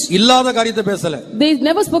Moses. இல்லாத காரியத்தை பேசல. They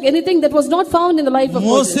never spoke anything that was not found in the life of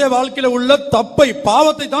Moses. மோசே வாழ்க்கையில உள்ள தப்பை,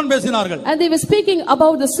 பாவத்தை தான் பேசினார்கள். And they were speaking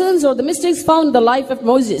about the sins or the mistakes found in the life of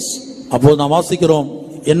Moses. அப்போது நாம் வாசிக்கிறோம்,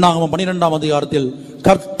 என்னாகமம் 12ஆம் அதிகாரத்தில்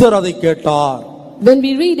கர்த்தர் அதை கேட்டார். When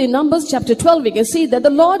we read in Numbers chapter 12, we can see that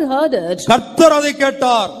the Lord heard it. கர்த்தர் அதை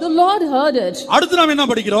கேட்டார். The Lord heard it. அடுத்து நாம் என்ன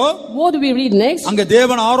படிக்கிறோம்? What do we read next? அங்கே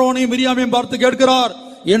தேவன் ஆரோனையும் மிரியாமையும் பார்த்து கேட்கிறார்,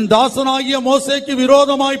 என் தாசனாகிய மோசேக்கு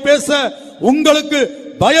விரோதமாய் பேச உங்களுக்கு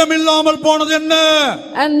பயம் இல்லாமல் போனது என்ன?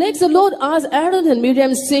 And next the Lord asked Aaron and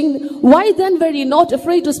Miriam, saying, why then were ye not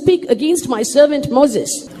afraid to speak against my servant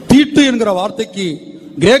Moses? தீட்டு என்கிற வார்த்தைக்கு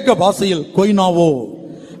கிரேக்க பாஷையில் கொய்னாவோ.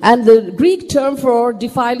 And the Greek term for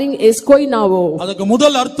defiling is koinao. அதுக்கு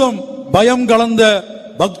முதல் அர்த்தம் பயம் கலந்த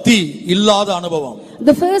பக்தி இல்லாத அனுபவம்.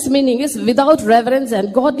 The first meaning is without reverence and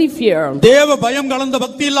godly fear. தேவ பயம் கலந்த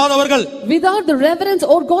பக்தி இல்லாதவர்கள், without the reverence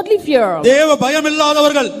or godly fear, தேவ பயம்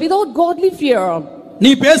இல்லாதவர்கள், without godly fear,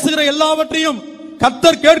 நீ பேசுகிற எல்லாவற்றையும்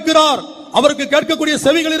கர்த்தர் கேட்கிறார், அவருக்கு கேட்கக்கூடிய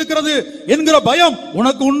செவிகள் இருக்கிறது என்கிற பயம்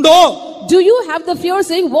உனக்கு உண்டோ? Do you have the fear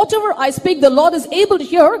saying, whatever I speak the Lord is able to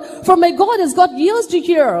hear, for my God has got ears to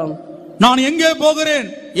hear? நான் எங்கே போகிறேன்,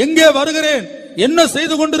 எங்கே வருகிறேன், என்ன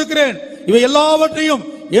செய்து கொண்டிருக்கிறேன், இவை எல்லாவற்றையும்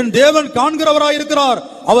என் தேவன் காண்கிறவராய் இருக்கிறார்,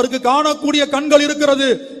 அவருக்கு காணக்கூடிய கண்கள் இருக்கிறது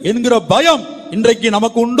என்கிற பயம் இன்றைக்கு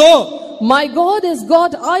நமக்கு உண்டோ? My God has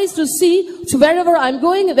got eyes to see to wherever I'm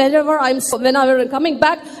going, wherever whenever I'm coming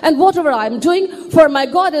back, and whatever I'm doing, for my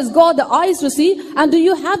God has got the eyes to see. And do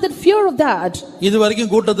you have that fear of that? இது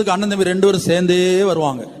வரைக்கும் கூட்டத்துக்கு அண்ணன் தம்பி ரெண்டு பேரும் சேர்ந்தே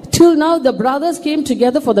வருவாங்க. Till now the brothers came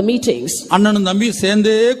together for the meetings. அண்ணனும் தம்பி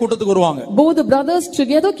சேர்ந்தே கூட்டத்துக்கு வருவாங்க. Both the brothers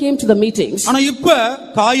together came to the meetings. ஆனா இப்ப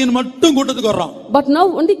காயின் மட்டும் கூட்டத்துக்கு வர்றான். But now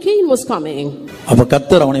only Cain was coming. அப்ப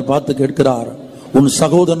கர்த்தர் அவனை பார்த்து கேட்கிறார், உன்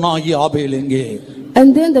சகோதரனாகிய ஆபேல் எங்கே? And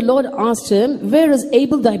then the Lord asked him, where is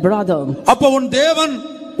Abel thy brother? அப்ப உன் தேவன்,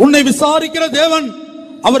 உன்னை விசாரிக்கிற தேவன்,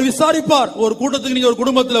 அவர் விசாரிப்பார். ஒரு கூட்டத்துக்கு நீங்க ஒரு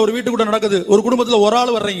குடும்பத்துல ஒரு வீட்டு கூட நடக்குது, ஒரு குடும்பத்துல ஒரு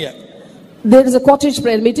ஆள் வர்றீங்க. There is a cottage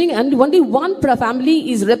prayer meeting and only one family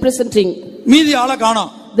is representing. மீதி ஆளை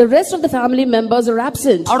காணோம். The rest of the family members are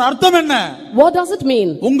absent. அவட அர்த்தம் என்ன? What does it mean?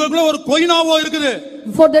 உங்களுக்குள்ள ஒரு கொய்னாவோ இருக்குது.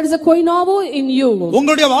 For there is a koinavo in you.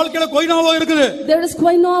 உங்களுடைய வாழ்க்கையில கொய்னாவோ இருக்குது. There is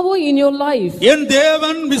koinavo in your life. என்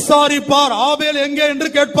தேவன் விசாரிப்பார், ஆபேல் எங்கே என்று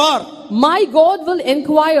கேட்பார். My God will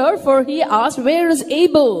inquire, for he asked, where is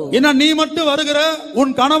Abel? என்ன நீ மட்டும் வருகிற,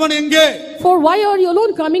 உன் கணவன் எங்கே? For why are you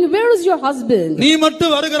alone coming? Where is your husband? நீ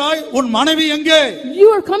மட்டும் வருகிறாய், உன் மனைவி எங்கே? You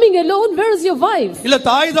are coming alone, where is your wife? இல்ல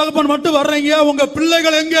தாய் தகப்பன் மட்டும் வர்றீங்க, உங்க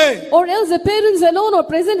பிள்ளைகள் எங்கே? Or else the parents alone are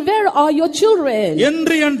present, where are your children?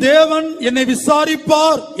 என்று என் தேவன் என்னை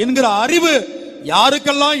விசாரிப்பார் என்கிற அறிவு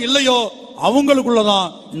யாருக்கெல்லாம் இல்லையோ அவங்களுக்குள்ளதான்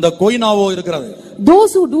இந்த கொய்னாவோ இருக்கிறது.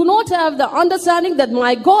 Those who do not have the understanding that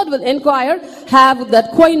my God will inquire have that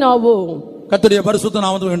koinavo. கர்த்தருடைய பரிசுத்த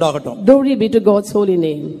நாமத்துக்கு உண்டாகட்டும். Glory be to God's holy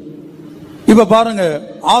name. இப்ப பாருங்க,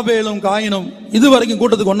 ஆபேலும் காயினும் இதுவரைக்கும்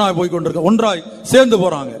கூட்டத்துக்கு ஒன்றாய் சேர்ந்து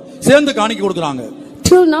போறாங்க, சேர்ந்து காணிக்கை கொடுக்கறாங்க.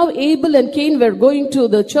 Till now Abel and Cain were going to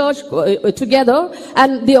the church together,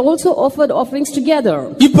 and they also offered offerings together.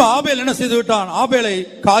 இப்ப ஆபேல் என்ன செய்து விட்டான்? ஆபேலை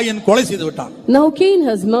காயின் கொலை செய்து விட்டான். Now Cain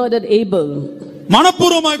has murdered Abel.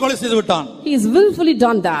 மனப்பூர்வமாய் கொலை செய்து விட்டான். He has willfully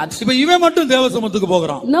done that. இப்ப இவன் மட்டும் தேவசமத்துக்கு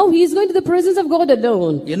போகிறான். Now he is going to the presence of God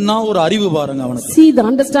alone. என்ன ஒரு அறிவு பாருங்க அவனுக்கு. See the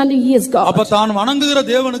understanding he has got. அப்ப தான் வணங்குகிற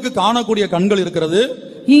தேவனுக்கு காணக்கூடிய கண்கள் இருக்கிறது.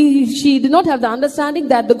 She did not have the understanding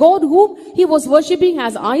that the God whom he was worshipping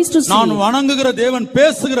has eyes to see. நான் வணங்குகிற தேவன்,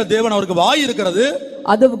 பேசுகிற தேவன், அவருக்கு வாய் இருக்கிறது.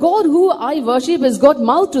 The God who I worship has got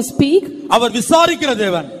mouth to speak. அவர் விசாரிக்கிற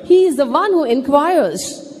தேவன். He is the one who inquires.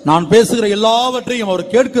 நான் பேசுகிற எல்லாவற்றையும் அவர்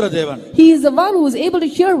கேட்கிற தேவன். He is the one who is able to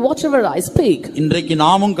hear whatever I speak. இன்றைக்கு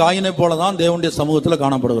நாமும் காயினை போல தான் தேவனுடைய சமூகத்துல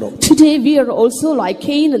காணப்படுகிறோம். Today we are also like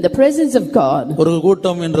Cain in the presence of God. ஒரு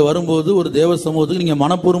கூட்டம் என்று வரும்போது ஒரு தேவ சமூகத்துக்கு நீங்க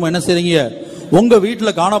மனப்பூர்வமா என்ன செய்றீங்க? உங்க வீட்டுல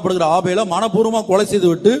காணப்படுகிற ஆபேலை மனப்பூர்வமா கொலை செய்து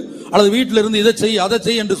விட்டு, அல்லது வீட்டுல இருந்து இதை செய் அதை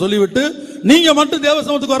செய் என்று சொல்லிவிட்டு நீங்க மட்டும் தேவ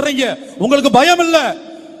சமூகத்துக்கு வர்றீங்க. உங்களுக்கு பயம் இல்ல.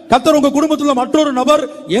 கர்த்தர் உங்க குடும்பத்துல மற்றொரு நபர்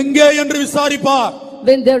எங்கே என்று விசாரிப்பார்.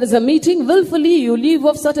 when there is a meeting, willfully you leave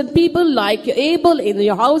off certain people like Abel in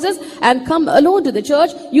your houses and come alone to the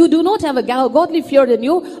church, you do not have a godly fear in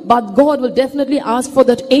you, but God will definitely ask for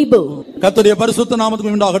that Abel. கர்த்தருடைய பரிசுத்த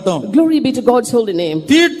நாமத்துக்கு உண்டாகட்டும். Glory be to God's holy name.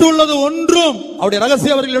 தீட்டுள்ளது ஒன்றும் அவருடைய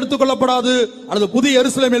ரகசிய அவர்கள் எடுத்துக்கொள்ளப்படாது அல்லது புதிய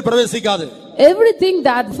எருசலேமில் பிரவேசிக்காது. Everything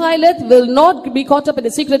that fileth will not be caught up in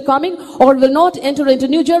the secret coming or will not enter into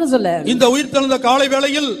New Jerusalem. இந்த உயிர்த்தெழுந்த காலை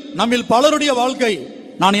வேளையில் நம்மில் பலருடைய வாழ்க்கை,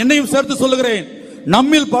 நான் என்னையும் சேர்த்து சொல்லுகிறேன்,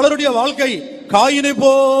 நம்மில் பலருடைய வாழ்க்கை காயினை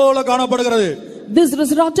போல காணப்படுகிறது. This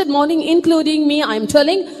resurrected morning, including me, I am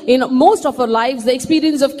telling, in most of our lives, the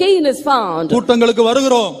experience of Cain is found. கூட்டங்களுக்கு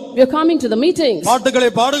வருகிறோம். We are coming to the meetings. பாட்டுகளை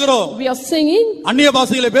பாடுகிறோம். We are singing. அந்நிய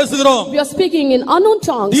பாஷைகளை பேசுகிறோம். We are speaking in unknown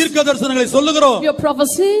tongues. தீர்க்க தரிசனங்களை சொல்லுகிறோம். We are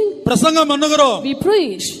prophesying. பிரசங்கம் பண்ணுகிறோம். We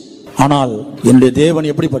preach. ஆனால் என்னுடைய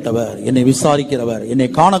தேவன் எப்படிப்பட்டவர்? என்னை விசாரிக்கிறவர், என்னை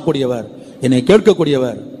காணக்கூடியவர், என்னை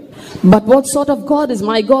கேட்கக்கூடியவர். But what sort of God is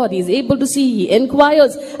my God? He is able to see, he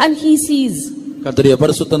inquires, and he sees. கர்த்தருடைய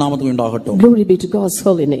பரிசுத்த நாமத்துக்கு உண்டாகட்டும். Glory be to God's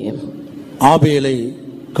holy name. ஆபேலை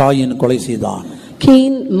coin கொலை செய்தான்.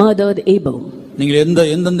 Cain murdered Abel. நீங்கள்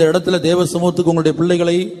எந்தெந்த இடத்துல தேவ சமூகத்துக்கு உங்களுடைய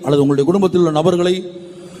பிள்ளைகளை அல்லது உங்களுடைய குடும்பத்தில் உள்ள நபர்களை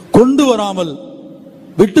கொண்டு வராமல்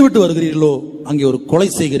விட்டு வருகிறீர்களோ அங்கே ஒரு கொலை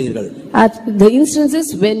செய்கிறீர்கள். At the instances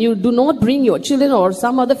when you do not bring your children or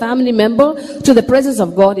some other family member to the presence of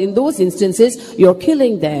God, in those instances you are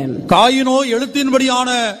killing them. காயினோ எழுத்தின்படியான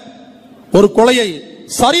ஒரு கொலையை,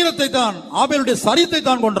 சரீரத்தை தான், ஆபேலுடைய சரீரத்தை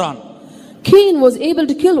தான் கொன்றான். Cain was able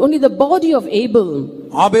to kill only the body of Abel.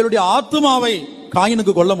 ஆபேலுடைய ஆத்துமாவை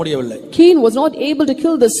காயினுக்கு கொல்ல முடியவில்லை. Cain was not able to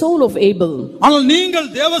kill the soul of Abel. ஆனால்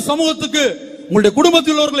நீங்கள் தேவ சமூகத்துக்கு உங்களுடைய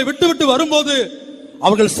குடும்பத்தில் உள்ளவர்களை விட்டு வரும்போது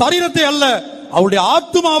அவர்கள் சரீரத்தை அல்ல, அவருடைய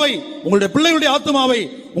ஆத்துமாவை, உங்களுடைய பிள்ளைகளுடைய ஆத்துமாவை,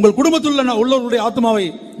 உங்கள் குடும்பத்தில் உள்ளவர்களுடைய ஆத்துமாவை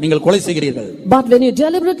நீங்கள் கொலை செய்கிறீர்கள். But when you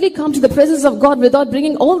deliberately come to the presence of God without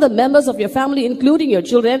bringing all the members of your family, including your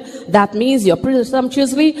children, that means you are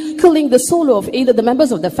presumptuously killing the soul of either the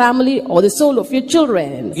members of the family or the soul of your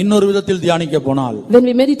children. இன்னொரு விதத்தில் தியானிக்க போனால், when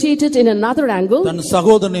we meditate it in another angle, தன்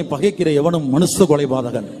சகோதரனை பகைக்கிற எவனும் மனுஷ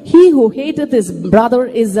கொலைபாதகன். He who hateth his brother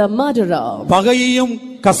is a murderer. பகையையும்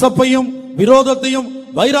கசப்பையும் விரோதத்தையும்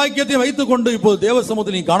வைராக்கியத்தையும் வைத்துக்கொண்டு இப்போது தேவ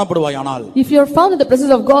சமூகத்தில் நீ காணப்படுவாயானால், if you are found in the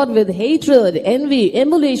presence of God with hatred, envy,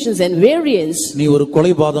 emulations and variance, நீ ஒரு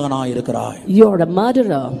கொலைபாதகனாய் இருக்கிறாய். you are a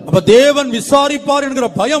murderer. அப்ப தேவன் விசாரிப்பார் என்கிற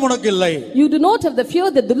பயம் உனக்கு இல்லை. You do not have the fear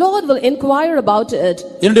that the Lord will inquire about it.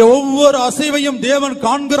 என்னுடைய ஒவ்வொரு அசைவையும் தேவன்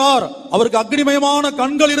காண்கிறார், அவருக்கு அக்னிமயமான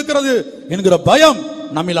கண்கள் இருக்கிறது என்கிற பயம்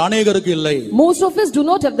நம்மில் அநேகருக்கு இல்லை. Most of us do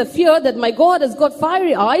not have the fear that my God has got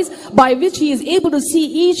fiery eyes by which he is able to see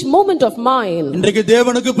each moment of mine. இன்றைக்கு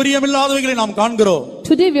தேவனுக்கு பிரியமில்லாதவைகளை நாம் காண்கிறோம்.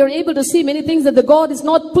 Today we are able to see many things that the God is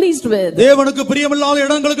not pleased with. தேவனுக்கு பிரியமில்லாத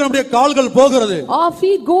இடங்களுக்கு நம்முடைய கால்கள் போகிறது. Our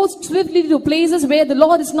feet go swiftly to places where the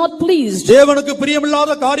Lord is not pleased. தேவனுக்கு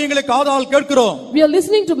பிரியமில்லாத காரியங்களை காதால் கேட்கிறோம். We are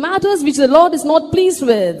listening to matters which the Lord is not pleased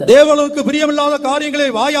with. தேவனுக்கு பிரியமில்லாத காரியங்களை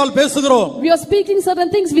வாயால் பேசுகிறோம். We are speaking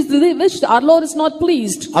certain things which our Lord is not pleased.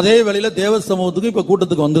 அதே வேளையில தேவ சமூகத்துக்கு இப்ப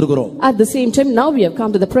கூட்டத்துக்கு வந்திருக்கிறோம். At the same time now we have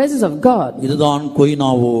come to the presence of God. இதுதான்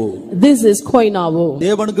கொய்னாவோ. This is koinavo.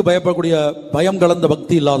 தேவனுக்கு பயப்படக்கூடிய பயம் கலந்த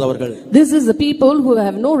பக்தி இல்லாதவர்கள். This is the people who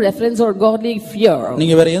have no reference or godly fear.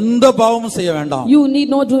 நீங்க வேற எந்த பாவமும் செய்ய வேண்டாம். You need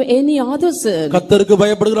not do any other sin. கர்த்தருக்கு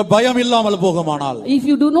பயப்படுகிற பயம் இல்லாமல் போகுமானால், if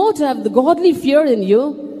you do not have the godly fear in you,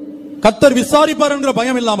 கர்த்தர் விசாரிப்பார் என்கிற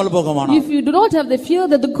பயம் இல்லாமல் போகுமானால், if you do not have the fear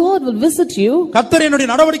that the God will visit you, கர்த்தர் என்னுடைய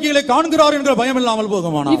நடவடிக்கைகளை காண்கிறார் என்கிற பயம் இல்லாமல்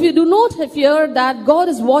போகுமானால், if you do not have fear that God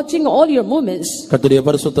is watching all your movements, கர்த்தருடைய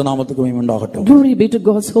பரிசுத்த நாமத்துக்கு மகிமை உண்டாகட்டும். glory be to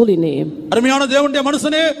God's holy name. அருமையான தேவனுடைய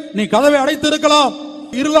மனுஷனே, நீ கதவை அடைத்து இருக்கலாம்,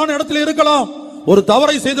 இருளான இடத்தில் இருக்கலாம், ஒரு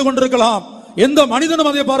தவறை செய்து கொண்டிருக்கலாம், எந்த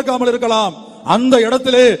மனிதனும் அதை பார்க்காமல் இருக்கலாம், அந்த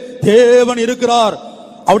இடத்திலே தேவன் இருக்கிறார்,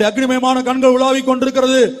 அவருடைய அக்னிமயமான கண்கள் உலாவிக்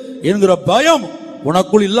கொண்டிருக்கிறது என்கிற பயம்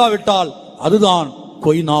உனக்குள் இல்லாவிட்டால் அதுதான்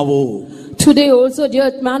கொய்னாவோ. Today also, dear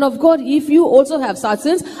man of God, if you also have such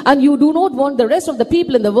sins and you do not want the rest of the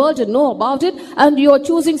people in the world to know about it, and you are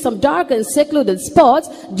choosing some dark and secluded spots,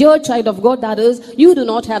 dear child of God, that is, you do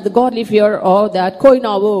not have the godly fear or that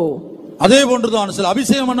koinavo. அதே போன்றுதான் சில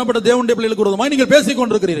அபிஷேகம் பண்ணப்பட்ட தேவனுடைய பிள்ளைகளுக்கு விரோதமாய் நீங்கள் பேசிக்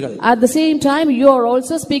கொண்டிருக்கிறீர்கள். At the same time you are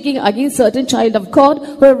also speaking against certain child of God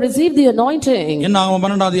who have received the anointing. என்னாகும்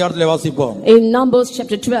 12ஆம் அதிகாரத்திலே வாசிப்போம். In Numbers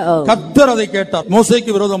chapter 12. கர்த்தர் அதை கேட்டார்.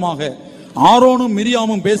 மோசேக்கு விரோதமாக ஆரோனும்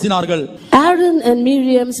மிரியாமும் பேசினார்கள். Aaron and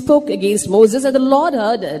Miriam spoke against Moses and the Lord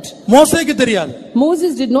heard it. மோசேக்கு தெரியாது.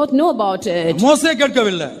 Moses did not know about it. மோசே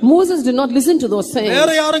கேட்கவில்லை. Moses did not listen to those things.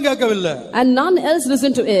 வேற யாரும் கேட்கவில்லை. And none else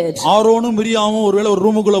listened to it. ஆரோனும் மிரியாமும் ஒருவேளை ஒரு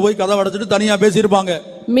ரூமுக்குள்ள போய் கதவை அடைச்சிட்டு தனியா பேசி இருப்பாங்க.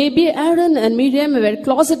 Maybe Aaron and Miriam were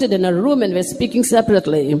closeted in a room and were speaking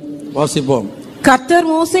separately. வாசிப்போம். கர்த்தர்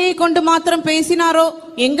மோசேயை கொண்டு மாத்திரம் பேசினாரோ,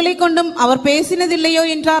 எங்களை கொண்டும் அவர் பேசினதில்லையோ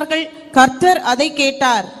என்றார்கள். கர்த்தர் அதை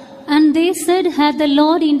கேட்டார். And they said, Hath the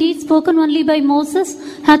Lord indeed spoken only by Moses?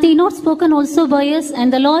 Hath he not spoken also by us? And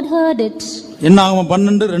the Lord heard it. என்னாகமம்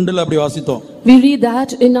 12:2 அப்படி வாசித்தோம். We read that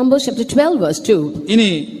in Numbers chapter 12 verse 2. இனி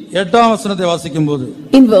 8ஆம் வசனத்தை வாசிக்கும்போது,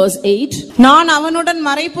 in verse 8, நான் அவனுடன்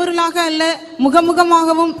மறைபொருளாக அல்ல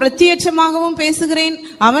முகமுகமாகவும் பிரத்யட்சமாகவும் பேசுகிறேன்,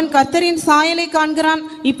 அவன் கர்த்தரின் சாயலை காண்கிறான்.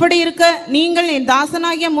 இப்படி இருக்க நீங்கள் என்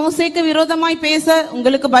தாசனாகிய மோசேக்கு விரோதமாய் பேச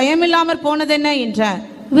உங்களுக்கு பயமில்லாமற் போனதென்ன என்றார்.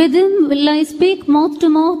 With him will I speak mouth to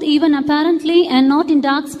mouth, even apparently, and not in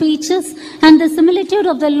dark speeches. And the similitude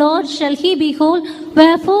of the Lord shall he behold.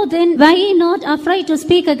 Wherefore then were ye not afraid to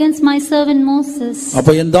speak against my servant Moses?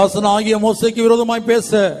 அப்ப என் தாசனாகிய மோசேக்கு விரோதமாய்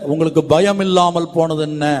பேச உங்களுக்கு பயம் இல்லாமல் போனது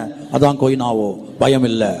என்ன? அதான் கொய்னாவோ, பயம்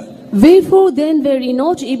இல்ல. Wherefore then were ye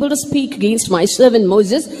not able to speak against my servant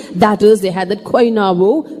Moses? That is, they had that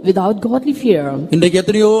koinavo without godly fear. இன்றைக்கு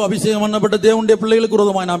எத்தனையோ அபிஷேகம் பண்ணப்பட்ட தேவனுடைய பிள்ளைகளுக்கு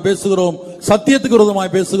விரோதமாய் நாம் பேசுகிறோம், சத்தியத்துக்கு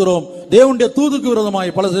விரோதமாய் பேசுகிறோம், தேவனுடைய தூதுக்கு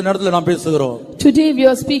விரோதமாய் பல நேரத்தில் நாம் பேசுகிறோம். Today we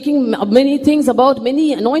are speaking many things about many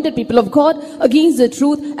anointed people of God against the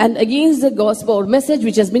truth and against the gospel or message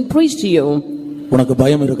which has been preached to you. உனக்கு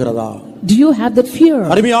பயம் இருக்கிறதா? Do you have that fear?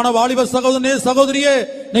 அருமையான வாலிப சகோதரனே, சகோதரியே,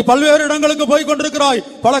 நீ பல்வேறு இடங்களுக்கு போய் கொண்டிருக்கிறாய்,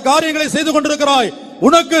 பல காரியங்களை செய்து கொண்டிருக்கிறாய்,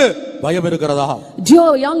 உனக்கு பயம் இருக்கிறதா? Dear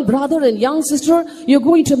young brother and young sister, you're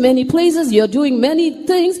going to many places, you're doing many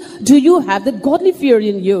things. Do you have that godly fear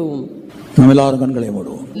in you? நாம் எல்லாரும் கண்களை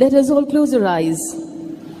மூடுவோம். Let us all close our eyes.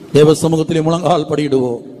 தேவ சமூகத்திலே முழங்கால்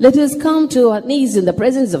படியிடுவோம். Let us come to our knees in the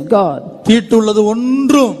presence of God. தீட்டுள்ளது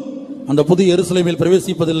ஒன்றும் அந்த புதிய எருசலேமில்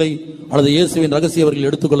பிரவேசிப்பதில்லை, அல்லது இயேசுவின் ரகசியவர்கள்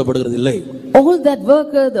எடுத்துக்கொள்ளப்படுகிறதில்லை. All that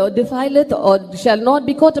worketh or defileth or shall not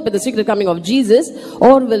be caught up in the secret coming of Jesus,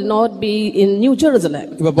 or will not be in New Jerusalem.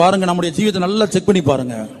 இப்ப பாருங்க, நம்முடைய ஜீவிதத்தை நல்லா செக் பண்ணி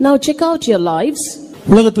பாருங்க. Now check out your lives.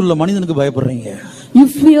 உலகத்தில் உள்ள மனிதனுக்கு பயப்படுறீங்க. You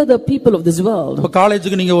fear the people of this world. இப்ப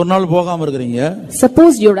காலேஜுக்கு நீங்க ஒரு நாள் போகாம இருக்கீங்க.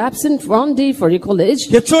 Suppose you're absent one day for your college.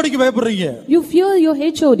 HODக்கு பயப்படுறீங்க. You fear your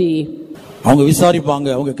HOD. அவங்க விசாரிப்பாங்க,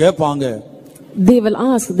 அவங்க கேட்பாங்க. They will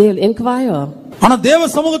ask, they will inquire. ஆனா தேவ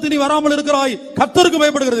சமூகத்தில் நீ வராமல் இருக்கிறாய், கர்த்தருக்கு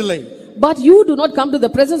பயப்படுகிறதில்லை. But you do not come to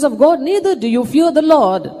the presence of God, neither do you fear the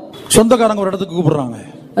Lord. சொந்தக்காரங்க ஒரு இடத்துக்கு கூப்பிடுறாங்க.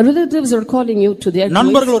 Relatives are calling you to their place.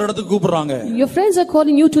 நண்பர்கள் ஒரு இடத்துக்கு கூப்பிடுறாங்க. Your friends are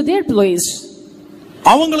calling you to their place.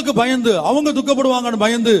 அவங்களுக்கு பயந்து, அவங்க துக்கப்படுவாங்கன்னு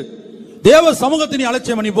பயந்து தேவ சமூகத்தை நீ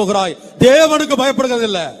அலட்சியம் பண்ணி போகிறாய். தேவனுக்கு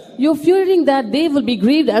பயப்படுகிறதில்லை. You're fearing that they will be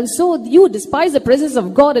grieved, and so you despise the presence of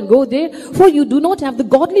God and go there, for you do not have the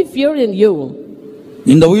godly fear in you.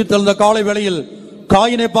 இந்த உயிர்த்தெழுந்த காலை வேளையில்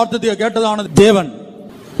காயினை பார்த்து கேட்டதான தேவன்,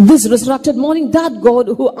 This resurrected morning, that God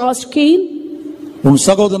who asked Cain, உன்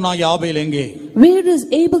சகோதரனாகிய ஆபேல் எங்கே? Where is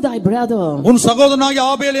Abel thy brother? உன் சகோதரனாகிய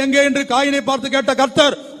ஆபேல் எங்கே என்று காயினை பார்த்து கேட்ட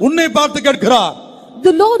கர்த்தர் உன்னை பார்த்து கேட்கிறார்.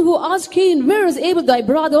 The Lord who asked Cain, Where is Abel thy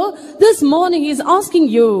brother? This morning he is asking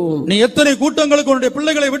you. நீ எத்தனை கூட்டங்களுக்கு உன்னுடைய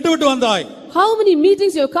பிள்ளைகளை விட்டு வந்தாய்? How many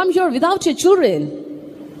meetings you have come here without your children?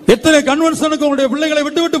 எத்தனை கன்வென்ஷனுக்கு உன்னுடைய பிள்ளைகளை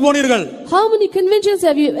விட்டு போனீர்கள்? How many conventions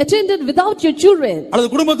have you attended without your children? அல்லது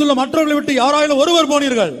குடும்பத்தில் உள்ள மற்றவர்களை விட்டு யாராயிலும் ஒருவர்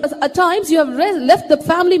போனீர்கள்? At times you have left the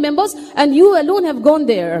family members and you alone have gone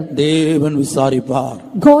there. தேவன் விசாரிப்பார்.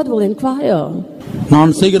 God will inquire.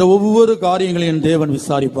 நான் செய்கிற ஒவ்வொரு காரியங்களையும் தேவன்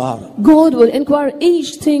விசாரிப்பார். God will inquire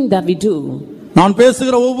each thing that we do. நான்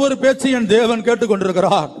பேசுகிற ஒவ்வொரு பேச்சையும் தேவன்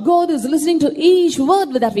கேட்டுக்கொண்டிருக்கிறார். God is listening to each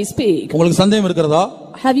word that we speak. உங்களுக்கு சந்தேகம் இருக்கிறதா?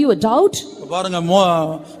 Have you a doubt? பாருங்க,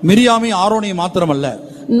 மிரியாமி ஆரோனி மாத்திரமல்ல,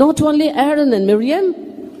 Not only Aaron and Miriam,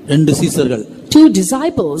 ரெண்டு சீசர்கள், 2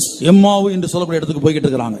 disciples, எம்மாவு என்று சொல்லக்கூடிய இடத்துக்கு போய்கிட்டு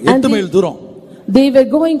இருக்காங்க. 8 மைல் தூரம். They were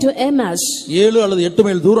going to Emmaus. 7 அல்லது 8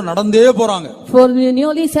 மைல் தூரம் நடந்தே போறாங்க. For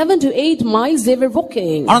nearly 7 to 8 miles they were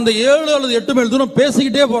walking. அந்த 7 அல்லது 8 மைல் தூரம்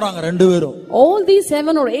பேசிக்கிட்டே போறாங்க ரெண்டு பேரும். All these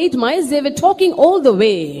 7 or 8 miles they were talking all the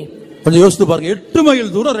way. கொஞ்சம் யோசித்து பாருங்க, 8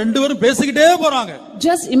 மைல் தூரம் ரெண்டு பேரும் பேசிக்கிட்டே போறாங்க.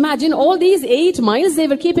 Just imagine all these 8 miles they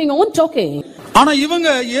were keeping on talking. ஆனா இவங்க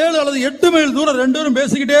 7 அல்லது 8 மைல் தூரம் ரெண்டு பேரும்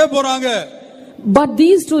பேசிக்கிட்டே போறாங்க. But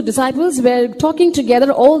these 2 disciples were talking together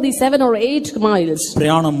all these 7 or 8 miles.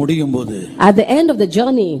 பிரயாணம் முடியும் போது, At the end of the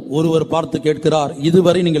journey, ஒருவர் பார்த்து கேட்கிறார்,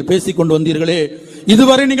 இதுவரை நீங்கள் பேசிக்கொண்டு வந்தீர்களே,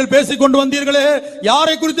 இதுவரை நீங்கள் பேசிக்கொண்டு வந்தீர்களே,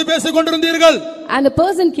 யாரை குறித்து பேசிக் கொண்டிருந்தீர்கள்? And a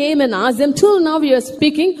person came and asked them, till now we are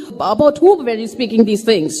speaking about whom were you speaking these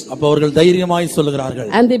things? அப்ப அவர்கள் தைரியமாய் சொல்லுகிறார்கள்,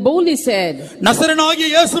 And they boldly said, நசரேயனாகிய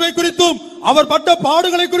இயேசுவை குறித்தும் அவர் பட்ட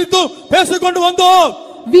பாடுகளை குறித்தும் பேசிக்கொண்டு வந்தோம்.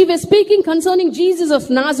 We were speaking concerning Jesus of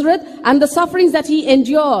Nazareth and the sufferings that he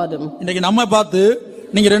endured. இன்னைக்கு நம்ம பார்த்து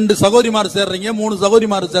நீங்க 2 சகோதரிமார் சேர்றீங்க, 3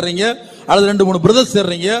 சகோதரிமார் சேர்றீங்க, அல்லது 2-3 பிரதர்ஸ்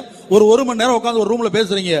சேர்றீங்க, ஒரு மணி நேரம் உட்கார்ந்து ஒரு ரூம்ல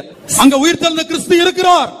பேசுறீங்க. அங்க உயிர்த்தெழுந்த கிறிஸ்து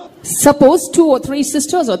இருக்கிறார். Suppose 2 or 3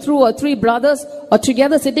 sisters or 2 or 3 brothers are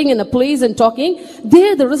together sitting in a place and talking,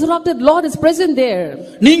 there the resurrected Lord is present there.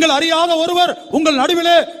 நீங்கள் அறியாத ஒருவர் உங்கள்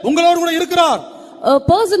நடுவிலே உங்களோடு கூட இருக்கிறார். a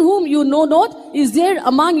person whom you know not is there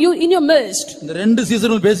among you in your midst. இந்த ரெண்டு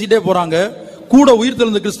சீசர்கள் பேசிட்டே போறாங்க. கூட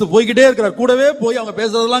உயிர்த்தெழுந்த கிறிஸ்து போய்கிட்டே இருக்கிறார். கூடவே போய் அவங்க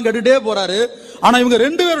பேசுறதெல்லாம் கேட்டுட்டே போறாரு. ஆனா இவங்க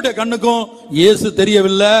ரெண்டு பேருடைய கண்ணுக்கும் இயேசு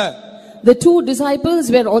தெரியவில்லை. The two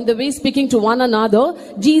disciples were on the way speaking to one another.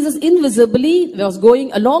 Jesus invisibly was going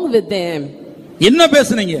along with them. என்ன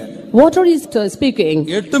பேசுனீங்க? What are you speaking?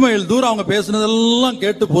 8 mile தூரம் அவங்க பேசுனதெல்லாம்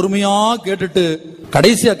கேட்டு பொறுமையா கேட்டுட்டு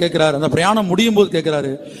கடைசியா கேக்குறாரு. அந்த பிரயாணம் முடியும் போது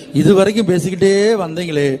கேக்குறாரு, இதுவரைக்கும் பேசிக்கிட்டே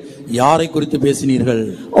வந்தீங்களே, யாரை குறித்து பேசினீர்கள்?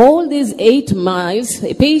 All these 8 miles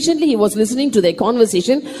patiently he was listening to their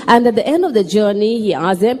conversation, and at the end of the journey he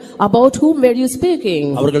asked them, about whom were you speaking?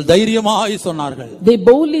 அவர்கள் தைரியமாய் சொன்னார்கள். They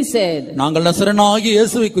boldly said, நாங்கள் நசரேயனாகிய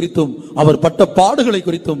இயேசுவை குறித்தும் அவர் பட்ட பாடுகளை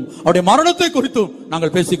குறித்தும் அவருடைய மரணத்தை குறித்தும்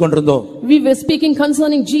நாங்கள் பேசிக் கொண்டிருந்தோம். We were speaking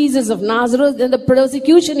concerning Jesus of Nazareth and the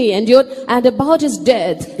persecution he endured and about his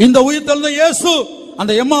death. இந்த உயிர்த்தெழுந்த இயேசு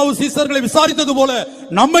அந்த எம்மாவு சீசர்களை விசாரித்தது போல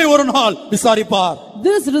நம்மை ஒரு நாள் விசாரிப்பார்.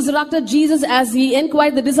 This resurrected Jesus, as he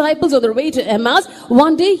inquired the disciples on the way to Emmaus,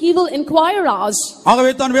 one day he will inquire us.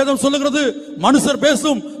 ஆகவே தான் வேதம் சொல்லுகிறது, மனுஷர்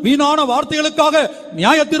பேசும் வீணான வார்த்தைகளுக்காக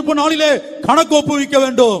நியாயத்தீர்ப்பு நாளிலே கணக்கு ஒப்புவிக்க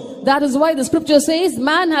வேண்டும். That is why the scripture says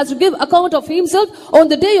man has to give account of himself on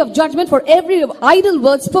the day of judgment for every idle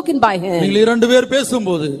word spoken by him. நீங்கள் இரண்டு பேர்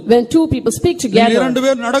பேசும்போது, when two people speak together, இரண்டு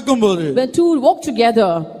பேர் நடக்கும்போது, when two walk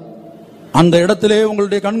together, அந்த இடத்திலே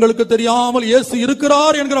உங்களுடைய கண்களுக்கு தெரியாமல் இயேசு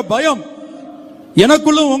இருக்கிறார் என்கிற பயம்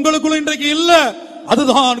எனக்குள்ளும் உங்களுக்குள்ளும் இன்றைக்கு இல்ல.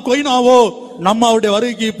 அதுதான் கொய்னாவோ, நம்ம அவருடைய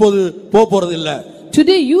வருகைக்கு இப்போது போறது இல்ல.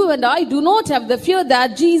 Today you and I do not have the fear that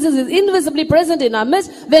Jesus is invisibly present in our midst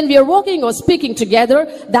when we are walking or speaking together.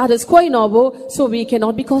 That is koinovo, so we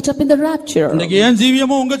cannot be caught up in the rapture. இன்னைக்கு என்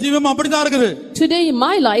ஜீவியமும் உங்க ஜீவியமும் அப்படிதான் இருக்குது. Today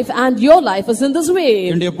my life and your life is in this way.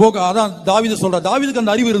 என்னுடைய போக அதான் தாவீது சொல்றார். தாவீதுக்கு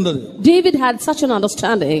அந்த அறிவு இருந்தது. David had such an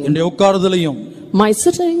understanding. என்னுடைய உட்கார்தலையும், my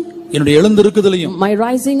sitting, என்னுடைய எழுந்திருக்குதலையும், my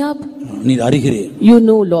rising up, நீர் அறிகிறீர். you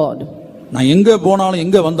know, Lord. நான் எங்க போனாலும்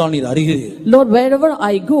எங்க வந்தாலும் நீர் அறிகிறீர். Lord, wherever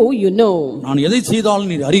I go, you know. நான் எதை செய்தாலும்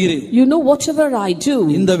நீர் அறிகிறீர். You know whatever I do.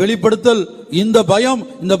 இந்த வெளிப்படுத்தல்,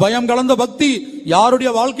 இந்த பயம் கலந்த பக்தி யாருடைய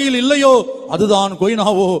வாழ்க்கையில் இல்லையோ அதுதான்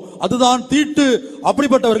கொய்னாவோ, அதுதான் தீட்டு.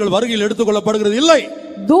 அப்படிப்பட்டவர்கள் வருகையில் எடுத்துக்கொள்ளப்படுகிறது இல்லை.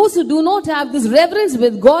 Those who do not have this reverence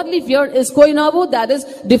with godly fear is koinavo, that is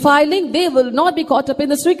defiling. They will not be caught up in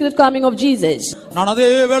the secret coming of Jesus. நான் அதே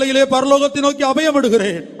வேளையிலே பரலோகத்தை நோக்கி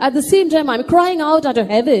அபயமிடுகிறேன். At the same time I am crying out unto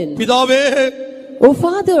heaven. பிதாவே, oh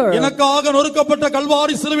Father, எனக்காக நொறுக்கப்பட்ட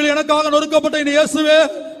கல்வாரி சிலுவையில் எனக்காக நொறுக்கப்பட்ட இந்த இயேசுவே,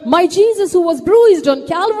 my Jesus who was bruised on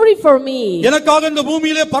Calvary for me, எனக்காக இந்த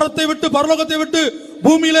பூமியிலே பரத்தை விட்டு பரலோகத்தை விட்டு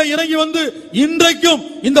பூமியிலே இறங்கி வந்து இன்றைக்கும்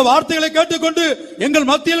இந்த வார்த்தைகளை கேட்டுக்கொண்டு எங்கள்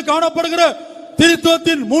மத்தியில் காணப்படுகிற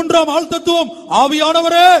திரித்துவத்தின் மூன்றாம் ஆள் தத்துவம்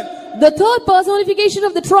ஆவியானவரே, the third personification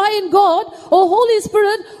of the triune God, O Holy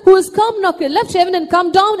Spirit, who has come, left heaven and come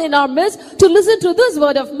down in our midst to listen to this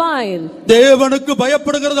word of mine. தேவனுக்கு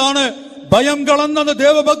பயப்படுகிறதான பயம் கலந்த அந்த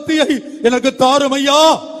தேவ பக்தியை எனக்கு தாரும் ஐயா.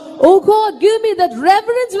 Oh God, give me that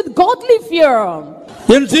reverence with godly fear.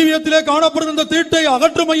 என் ஜீவியத்திலே காணப்படுகிற அந்த தீட்டை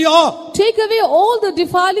அகற்றும் ஐயா. Take away all the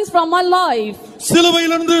defilings from my life.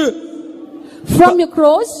 சிலுவையிலிருந்து from your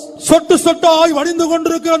cross சொட்டு சொட்டாய் வடிந்து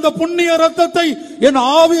கொண்டிருக்கிற அந்த புண்ணிய இரத்தத்தை என்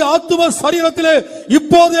ஆவி ஆத்தும சரீரத்திலே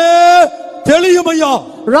இப்போதே தெளியும் ஐயா.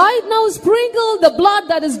 Right now sprinkle the blood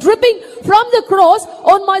that is dripping from the cross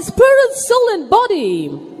on my spirit, soul and body.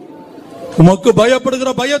 உமக்கு பயப்படுகிற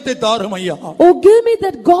பயத்தை தாரும் ஐயா. Oh, give me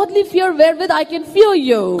that godly fear wherewith I can fear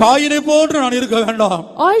you. காயினை போன்று நான் இருக்க வேண்டாம்.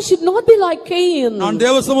 I should not be like Cain. நான்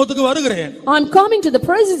தேவ சமூகத்துக்கு வருகிறேன். I'm coming to the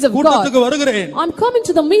presence of God. கூட்டத்துக்கு வருகிறேன். I'm coming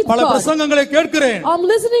to the meet God. பல பிரசங்கங்களை கேட்கிறேன். I'm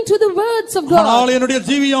listening to the words of God. ஆனால் என்னுடைய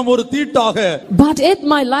ஜீவியம் ஒரு தீட்டாக, but yet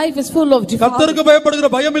my life is full of defilement. கர்த்தருக்கு பயப்படுகிற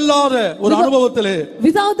பயம் இல்லாத ஒரு அனுபவத்திலே,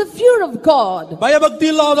 without the fear of God, பயபக்தி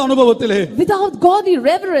இல்லாத அனுபவத்திலே, without godly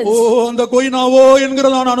reverence, அந்த கொய்னாவோ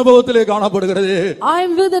என்கிறதான அனுபவத்திலே காணப்படுகிறது. I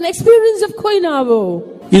am with an experience of koinavo.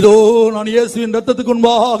 இதோ நான் இயேசுவின் இரத்தத்துக்கு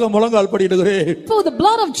முன்பாக முழங்கால் படியிடுகிறேன். For the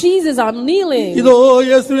blood of Jesus I am kneeling. இதோ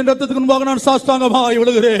இயேசுவின் இரத்தத்துக்கு முன்பாக நான் சாஷ்டாங்கமாய்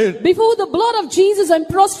விழுகிறேன். Before the blood of Jesus I am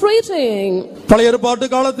prostrating. பழைய ஏற்பாட்டு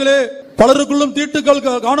காலத்திலே பலருக்குள்ளும் தீட்டுகள்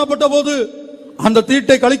காணப்பட்ட போது அந்த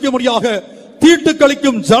தீட்டை கழிக்க முடியாக தீட்டு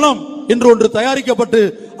கழிக்கும் ஜலம் என்று ஒன்று தயாரிக்கப்பட்டு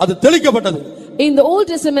அது தெளிக்கப்பட்டது. In the Old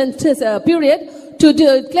Testament period, to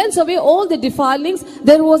cleanse away all the defilings,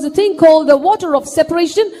 there was a thing called the water of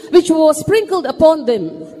separation which was sprinkled upon them.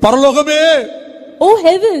 பரலோகமே, Oh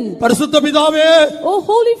heaven, பரிசுத்த பிதாவே, Oh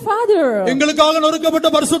Holy Father, எங்களுக்காக நொறுக்கப்பட்ட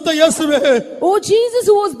பரிசுத்த இயேசுவே, Oh Jesus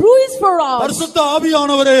who was bruised for us, பரிசுத்த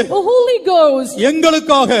ஆவியானவரே, Oh Holy Ghost,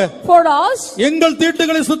 எங்களுக்காக, for us, எங்கள்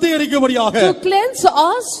தீட்டுகளை சுத்திகரிக்கும்படியாக, to cleanse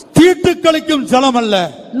us, தீட்டு கழிக்கும் ஜலம் அல்ல.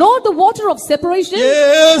 Not the water of separation.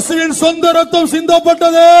 இயேசுவின் சொந்த இரத்தம்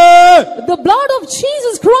சிந்தப்பட்டது. The blood of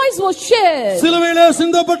Jesus Christ was shed. சிலுவையிலே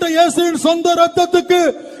சிந்தப்பட்ட இயேசுவின் சொந்த இரத்தத்துக்கு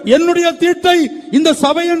என்னுடைய தீட்டை, இந்த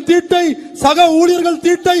சபையின் தீட்டை, சக ஊழியர்கள்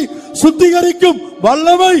தீட்டை சுத்திகரிக்கும்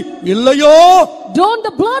வல்லமை இல்லையோ? Don't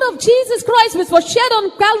the blood of Jesus Christ which was shed on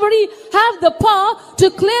Calvary have the power to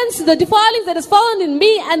cleanse the defilings that is found in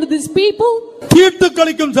me and these people? தீட்டு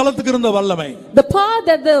கழிக்கும் ஜலத்துக்கு இருந்த வல்லமை, the power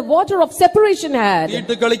that the water of separation had.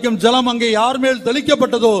 தீட்டு கழிக்கும் ஜலம் அங்கே யார் மேல்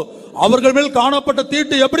தெளிக்கப்பட்டதோ அவர்கள் மேல் காணப்பட்ட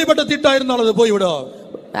தீட்டு எப்படிப்பட்ட தீட்டா இருந்தாலும் அது போய்விடும்.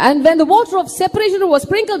 And when the water of separation was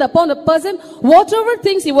sprinkled upon a person, whatever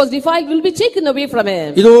things he was defiled will be taken away from him.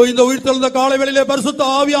 இதோ இந்த உயிர்த்தெழுந்த காலை வேளையிலே பரிசுத்த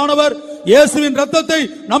ஆவியானவர் இயேசுவின் இரத்தத்தை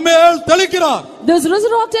நம்மேல் தெளிக்கிறார். This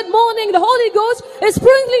resurrected morning the Holy Ghost is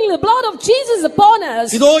sprinkling the blood of Jesus upon us.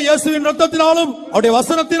 இதோ இயேசுவின் இரத்தத்தினாலும் அவருடைய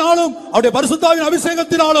வசனத்தினாலும் அவருடைய பரிசுத்த ஆவியின்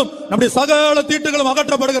அபிஷேகத்தினாலும் நம்முடைய சகல தீட்டுகளும்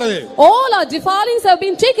அகற்றப்படுகிறது. All our defilings have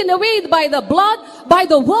been taken away by the blood, by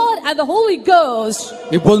the word and the Holy Ghost.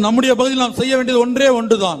 இப்போது நம்முடைய பகுதியில் நாம் செய்ய வேண்டியது ஒன்றே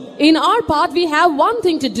ஒன்றுதான். In our part we have one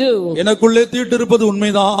thing to do. எனக்குள்ளே தீட்டு இருப்பது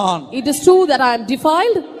உண்மைதான். It is true that I am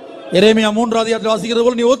defiled. எரேமியா 3 அதிகாரத்தில் வாசிக்கிறது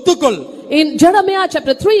போல நீ ஒத்துக்கொள். In Jeremiah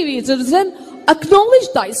chapter 3 it is written, acknowledge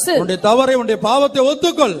thy sin. உன்னுடைய தவறை, உன்னுடைய பாவத்தை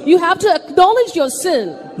ஒத்துக்கொள். You have to acknowledge your sin.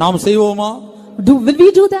 நாம் செய்வோமா? Will we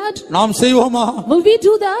do that? நாம் செய்வோமா? Will we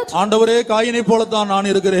do that? ஆண்டவரே, காயினை போலத்தான் நான்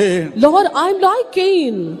இருக்கிறேன். Lord, I'm like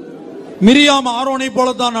Cain. Miriam ஆரோனை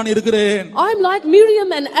போலத்தான் நான் இருக்கிறேன். I'm like Miriam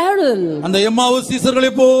and Aaron. அந்த எம்மாவு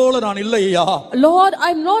சீசர்களை போல நான் இல்லை ஐயா. Lord,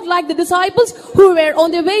 I'm not like the disciples who were on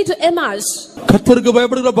their way to Emmaus. கர்த்தருக்கு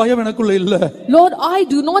பயப்படுகிற பயம் எனக்குள்ள இல்ல. Lord, I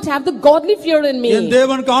do not have the godly fear in me. என்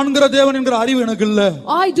தேவன் காண்கிற தேவன் என்கிற அறிவு எனக்கு இல்ல.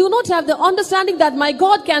 I do not have the understanding that my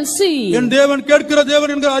God can see. என் தேவன் கேட்கிற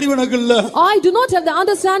தேவன் என்கிற அறிவு எனக்கு இல்ல. I do not have the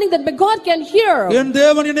understanding that my God can hear. என்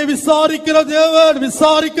தேவன் என்னை விசாரிக்கிற தேவன்,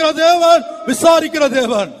 விசாரிக்கிற தேவன், விசாரிக்கிற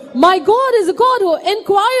தேவன். My God is a God who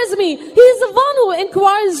inquires me. He is the one who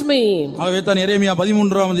inquires me. ஆகவே தான் எரேமியா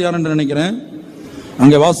 13 அதிகாரம் என்று நினைக்கிறேன்,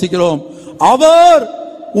 அங்கே வாசிக்கிறோம், அவர்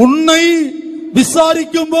உன்னை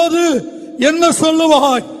விசாரிக்கும் போது என்ன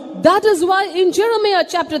சொல்லுவாய்? That is why in Jeremiah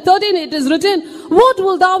chapter 13 it is written, what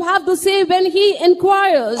will thou have to say when he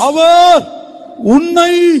inquires? அவர்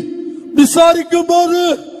உன்னை விசாரிக்கும் போது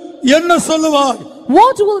என்ன சொல்லுவாய்?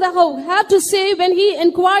 What will thou have to say when he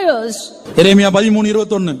inquires? Jeremiah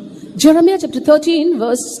 13:21. Jeremiah chapter 13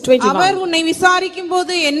 verse 21. அவர் உன்னை விசாரிக்கும்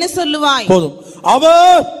போது என்ன சொல்லுவாய்? போதும்.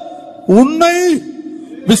 அவர் உன்னை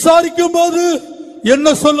விசாரிக்கும் போது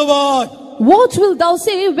என்ன சொல்லுவாய்? What will thou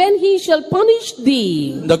say when he shall punish thee?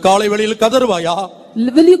 இந்த காலை வேளையில் கதறுவாயா?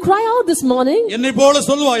 Will you cry out this morning? என்னை போல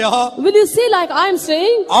சொல்லுவாயா? Will you say like I am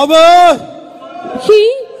saying? Our He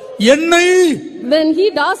என்னை when he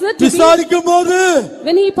does it to me, விசாரிக்கும் போது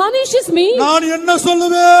when he punishes me, நான் என்ன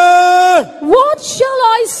சொல்லுவேன்? what shall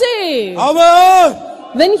I say? Our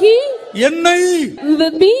When he என்னை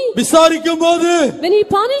with me, விசாரிக்கும் போது when he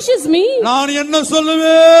punishes me, நான் என்ன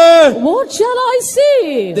சொல்லுவேன்? what shall I say?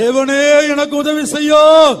 தேவனே எனக்கு உதவி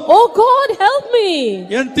செய்யும். Oh God, help me.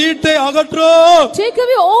 என் தீட்டை அகற்றும். Take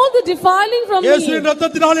away all the defiling from me. இயேசுவின்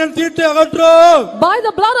இரத்தத்தினால் என் தீட்டை அகற்றும். By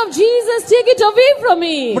the blood of Jesus, take it away from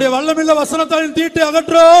me. உம்முடைய வல்லமையுள்ள வசனத்தால் என் தீட்டை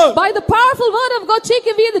அகற்றும். By the powerful word of God, take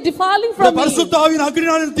away the defiling from me. பரிசுத்த ஆவியின்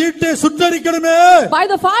அக்கினியால் என் தீட்டை சுட்டெரிக்கணுமே. By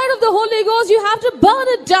the fire of the Holy Ghost, you have to burn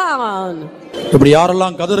it down. இப்படி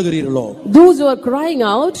யாரெல்லாம் கதறுகிறீர்களோ, Those who are crying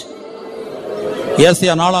out,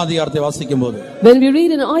 ஏசாயா 4 அதிகாரத்தை வாசிக்கும் போது when we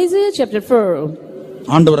read in Isaiah chapter 4,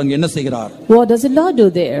 ஆண்டவர் அங்கே என்ன செய்கிறார்? what does the Lord do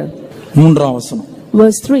there? 3ஆம் வசனம்.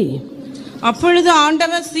 Verse 3. அப்பொழுது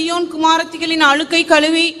ஆண்டவர் சீயோன் குமாரத்திகளின் அழுக்கை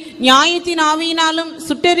கழுவி நியாயத்தின் ஆவியினாலும்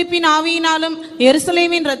சுட்டெரிப்பின் ஆவியினாலும்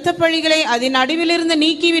எருசலேமின் இரத்தப்பழிகளை அதன் நடுவிலிருந்து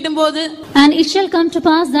நீக்கிவிடும்போது, And it shall come to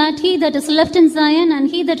pass that he that is left in Zion and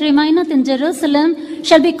he that remaineth in Jerusalem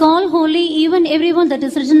shall be called holy, even everyone that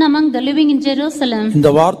is written among the living in Jerusalem.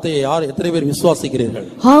 இந்த வார்த்தையை யார் எத்தனை பேர் விசுவாசிக்கிறீர்கள்?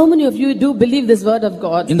 How many of you do believe this word of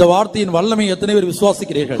God? இந்த வார்த்தையின் வல்லமை எத்தனை பேர்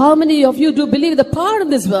விசுவாசிக்கிறீர்கள்? How many of you do believe the power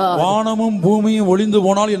of this word? வானமும் பூமியும் ஒளிந்து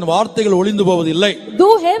போனால் என் வார்த்தைகள் ஒளிந்து போவதில்லை.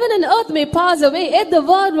 Though heaven and earth may pass away, yet the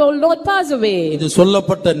word will not pass away. இது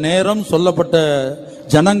சொல்லப்பட்ட நேரம், சொல்லப்பட்ட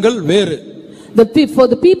ஜனங்கள் வேறு. For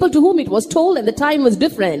the people to whom it was told and the time was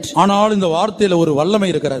different. ஆனால் இந்த வார்த்தையில ஒரு வல்லமை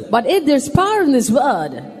இருக்கிறது. But if there's power in this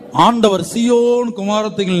word, ஆண்டவர் சீயோன்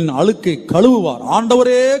குமாரத்திகளின் அழுக்கை கழுவுவார்.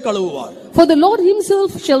 ஆண்டவரே கழுவுவார். for the Lord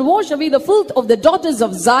himself shall wash away the filth of the daughters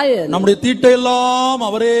of Zion. நம்முடைய தீட்டை எல்லாம்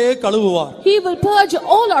அவரே கழுவுவார். He will purge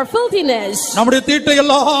all our filthiness. நம்முடைய தீட்டை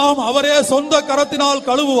எல்லாம் அவரே சொந்த கரத்தினால்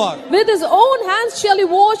கழுவுவார். With his own hands shall he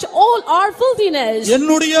wash all our filthiness.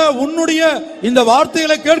 என்னுடைய உன்னுடைய இந்த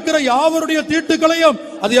வார்த்தைகளை கேட்கிற யாவருடைய தீட்டுகளையும்,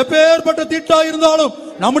 அது எப்பேற்பட்ட தீட்டா இருந்தாலும்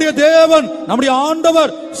நம்முடைய தேவன் நம்முடைய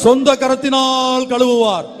ஆண்டவர் சொந்த கரத்தினால்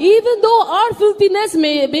கழுவுவார். Even though our filthiness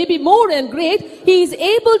may be more and great, he is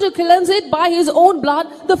able to cleanse it by his own blood,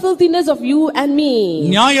 the filthiness of you and me.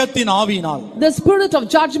 நியாயத்தின் ஆவியினால். The spirit of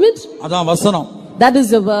judgment, அதான் வசனம். that is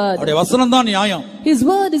the word. அவருடைய வசனம் தான் நியாயம். His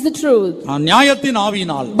word is the truth. நியாயத்தின்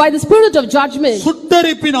ஆவியினால். By the spirit of judgment.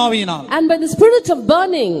 சுட்டெரிப்பின் ஆவியினால். And by the spirit of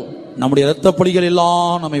burning. நம்முடைய இரத்தப்பழிகள்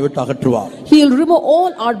எல்லாம் நம்மை விட்டு அகற்றுவார். He will remove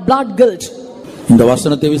all our blood guilt. இந்த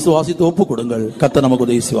வசனத்தை விசுவாசித்து ஒப்பு கொடுங்கள். கர்த்தர் நமக்கு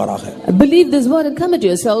உதவி செய்வாராக. Believe this word and commit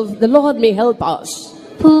yourself. The Lord may help us.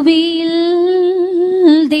 புவியில்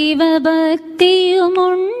தேவபக்தியும்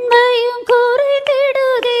உண்மையும்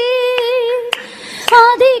குறைந்திடுதே,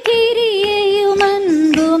 ஆதிகிரியையும்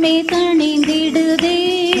அன்புமே தணிந்திடுதே.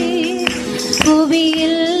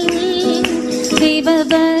 புவியில்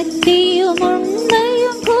தேவபக்தியும்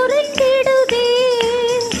உண்மையும் குறைந்திடுதே,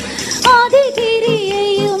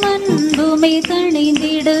 ஆதிகிரியையும் அன்புமே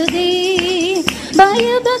தணிந்திடுதே.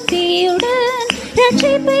 பயபக்தியுடன்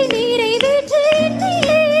ரட்சிப்பை